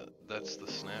 that's the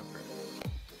snapper.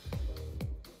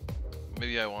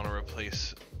 Maybe I want to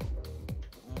replace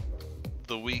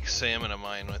the weak salmon of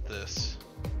mine with this.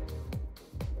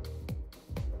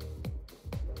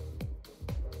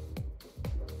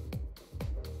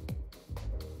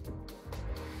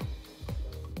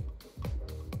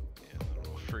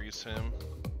 Him.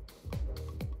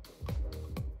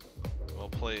 Well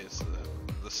plays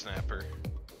the snapper.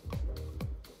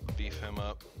 Beef him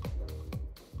up.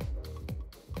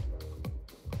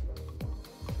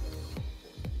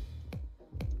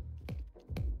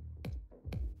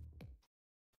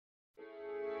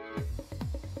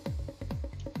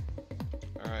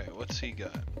 Alright, what's he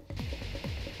got?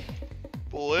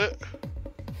 Bullet.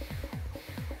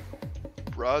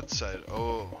 Broadside.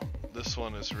 Oh, this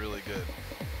one is really good.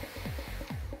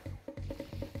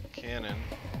 Cannon.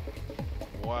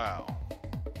 Wow.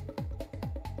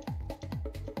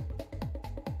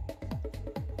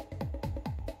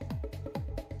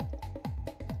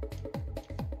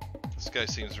 This guy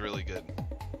seems really good.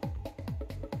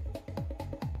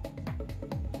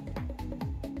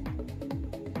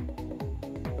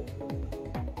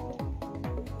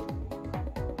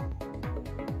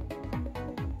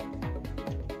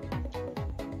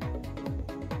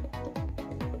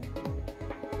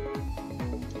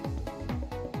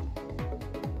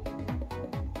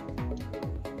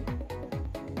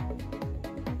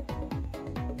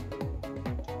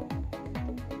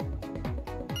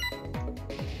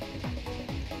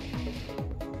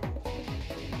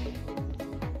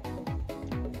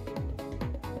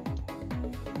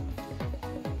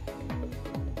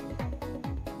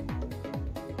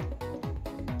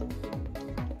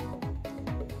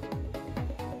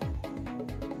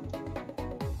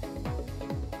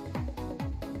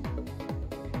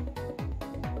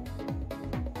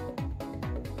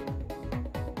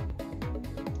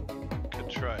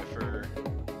 Try for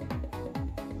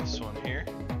this one here.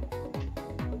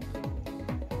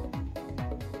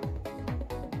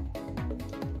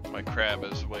 My crab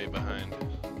is way behind.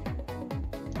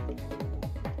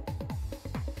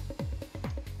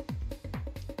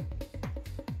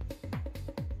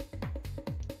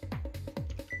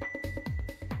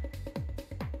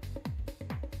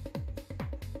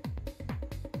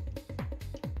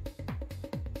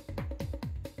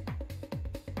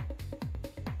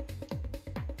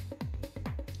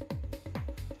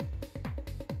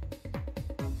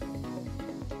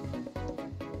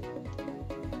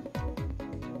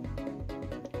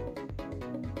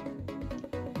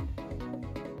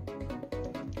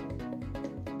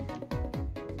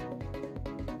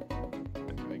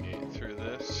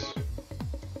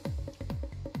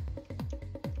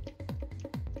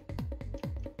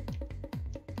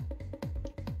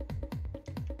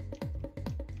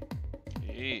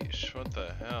 Yeesh, what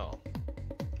the hell?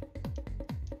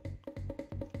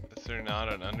 Is there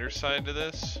not an underside to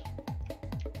this?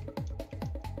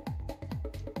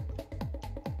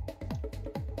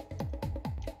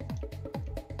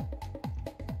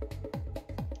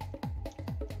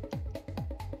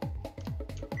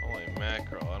 Holy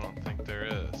mackerel, I don't think there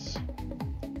is.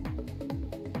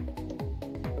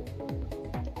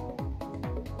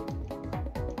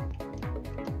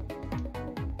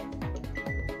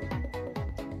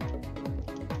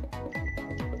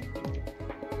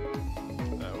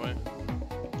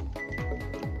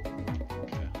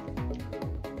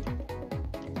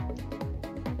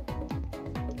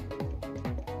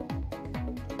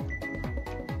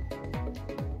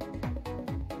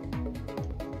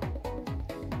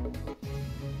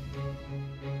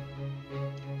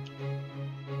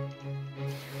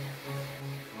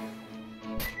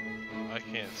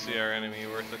 Can't see our enemy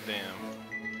worth a damn.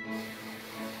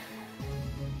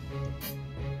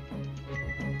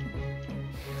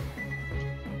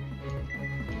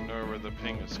 Nor where the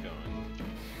ping is going.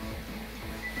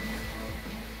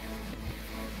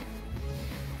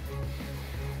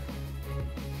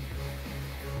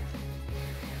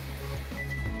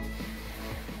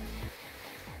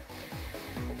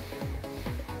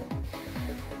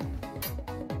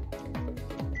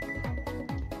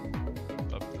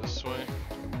 Up this way.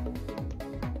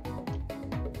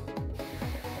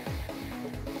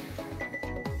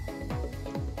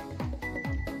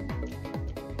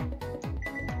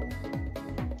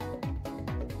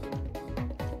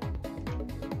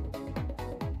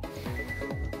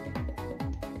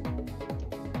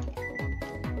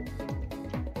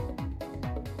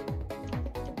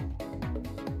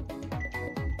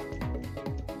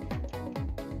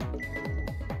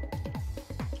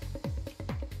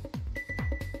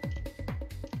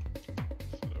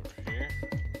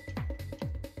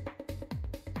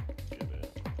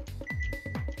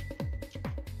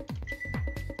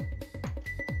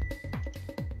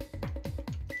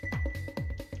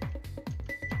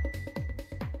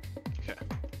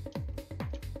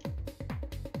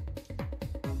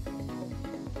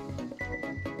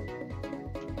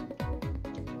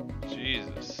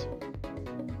 Jesus.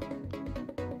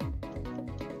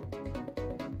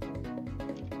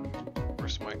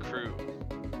 Where's my crew?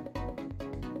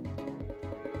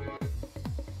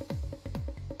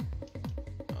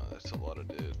 Oh, that's a lot of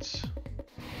dudes.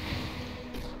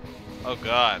 Oh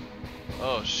god.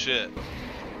 Oh shit.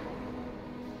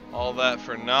 All that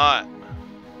for naught.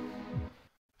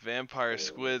 Vampire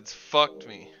squids fucked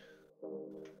me.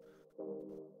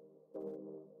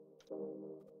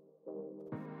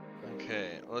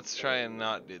 Okay, let's try and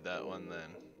not do that one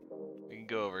then. We can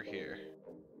go over here.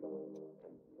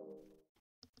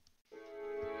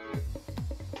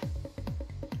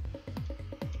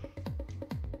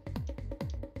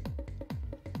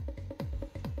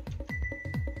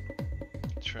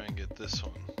 Try and get this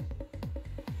one.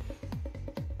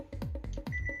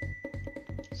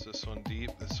 Is this one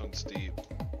deep? This one's deep.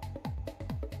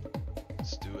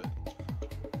 Let's do it.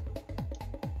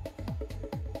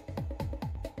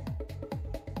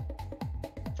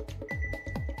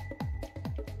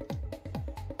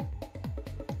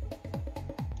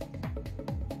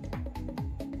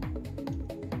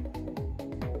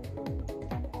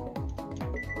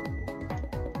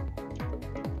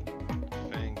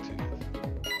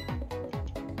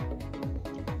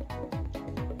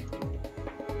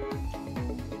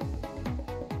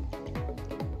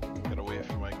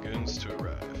 To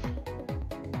arrive.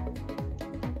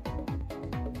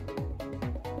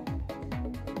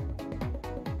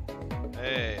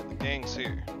 Hey, the gang's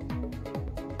here.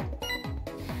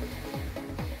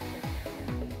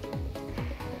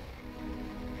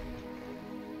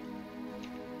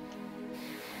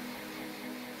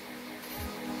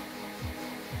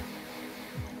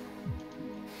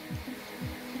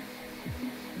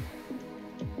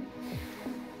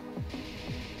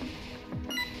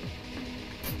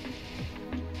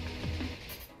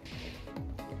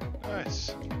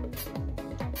 Nice.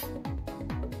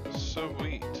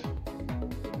 Sweet.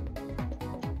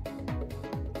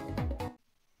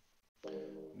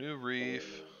 New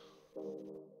reef.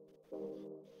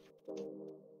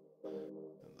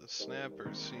 The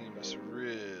snapper seems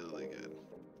really good.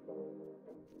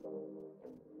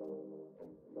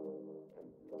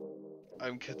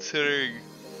 I'm considering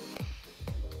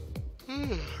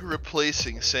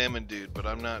replacing Salmon Dude, but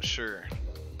I'm not sure.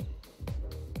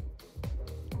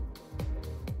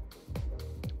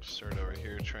 Start over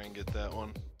here, try and get that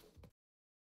one.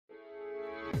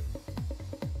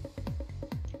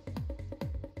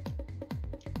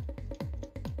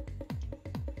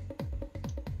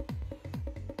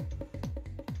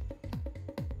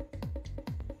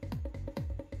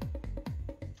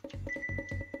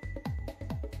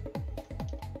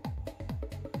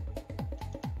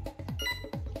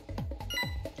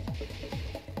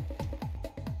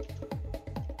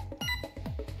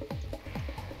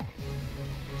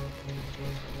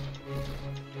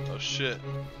 shit.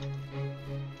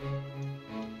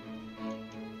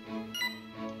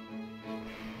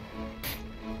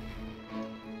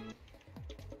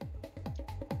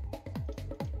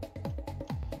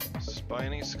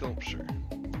 Spiny sculpture.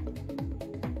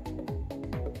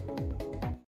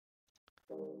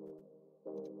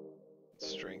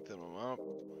 Strengthen them up.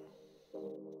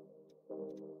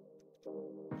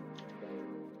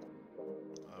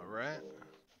 Alright.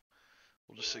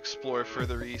 We'll just explore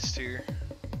further east here.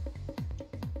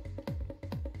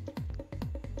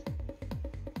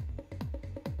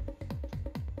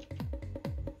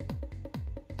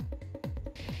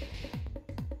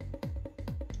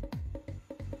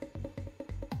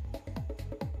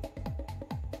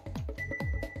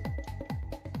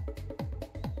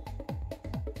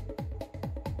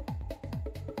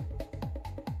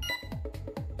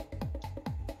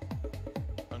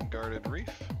 Unguarded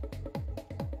reef.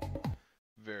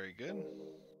 Very good.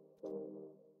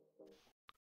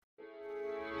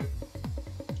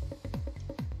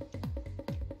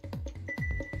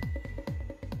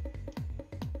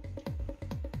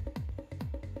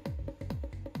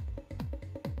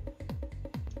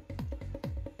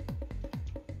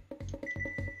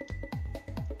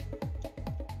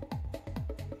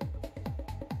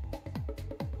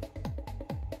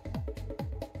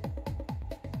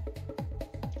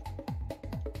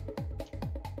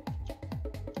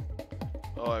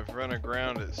 Oh, I've run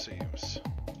aground, it seems.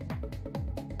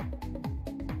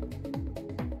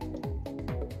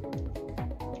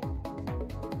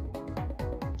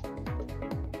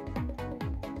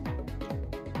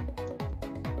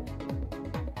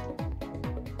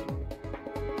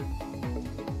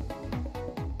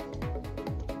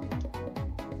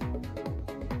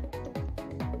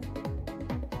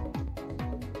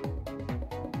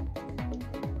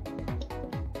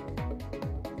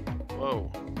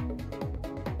 Whoa.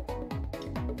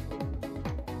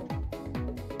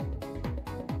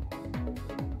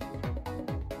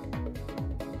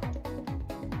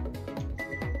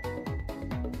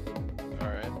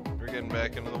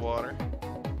 Back into the water.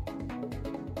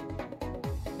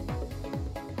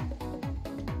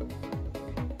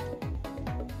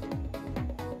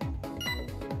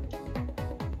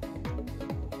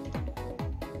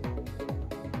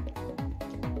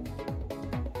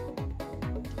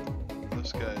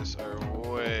 Those guys are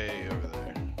way over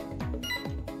there.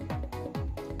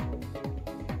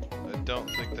 I don't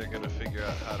think they're gonna figure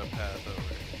out how to path over.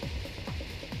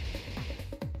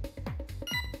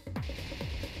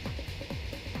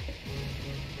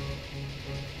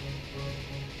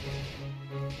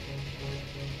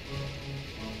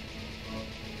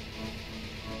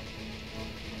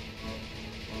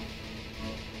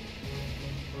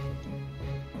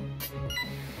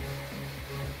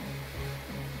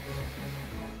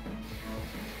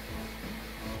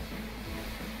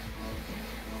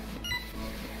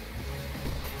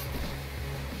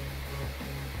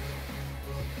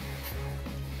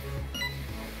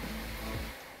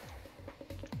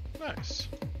 Nice.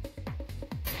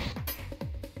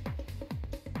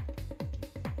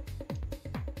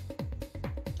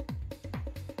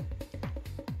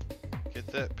 Get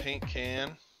that paint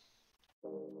can.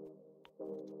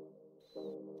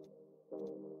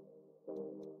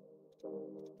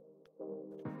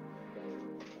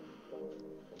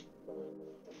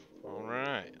 All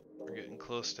right, we're getting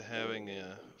close to having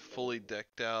a fully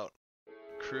decked out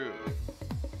crew.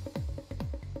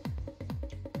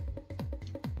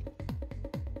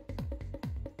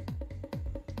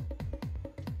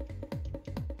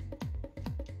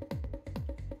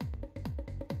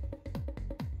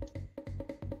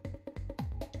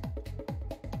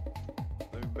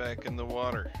 Back in the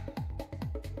water.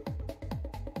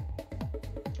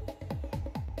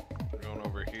 We're going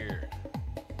over here.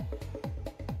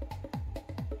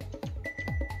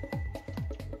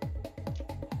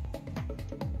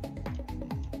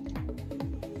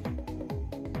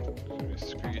 Should we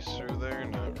squeeze through there?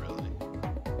 Not really.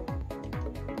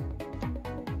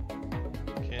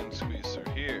 Can squeeze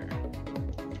through here.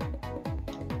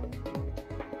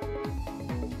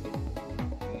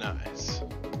 Nice.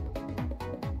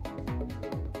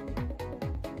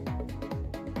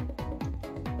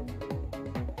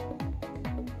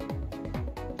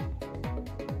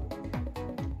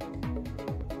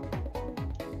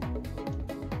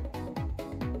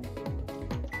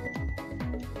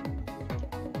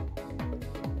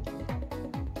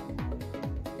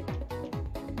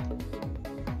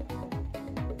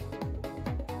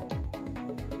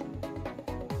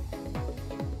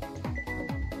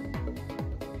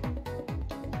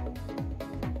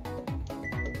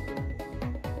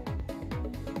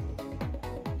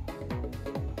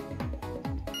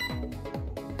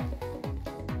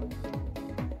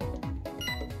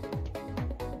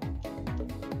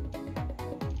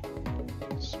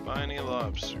 Spiny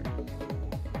lobster.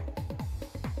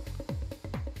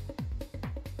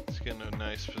 Let's get in a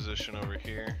nice position over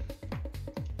here.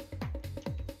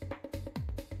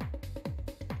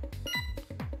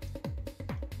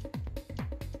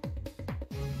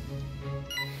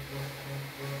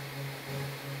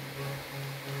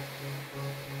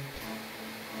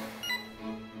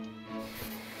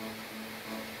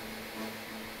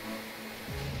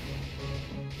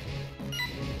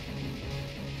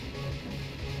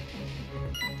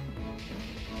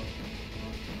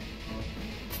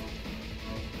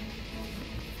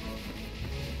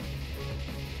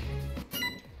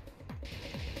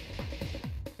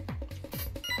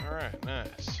 Alright,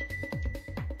 nice.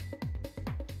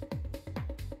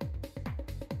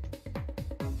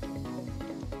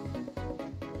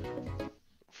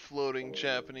 Floating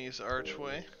Japanese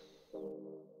archway.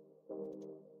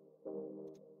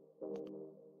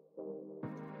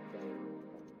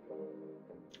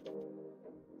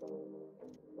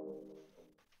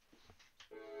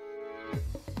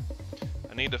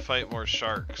 I need to fight more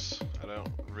sharks. I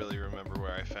don't really remember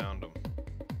where I found them.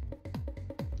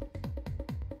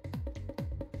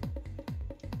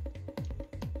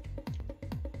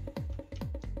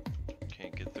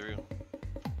 Can't get through.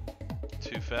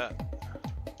 Too fat.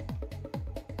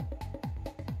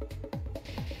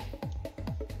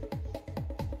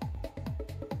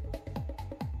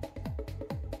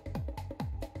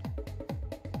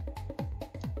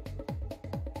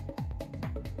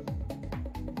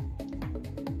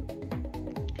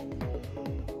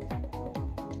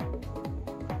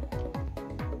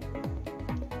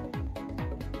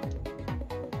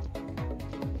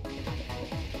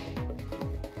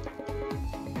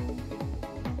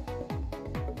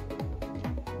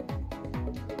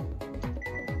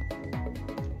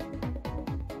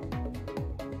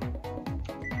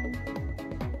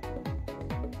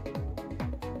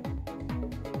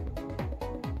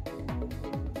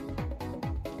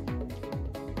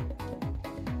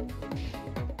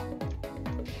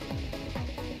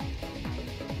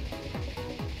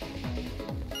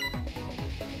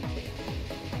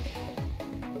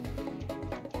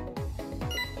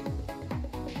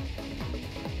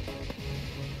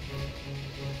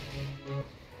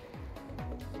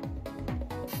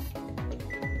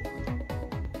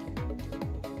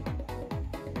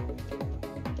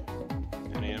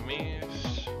 Any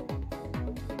enemies?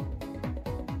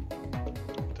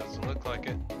 Doesn't look like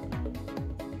it.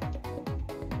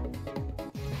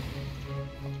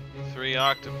 3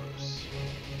 octopus.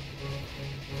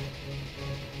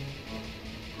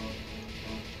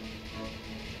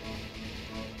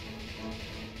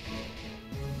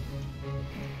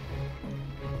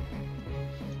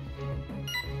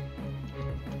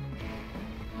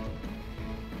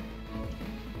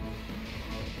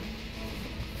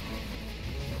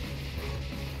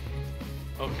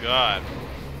 Oh god.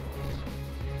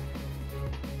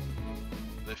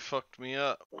 They fucked me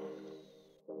up.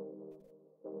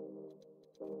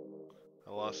 I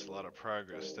lost a lot of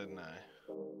progress, didn't I?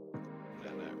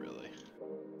 No, not really.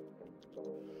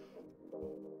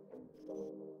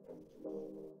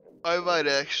 I might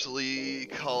actually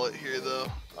call it here though.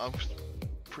 I'm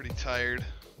pretty tired.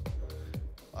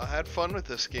 I had fun with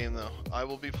this game though. I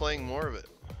will be playing more of it.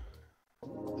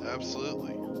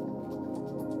 Absolutely.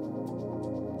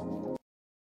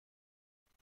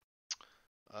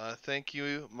 Thank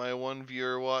you, my one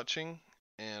viewer watching,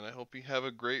 and I hope you have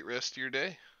a great rest of your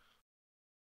day.